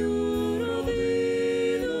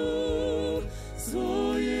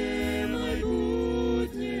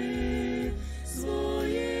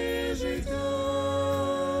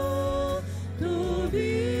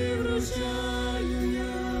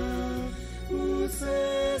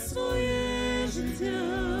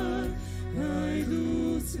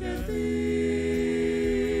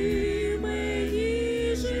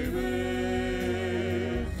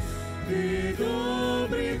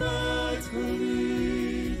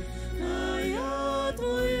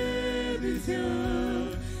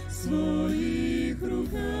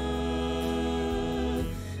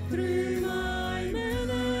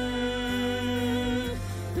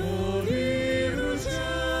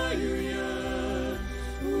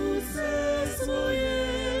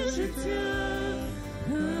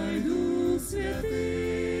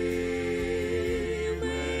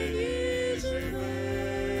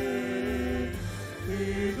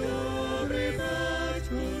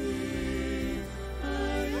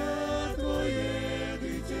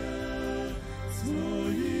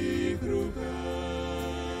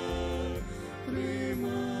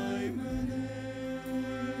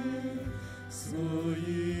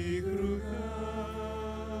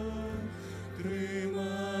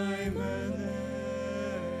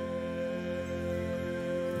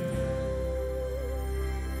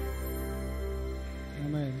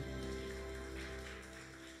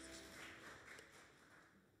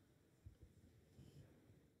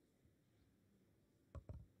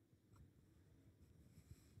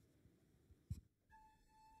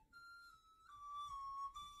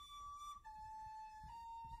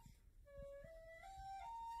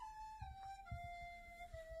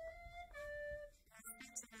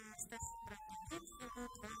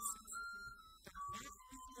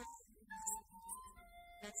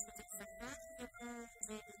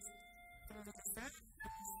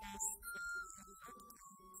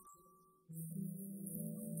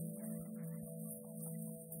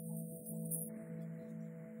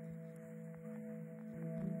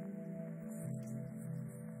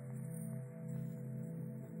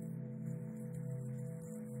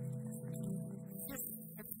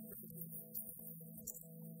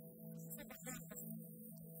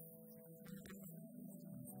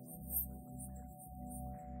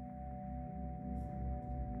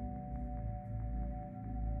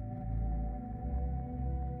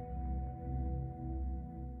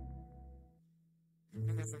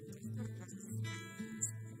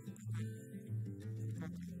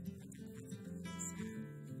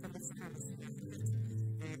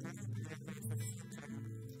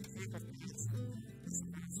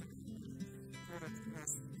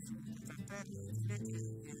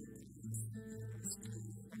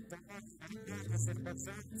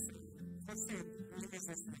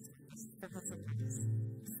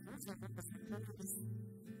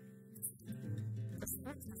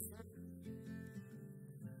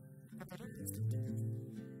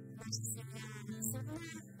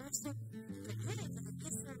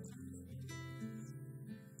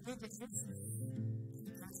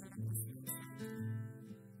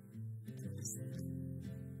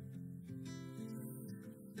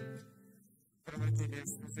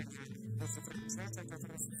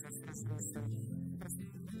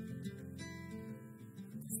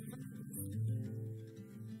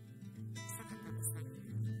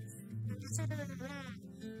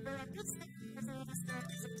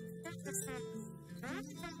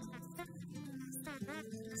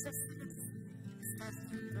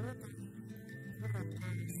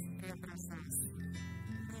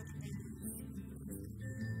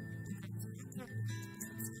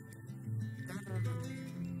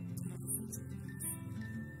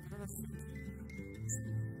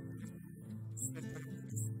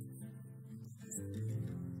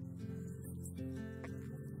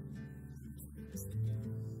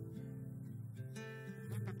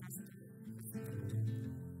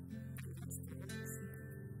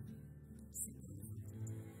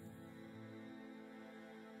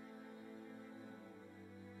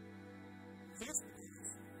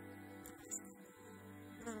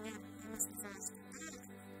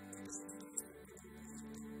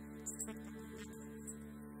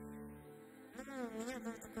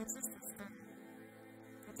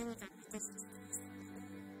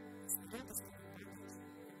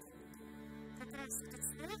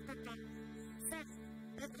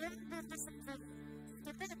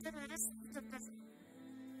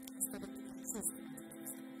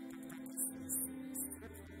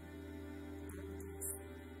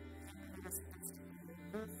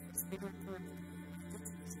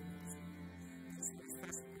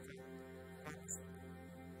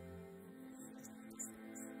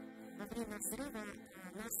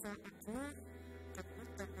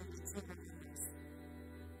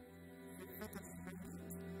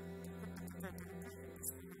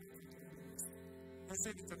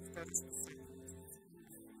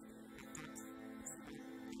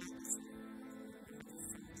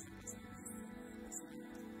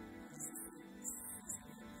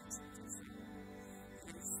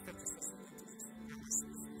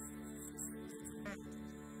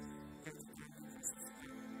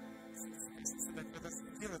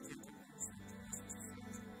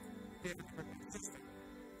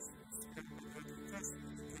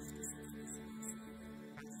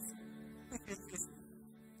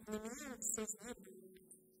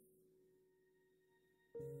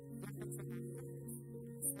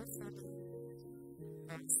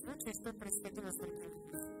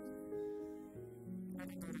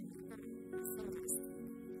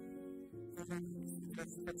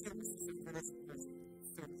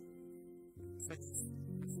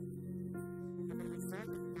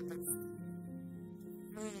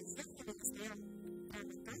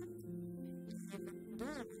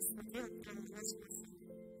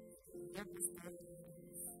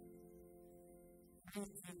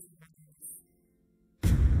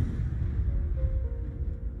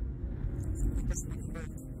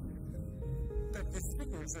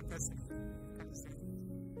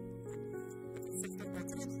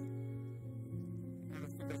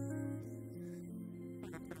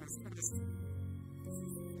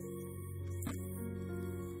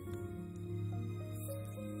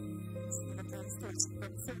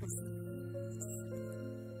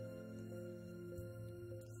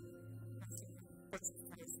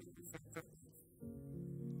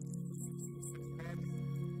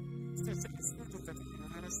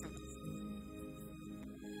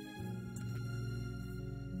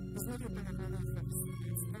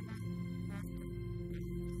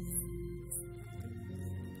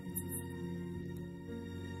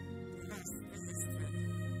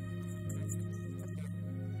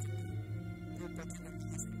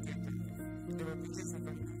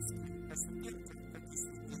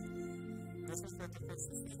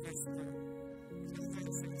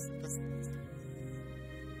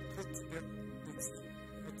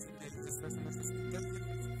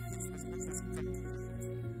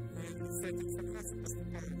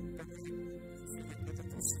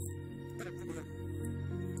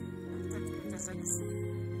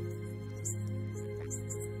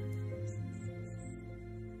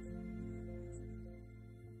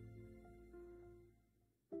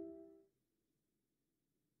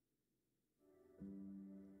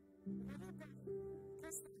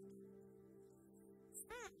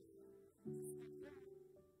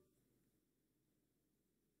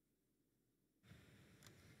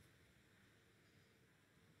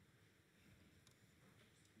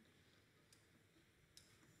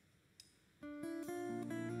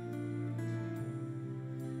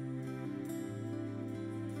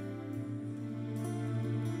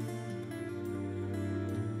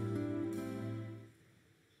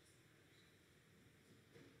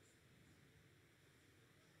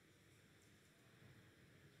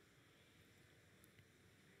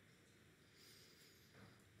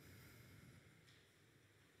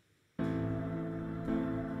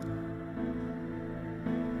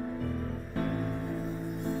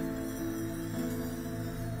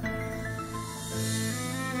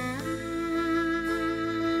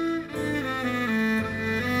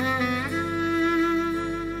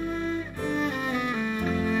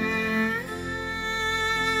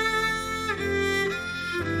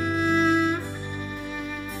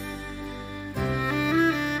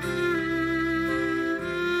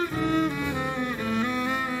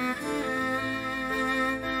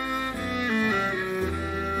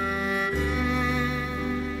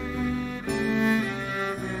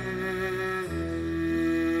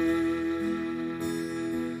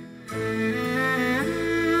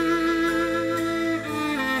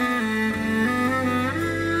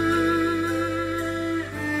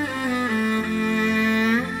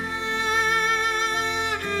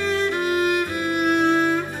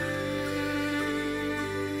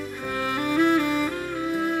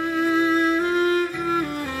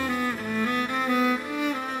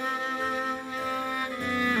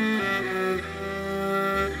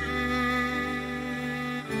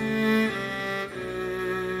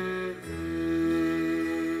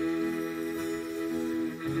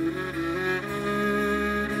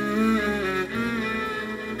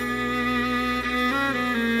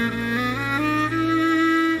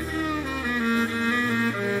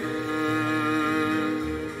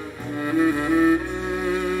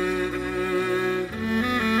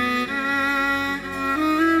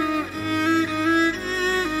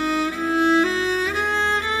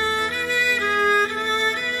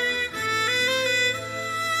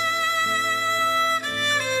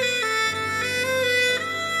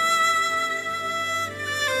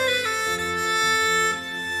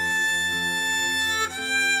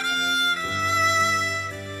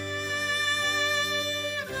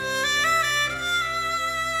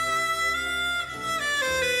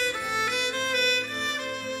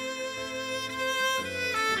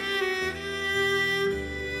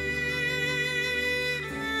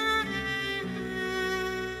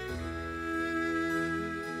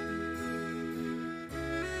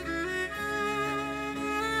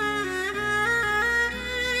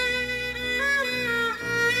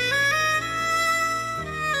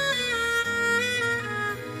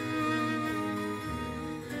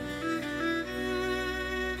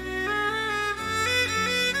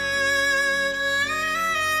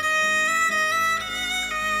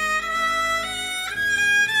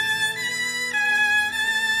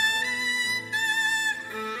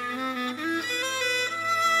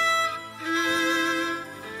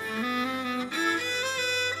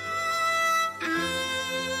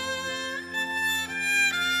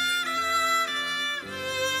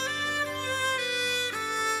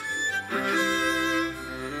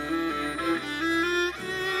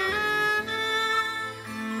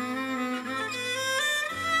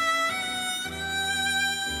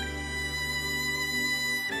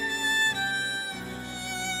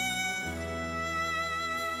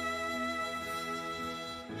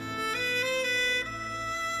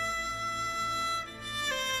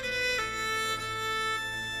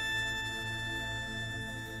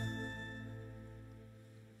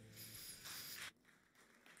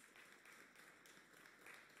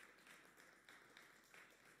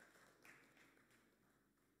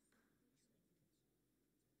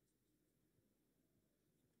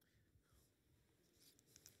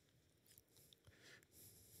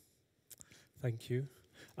 Thank you.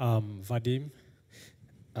 Vadim,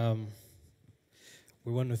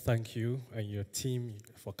 we want to thank you and your team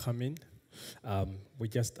for coming. I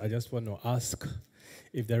just want to ask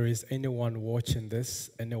if there is anyone watching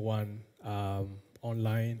this, anyone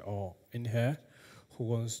online or in here, who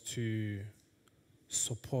wants to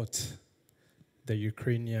support the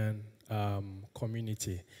Ukrainian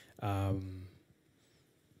community.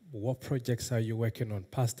 What projects are you working on?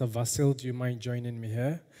 Pastor Vasil, do you mind joining me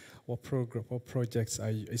here? What projects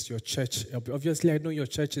is your church? Obviously, I know your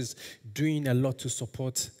church is doing a lot to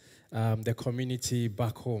support the community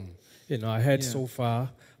back home. You know, I heard so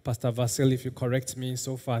far, Pastor Vasil, if you correct me,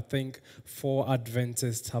 so far I think 4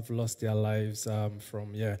 Adventists have lost their lives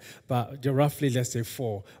but roughly let's say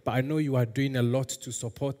 4. But I know you are doing a lot to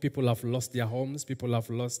support. People have lost their homes, people have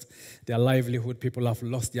lost their livelihood, people have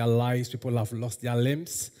lost their lives, people have lost their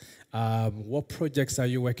limbs. What projects are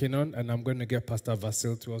you working on? And I'm going to get Pastor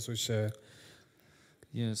Vasil to also share.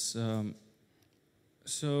 Yes.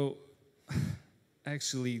 So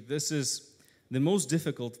actually, this is the most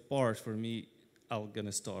difficult part for me. I'm going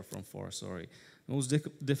to start from far, sorry. The most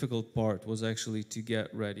difficult part was actually to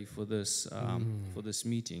get ready for this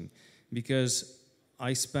meeting, because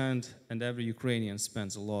I spend, and every Ukrainian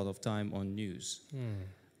spends a lot of time on news.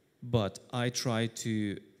 But I try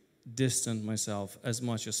to distance myself as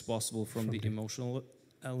much as possible from the emotional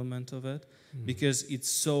element of it, because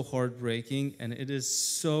it's so heartbreaking and it is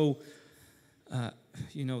so,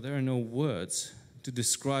 there are no words to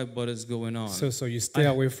describe what is going on. So you stay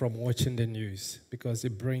away from watching the news because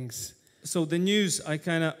it brings... So the news, I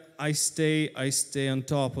stay on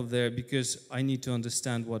top of there because I need to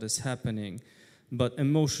understand what is happening. But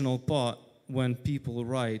emotional part, when people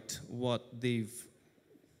write what they've,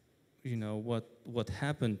 what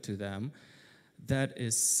happened to them, that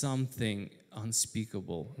is something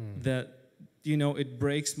unspeakable. That, it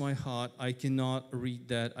breaks my heart. I cannot read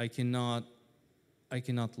that. I cannot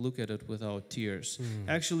look at it without tears.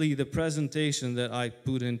 Actually, the presentation that I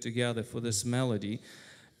put in together for this melody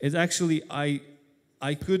is actually, I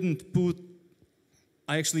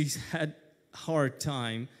actually had hard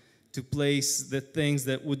time to place the things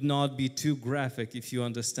that would not be too graphic, if you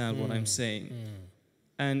understand what I'm saying.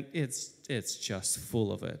 And it's just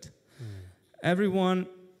full of it. Everyone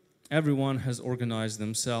has organized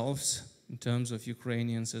themselves in terms of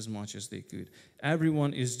Ukrainians as much as they could.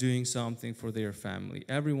 Everyone is doing something for their family.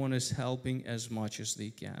 Everyone is helping as much as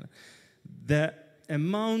they can. The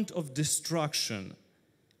amount of destruction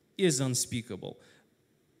is unspeakable.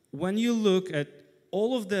 When you look at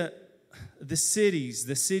all of the cities,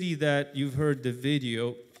 the city that you've heard the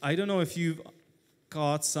video, I don't know if you've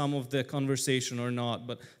caught some of the conversation or not,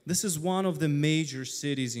 but this is one of the major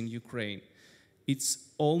cities in Ukraine. It's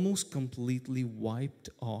almost completely wiped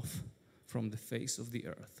off from the face of the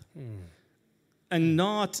earth. And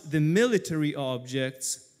not the military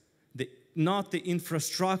objects, not the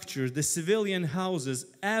infrastructure, the civilian houses,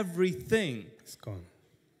 everything. It's gone.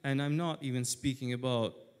 And I'm not even speaking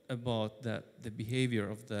about the behavior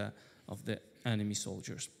of the enemy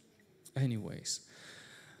soldiers. Anyways,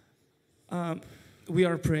 we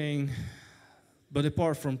are praying, but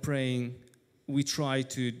apart from praying, we try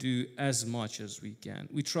to do as much as we can.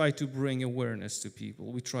 We try to bring awareness to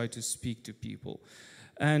people. We try to speak to people.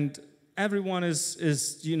 And everyone is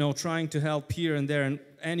trying to help here and there and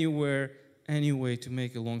anywhere. Anyway, to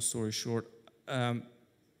make a long story short,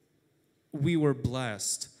 we were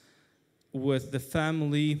blessed with the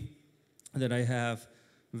family that I have,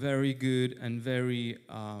 very good and very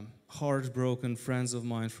heartbroken friends of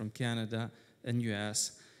mine from Canada and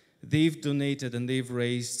US. They've donated and they've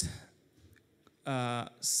raised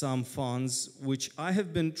some funds, which I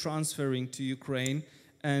have been transferring to Ukraine,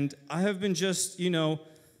 and I have been just,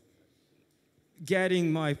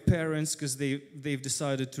 getting my parents, because they've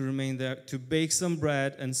decided to remain there, to bake some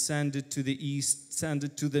bread and send it to the east, send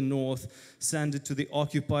it to the north, send it to the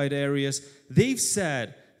occupied areas. They've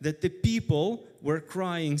said that the people were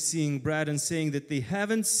crying, seeing bread, and saying that they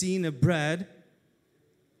haven't seen a bread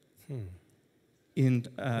in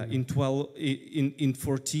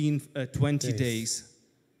 20 days.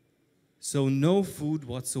 So no food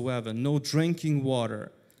whatsoever, no drinking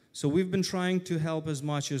water. So we've been trying to help as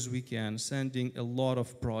much as we can, sending a lot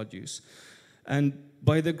of produce. And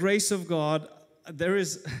by the grace of God, there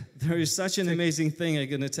is such an amazing thing. I'm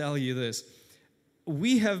going to tell you this.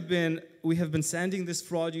 We have been sending this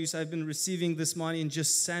produce. I've been receiving this money and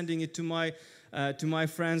just sending it to my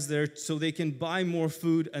friends there so they can buy more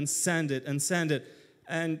food and send it.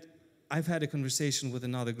 And I've had a conversation with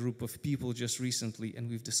another group of people just recently, and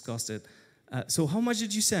we've discussed it. So how much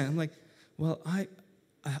did you send? I'm like, well,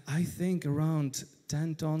 I think around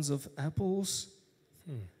 10 tons of apples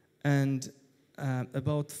and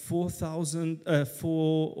about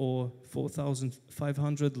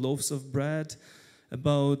 4,500 loaves of bread,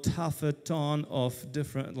 about half a ton of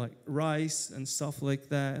different like rice and stuff like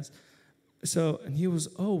that. So, and he was,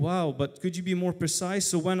 oh wow, but could you be more precise?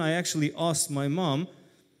 So when I actually asked my mom,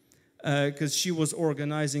 because she was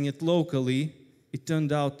organizing it locally, it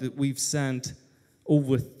turned out that we've sent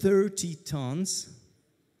over 30 tons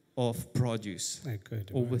of produce.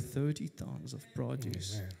 Over 30 tons of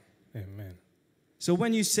produce. Amen. Amen. So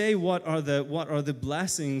when you say what are the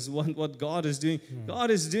blessings, what God is doing,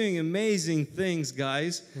 God is doing amazing things,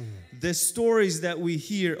 guys. The stories that we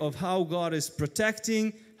hear of how God is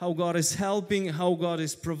protecting, how God is helping, how God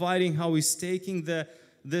is providing, how He's taking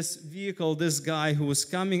this vehicle, this guy who was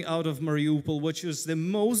coming out of Mariupol, which was the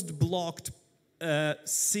most blocked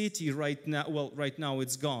city right now. Well, right now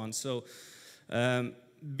it's gone. So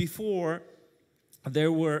before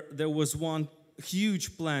there was one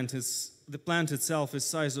huge plant. The plant itself is the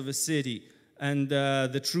size of a city, and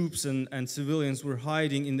the troops and civilians were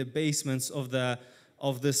hiding in the basements of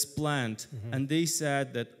this plant, and they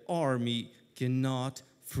said that army cannot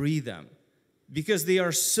free them because they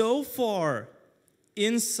are so far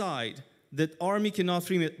inside that army cannot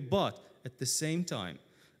free them. But at the same time,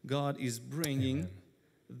 God is bringing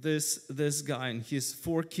this guy and his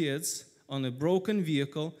 4 kids on a broken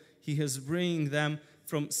vehicle. He is bringing them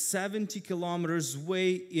from 70 kilometers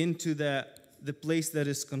way into the place that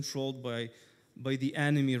is controlled by the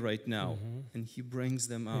enemy right now. And He brings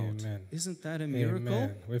them out. Amen. Isn't that a miracle?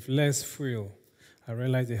 Amen. With less fuel. I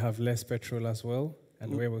realize they have less petrol as well,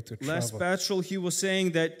 and we're able to travel. Less petrol. He was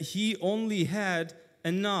saying that he only had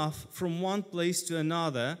enough from one place to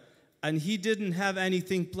another, and he didn't have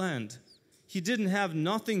anything planned. He didn't have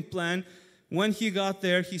nothing planned. When he got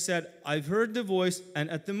there, he said, I've heard the voice, and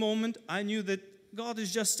at the moment, I knew that God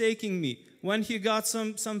is just taking me. When he got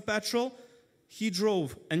some petrol, he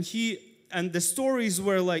drove. And the stories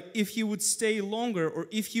were like, if he would stay longer or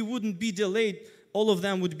if he wouldn't be delayed, all of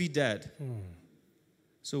them would be dead.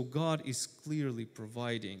 So God is clearly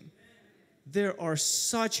providing. There are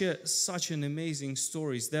such an amazing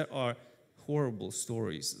stories. There are horrible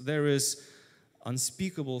stories. There is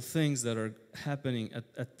unspeakable things that are happening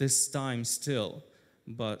at this time still.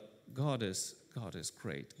 But God is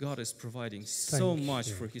great. God is providing so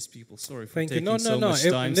much for His people. Sorry for taking so much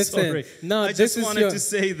time. Listen, Sorry. no, I just wanted to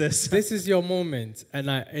say this. This is your moment, and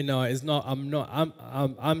I'm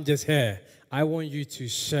just here. I want you to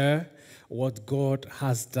share what God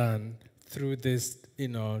has done through this,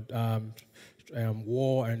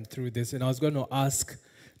 war and through this. And I was going to ask,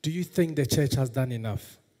 do you think the church has done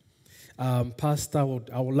enough? Pastor,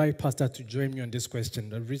 I would like Pastor to join me on this question.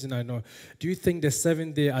 The reason I know, do you think the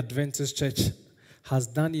Seventh-day Adventist Church has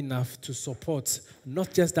done enough to support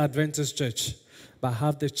not just the Adventist Church, but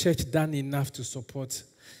have the church done enough to support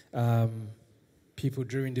people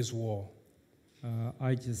during this war?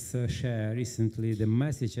 I just shared recently the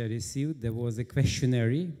message I received. There was a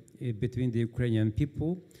questionnaire between the Ukrainian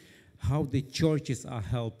people, how the churches are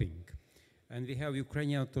helping. And we have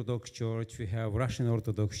Ukrainian Orthodox Church, we have Russian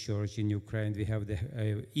Orthodox Church in Ukraine, we have the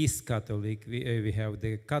East Catholic, we have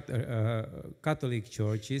the Catholic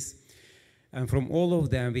churches. And from all of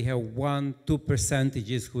them, we have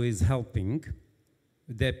 1-2% who is helping.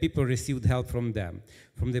 The people received help from them.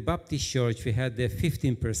 From the Baptist Church, we had the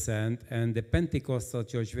 15%, and the Pentecostal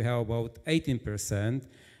Church, we have about 18%,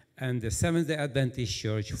 and the Seventh-day Adventist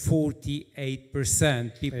Church,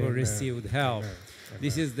 48% people received help. Amen.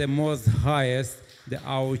 This is the most highest that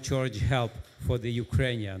our church help for the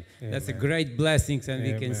Ukrainian. Amen. That's a great blessing, and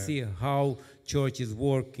we can see how church is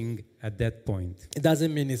working at that point. It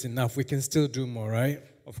doesn't mean it's enough. We can still do more, right?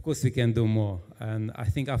 Of course, we can do more. And I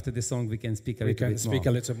think after the song, we can speak a little bit more. We can speak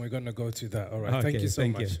a little more. We're going to go to that. All right. Okay, thank you so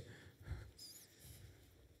much.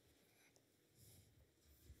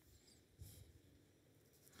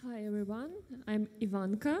 Hi, everyone. I'm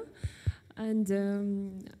Ivanka. And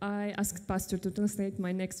I asked Pastor to translate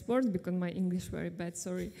my next words because my English very bad,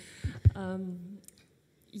 sorry.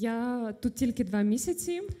 Я тут тільки 2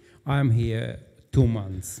 місяці. I'm here 2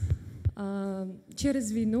 months.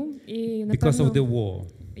 Через війну. І, Because of the war.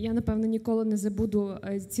 Я, напевно, ніколи не забуду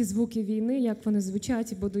ці звуки війни, як вони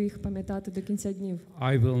звучать, і буду їх пам'ятати до кінця днів.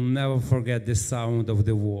 I will never forget the sound of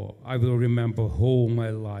the war. I will remember whole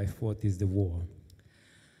my life what is the war.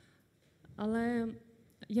 Але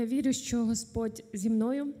я вірю, що Господь зі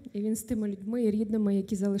мною, і Він з тими людьми і рідними,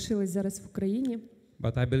 які залишились зараз в Україні.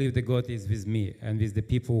 But I believe that God is with me and with the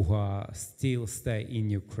people who are still stay in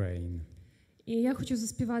Ukraine. І я хочу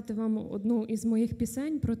заспівати вам одну із моїх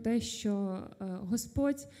пісень про те, що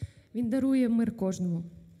Господь, Він дарує мир кожному.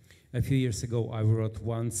 A few years ago, I wrote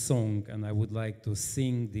one song, and I would like to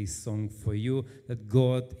sing this song for you, that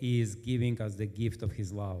God is giving us the gift of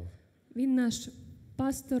His love. Він наш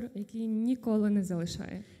пастор, який ніколи не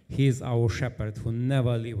залишає. He is our shepherd who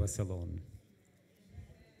never leaves us alone.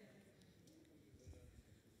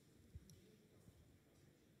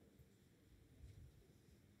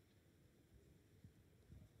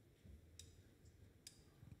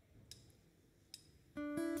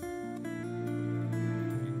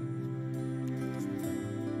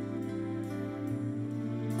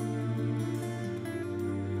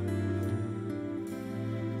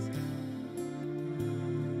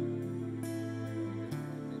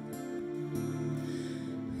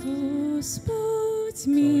 Господь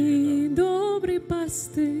мій добрий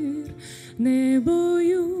пастир, не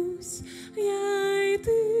боюсь я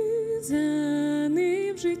йти за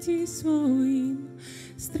ним в житті своїм,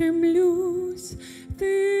 стремлюсь,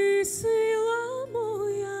 ти сила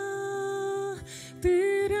моя,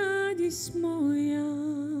 ти радість моя,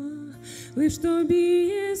 лиш тобі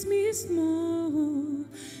є зміст мого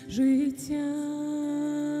життя.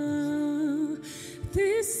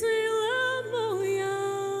 Ти сила моя,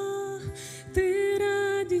 ти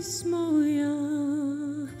радість моя,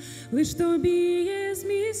 лиш тобі є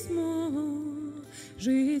зміст мого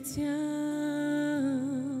життя.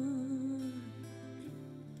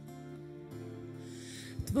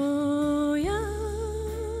 Твоя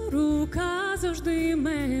рука завжди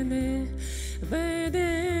мене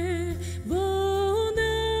веде,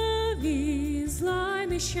 вона від зла й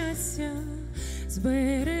нещастя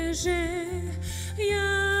збереже,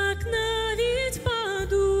 як навіть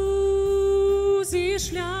паду, зі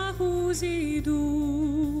шляху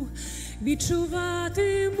зійду,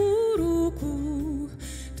 відчуватиму руку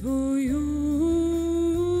Твою,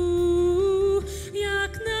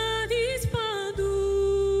 як навіть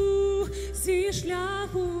паду, зі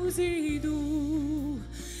шляху зійду,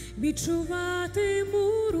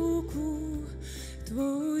 відчуватиму руку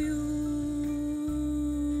Твою.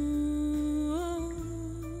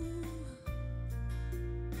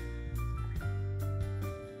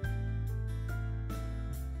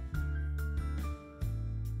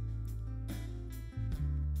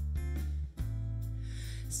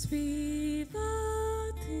 Співати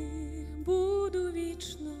буду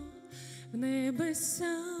вічно в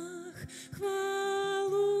небесах,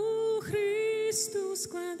 хвалу Христу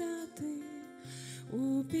складати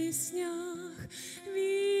у піснях.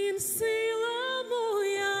 Він сила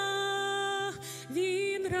моя,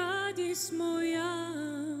 Він радість моя,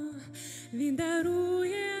 Він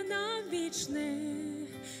дарує нам вічне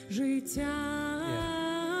життя.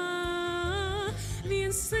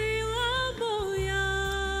 Він сила моя,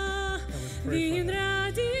 Він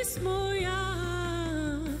радість моя,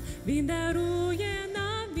 Він дарує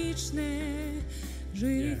нам вічне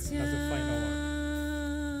життя.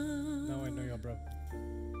 Now I know your brother.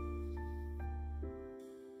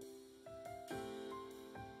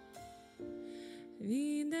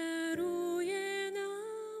 Він дарує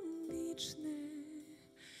нам вічне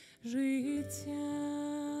життя.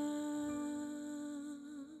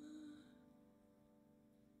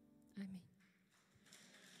 Амінь.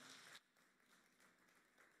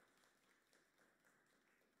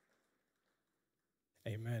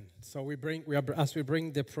 Amen. So as we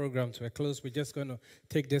bring the program to a close, we're just going to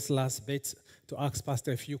take this last bit to ask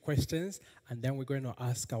Pastor a few questions, and then we're going to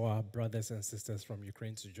ask our brothers and sisters from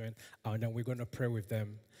Ukraine to join, and then we're going to pray with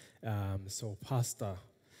them. So, Pastor,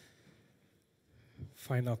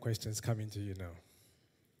 final questions coming to you now.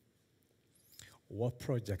 What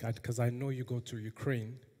project? Because I know you go to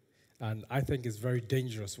Ukraine, and I think it's very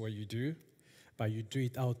dangerous what you do, but you do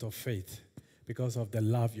it out of faith because of the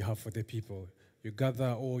love you have for the people. You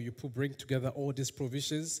gather or bring together all these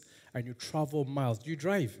provisions and you travel miles. You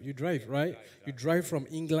drive, right? You drive from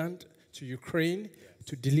England to Ukraine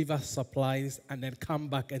to deliver supplies and then come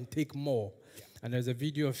back and take more. And there's a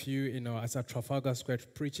video of you, as at Trafalgar Square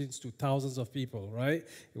preaching to thousands of people, right?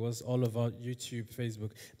 It was all over YouTube,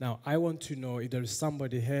 Facebook. Now, I want to know if there is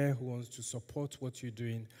somebody here who wants to support what you're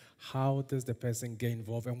doing, how does the person get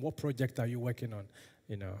involved and what project are you working on,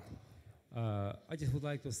 I just would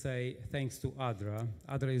like to say thanks to Adra.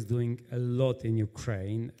 Adra is doing a lot in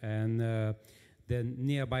Ukraine, and the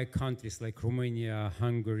nearby countries like Romania,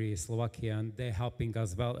 Hungary, Slovakia, and they're helping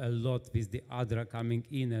as well a lot with the Adra coming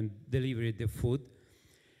in and delivering the food.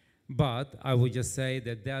 But I would just say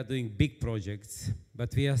that they are doing big projects,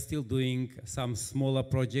 but we are still doing some smaller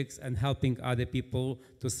projects and helping other people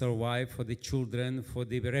to survive, for the children, for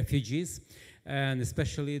the refugees. And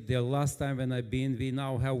especially the last time when I've been, we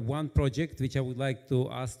now have one project which I would like to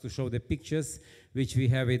ask to show the pictures which we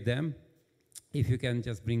have with them. If you can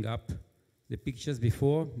just bring up the pictures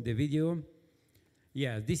before the video.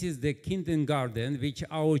 Yeah, this is the kindergarten which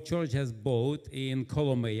our church has bought in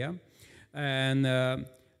Kolomea. And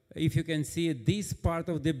if you can see this part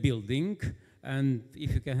of the building, and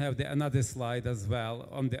if you can have another slide as well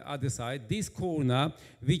on the other side, this corner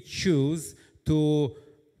we choose to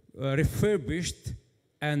refurbished,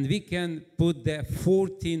 and we can put the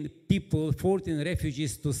 14 people, 14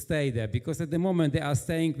 refugees to stay there, because at the moment they are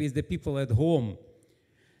staying with the people at home.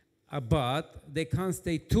 But they can't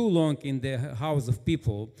stay too long in the house of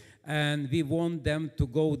people, and we want them to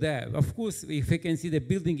go there. Of course, if you can see the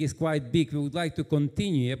building is quite big, we would like to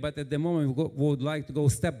continue, but at the moment we would like to go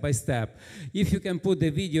step by step. If you can put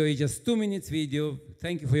the video, it's just 2 minutes video.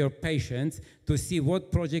 Thank you for your patience to see what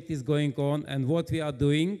project is going on and what we are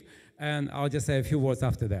doing, and I'll just say a few words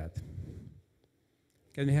after that.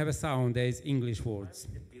 Can we have a sound? There is English words.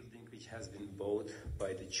 The building which has been bought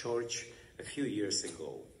by the church a few years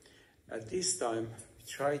ago. At this time, we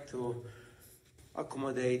try to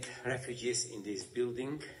accommodate refugees in this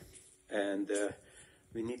building, and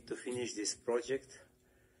we need to finish this project.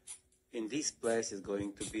 In this place is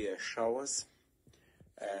going to be a showers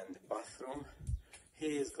and bathroom.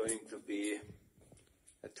 Here is going to be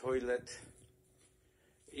a toilet.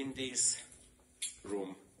 In this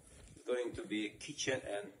room is going to be a kitchen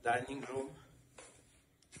and dining room.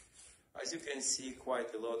 As you can see,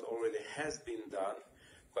 quite a lot already has been done,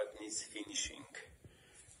 but needs finishing.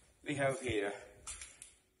 We have here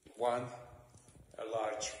a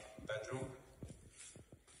large bedroom.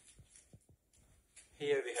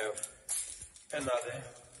 Here we have another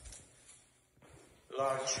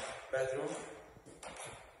large bedroom.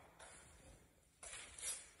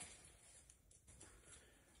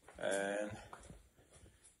 And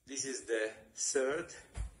this is the third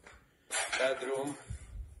bedroom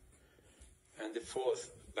and the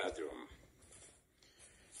fourth bedroom.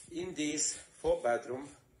 In this 4-bedroom,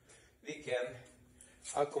 we can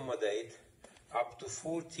accommodate up to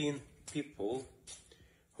 14 people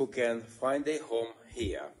who can find a home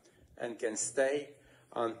here and can stay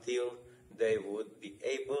until they would be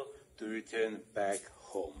able to return back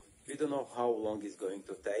home. We don't know how long it's going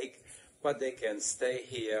to take, but they can stay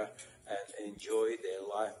here and enjoy their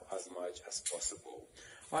life as much as possible.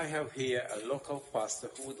 I have here a local pastor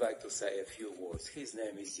who would like to say a few words. His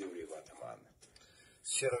name is Yuri Vataman.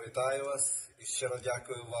 Щиро вітаю вас і щиро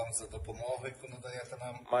дякую вам за допомогу, яку надаєте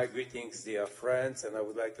нам. My greetings, dear friends, and I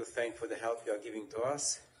would like to thank for the help you are giving to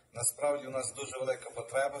us. Насправді у нас дуже велика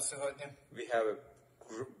потреба сьогодні. We have a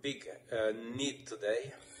big need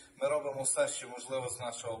today. Ми робимо все, що можливо з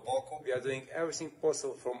нашого боку. We are doing everything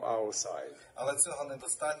possible from our side. Але цього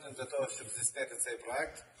недостатньо для того, щоб здійснити цей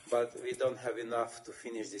проект. But we don't have enough to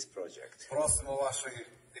finish this project. Просимо вашої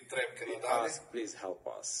підтримки We надалі. ask, please help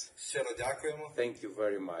us. Щиро дякуємо. Thank you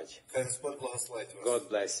very much. Хай Господь благословить вас. God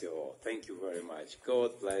bless you all. Thank you very much.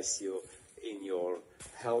 God bless you in your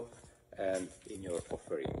help and in your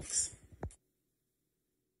offerings.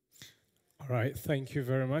 All right, thank you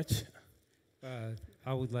very much.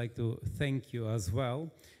 I would like to thank you as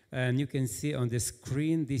well. And you can see on the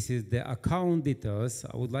screen, this is the account details.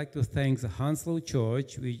 I would like to thank the Hanslow Church,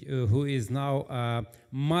 who is now a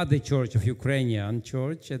mother church of Ukrainian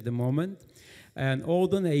church at the moment. And all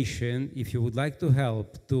donation, if you would like to help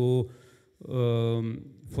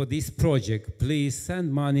for this project, please send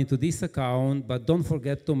money to this account, but don't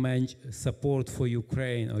forget to mention support for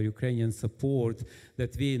Ukraine or Ukrainian support,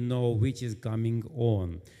 that we know which is coming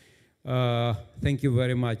on. Thank you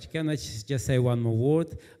very much. Can I just say one more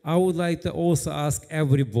word? I would like to also ask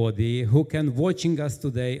everybody who can watching us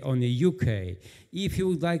today on the UK, if you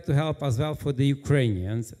would like to help as well for the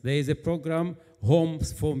Ukrainians, there is a program,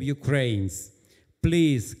 Homes from Ukrainians.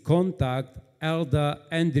 Please contact Elder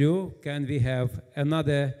Andrew. Can we have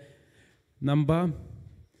another number?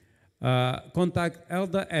 Contact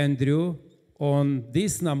Elder Andrew on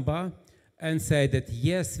this number and say that,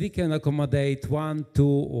 yes, we can accommodate 1, 2,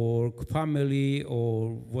 or family, or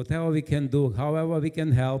whatever we can do, however we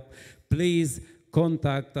can help. Please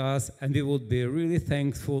contact us, and we would be really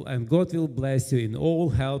thankful, and God will bless you in all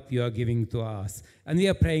help you are giving to us. And we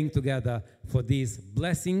are praying together for these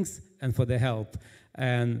blessings and for the help.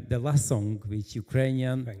 And the last song, which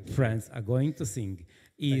Ukrainian friends are going to sing,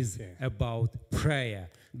 is about prayer.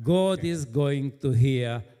 God is going to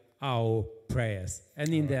hear our prayers.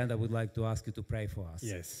 And in the end, I would like to ask you to pray for us.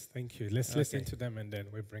 Yes, thank you. Let's listen to them, and then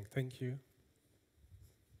we bring. Thank you.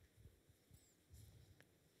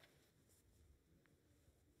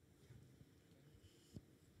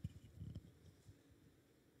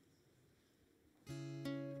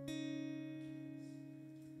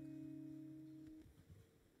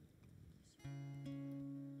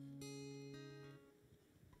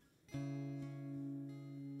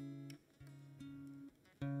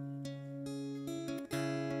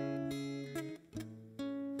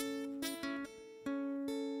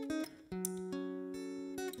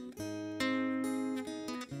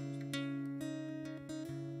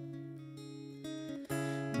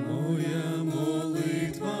 моя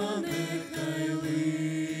молитва нехай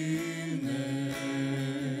лине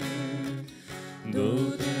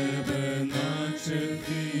до тебе, наче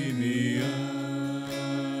хімія,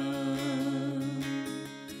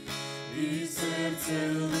 і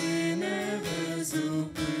серце лине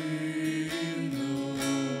безупинно,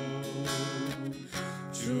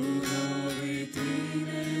 чудовий твій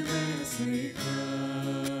небесний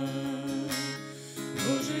край.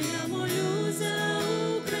 Боже, я молю за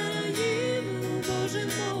Україну, Боже,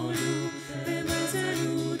 молю тебе за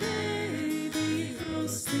людей, ти їх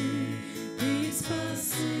прости, ти їх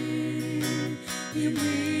спаси, і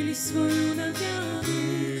милість свою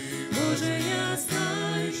нав'яви. Боже, я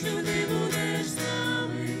знаю, що ти будеш з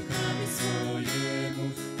нами, в храмі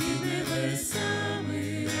своєму, під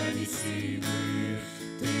небесами, радість і мир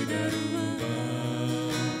ти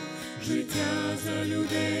дарував, життя за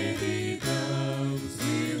людей віддав,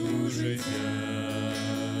 силу життя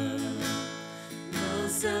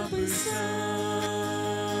нас записав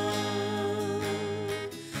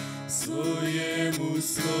в своєму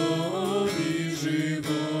слові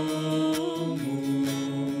живому.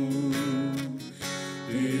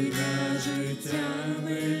 Ти для життя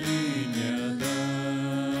веління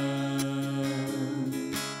дав,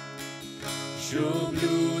 щоб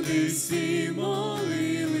люди всі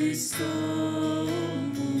молились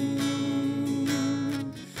тому,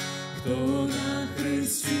 хто на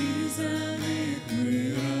хресті за них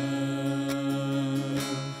вмирав.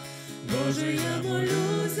 Боже, я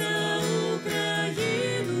молю за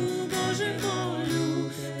Україну, Боже,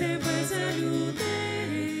 молю тебе за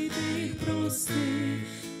людей, ти їх прости,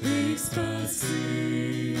 ти їх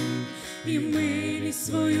спаси, і милість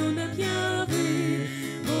свою нав'яви.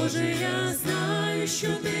 Боже, я знаю,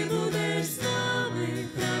 що ти будеш з нами,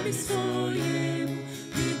 в храмі своєму,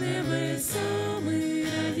 під небесами,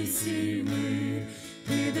 радість і мир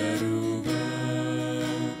ти дарував,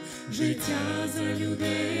 життя за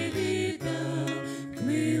людей віддав,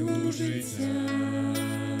 книгу життя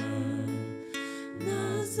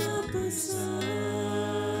нас записав.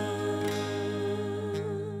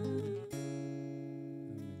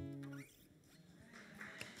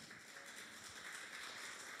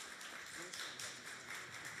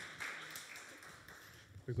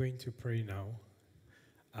 We're going to pray now.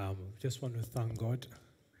 Just want to thank God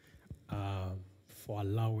for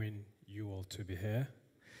allowing you all to be here.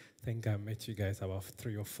 I think I met you guys about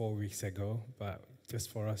 3 or 4 weeks ago, but just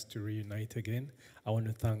for us to reunite again, I want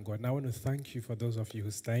to thank God. And I want to thank you for those of you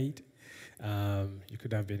who stayed. You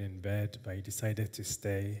could have been in bed, but you decided to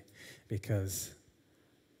stay because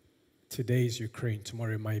today is Ukraine,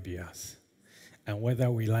 tomorrow might be us. And whether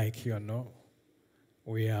we like it or not,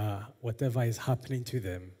 whatever is happening to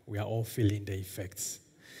them, we are all feeling the effects.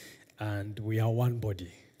 And we are one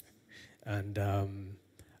body. And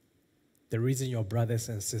the reason your brothers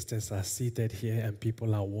and sisters are seated here and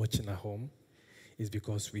people are watching at home is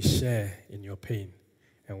because we share in your pain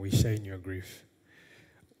and we share in your grief.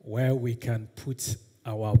 Where we can put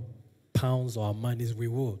our pounds or our monies, we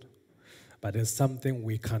would. But there's something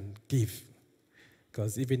we can give.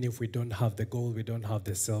 Because even if we don't have the gold, we don't have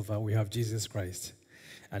the silver, we have Jesus Christ.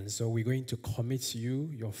 And so we're going to commit you,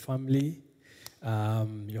 your family,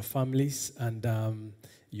 your families, and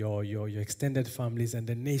your extended families, and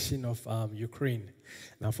the nation of Ukraine.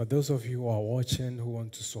 Now, for those of you who are watching, who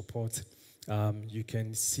want to support, you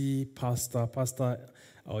can see Pastor,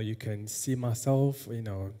 or you can see myself,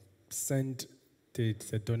 send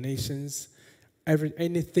the donations,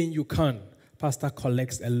 anything you can. Pastor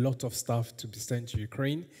collects a lot of stuff to be sent to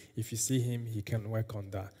Ukraine. If you see him, he can work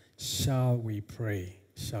on that. Shall we pray?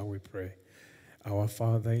 Shall we pray? Our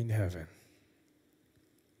Father in heaven,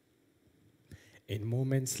 in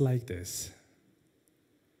moments like this,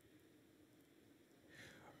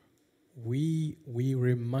 we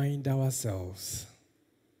remind ourselves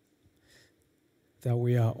that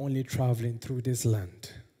we are only traveling through this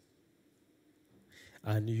land.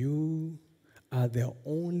 And you are the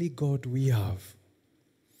only God we have.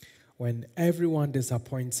 When everyone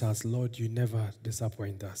disappoints us, Lord, you never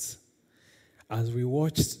disappoint us. As we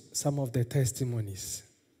watched some of the testimonies,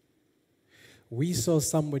 we saw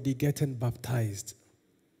somebody getting baptized,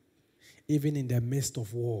 even in the midst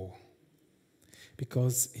of war,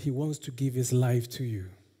 because he wants to give his life to you.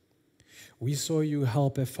 We saw you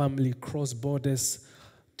help a family cross borders,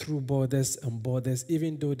 through borders and borders,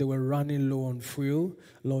 even though they were running low on fuel.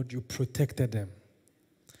 Lord, you protected them.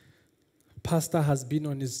 Pastor has been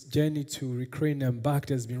on his journey to Ukraine and back.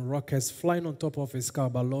 There's been rockets flying on top of his car,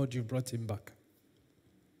 but Lord, you brought him back.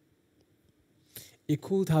 It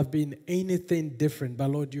could have been anything different, but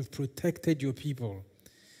Lord, you've protected your people.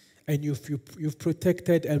 And you've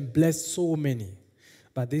protected and blessed so many.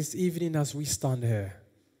 But this evening, as we stand here,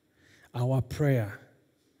 our prayer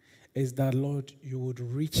is that, Lord, you would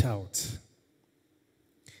reach out.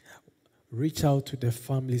 Reach out to the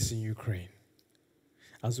families in Ukraine.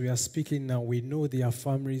 As we are speaking now, we know there are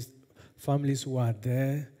families who are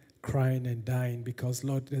there crying and dying because,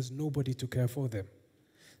 Lord, there's nobody to care for them.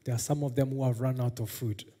 There are some of them who have run out of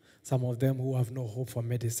food. Some of them who have no hope for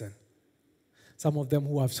medicine. Some of them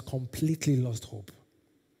who have completely lost hope.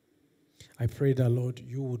 I pray that, Lord,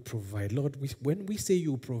 you would provide. Lord, when we say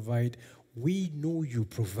you provide, we know you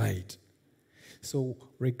provide. So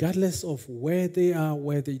regardless of where they are,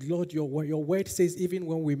 Lord, your word says even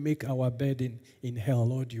when we make our bed in hell,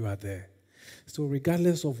 Lord, you are there. So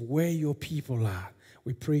regardless of where your people are,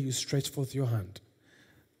 we pray you stretch forth your hand.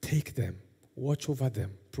 Take them, watch over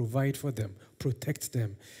them, provide for them, protect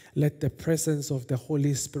them. Let the presence of the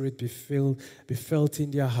Holy Spirit be felt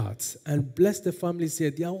in their hearts. And bless the families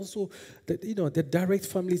here. They are also, the direct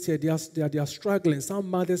families here, they are struggling. Some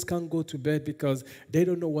mothers can't go to bed because they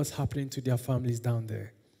don't know what's happening to their families down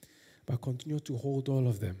there. But continue to hold all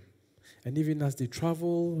of them. And even as they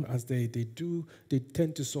travel, as they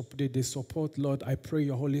tend to support, Lord, I pray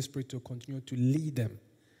your Holy Spirit to continue to lead them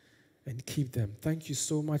and keep them. Thank you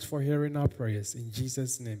so much for hearing our prayers. In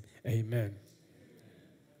Jesus' name, amen.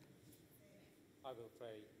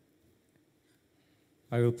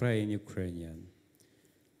 I will pray in Ukrainian.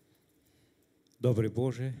 Добрий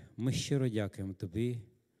Боже, ми щиро дякуємо Тобі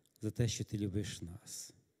за те, що Ти любиш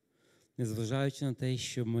нас. Незважаючи на те,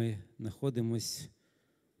 що ми знаходимося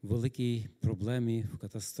в великій проблемі, в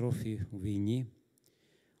катастрофі, у війні,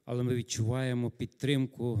 але ми відчуваємо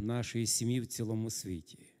підтримку нашої сім'ї в цілому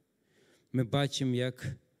світі. Ми бачимо,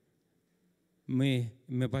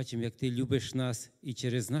 як Ти любиш нас і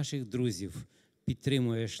через наших друзів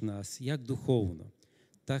підтримуєш нас, як духовно,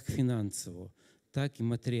 так фінансово, так і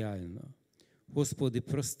матеріально. Господи,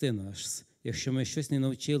 прости нас, якщо ми щось не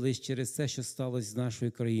навчились через те, що сталося з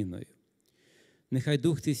нашою країною. Нехай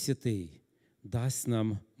Дух Ти Святий дасть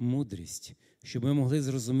нам мудрість, щоб ми могли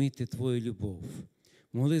зрозуміти Твою любов,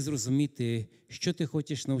 могли зрозуміти, що Ти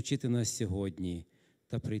хочеш навчити нас сьогодні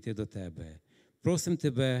та прийти до Тебе. Просимо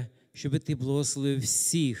Тебе, щоб Ти благословив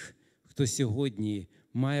всіх, хто сьогодні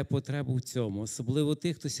має потребу в цьому, особливо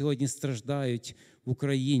тих, хто сьогодні страждають в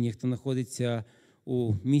Україні, хто знаходиться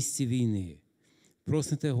у місці війни.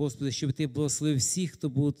 Просимо Тебе, Господи, щоб Ти благословив всіх, хто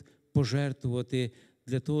буде пожертвувати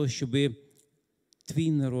для того, щоб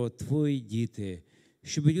Твій народ, Твої діти,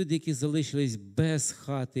 щоб люди, які залишились без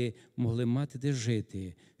хати, могли мати де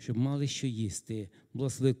жити, щоб мали що їсти.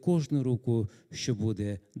 Благослови кожну руку, що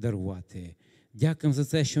буде дарувати. Дякуємо за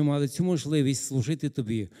те, що ми мали цю можливість служити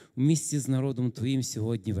Тобі у місті з народом Твоїм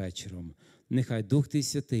сьогодні вечором. Нехай Дух Ти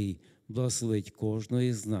Святий благословить кожного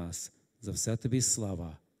із нас. За все Тобі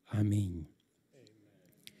слава. Амінь.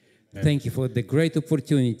 Thank you for the great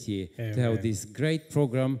opportunity to have this great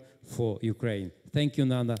program for Ukraine. Thank you,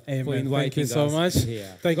 Nana, for inviting us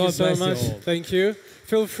here. Thank you so much. Thank you.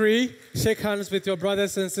 Feel free, shake hands with your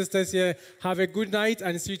brothers and sisters here. Have a good night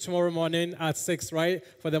and see you tomorrow morning at 6, right,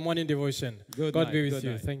 for the morning devotion. God be with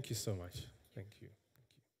you. Thank you so much.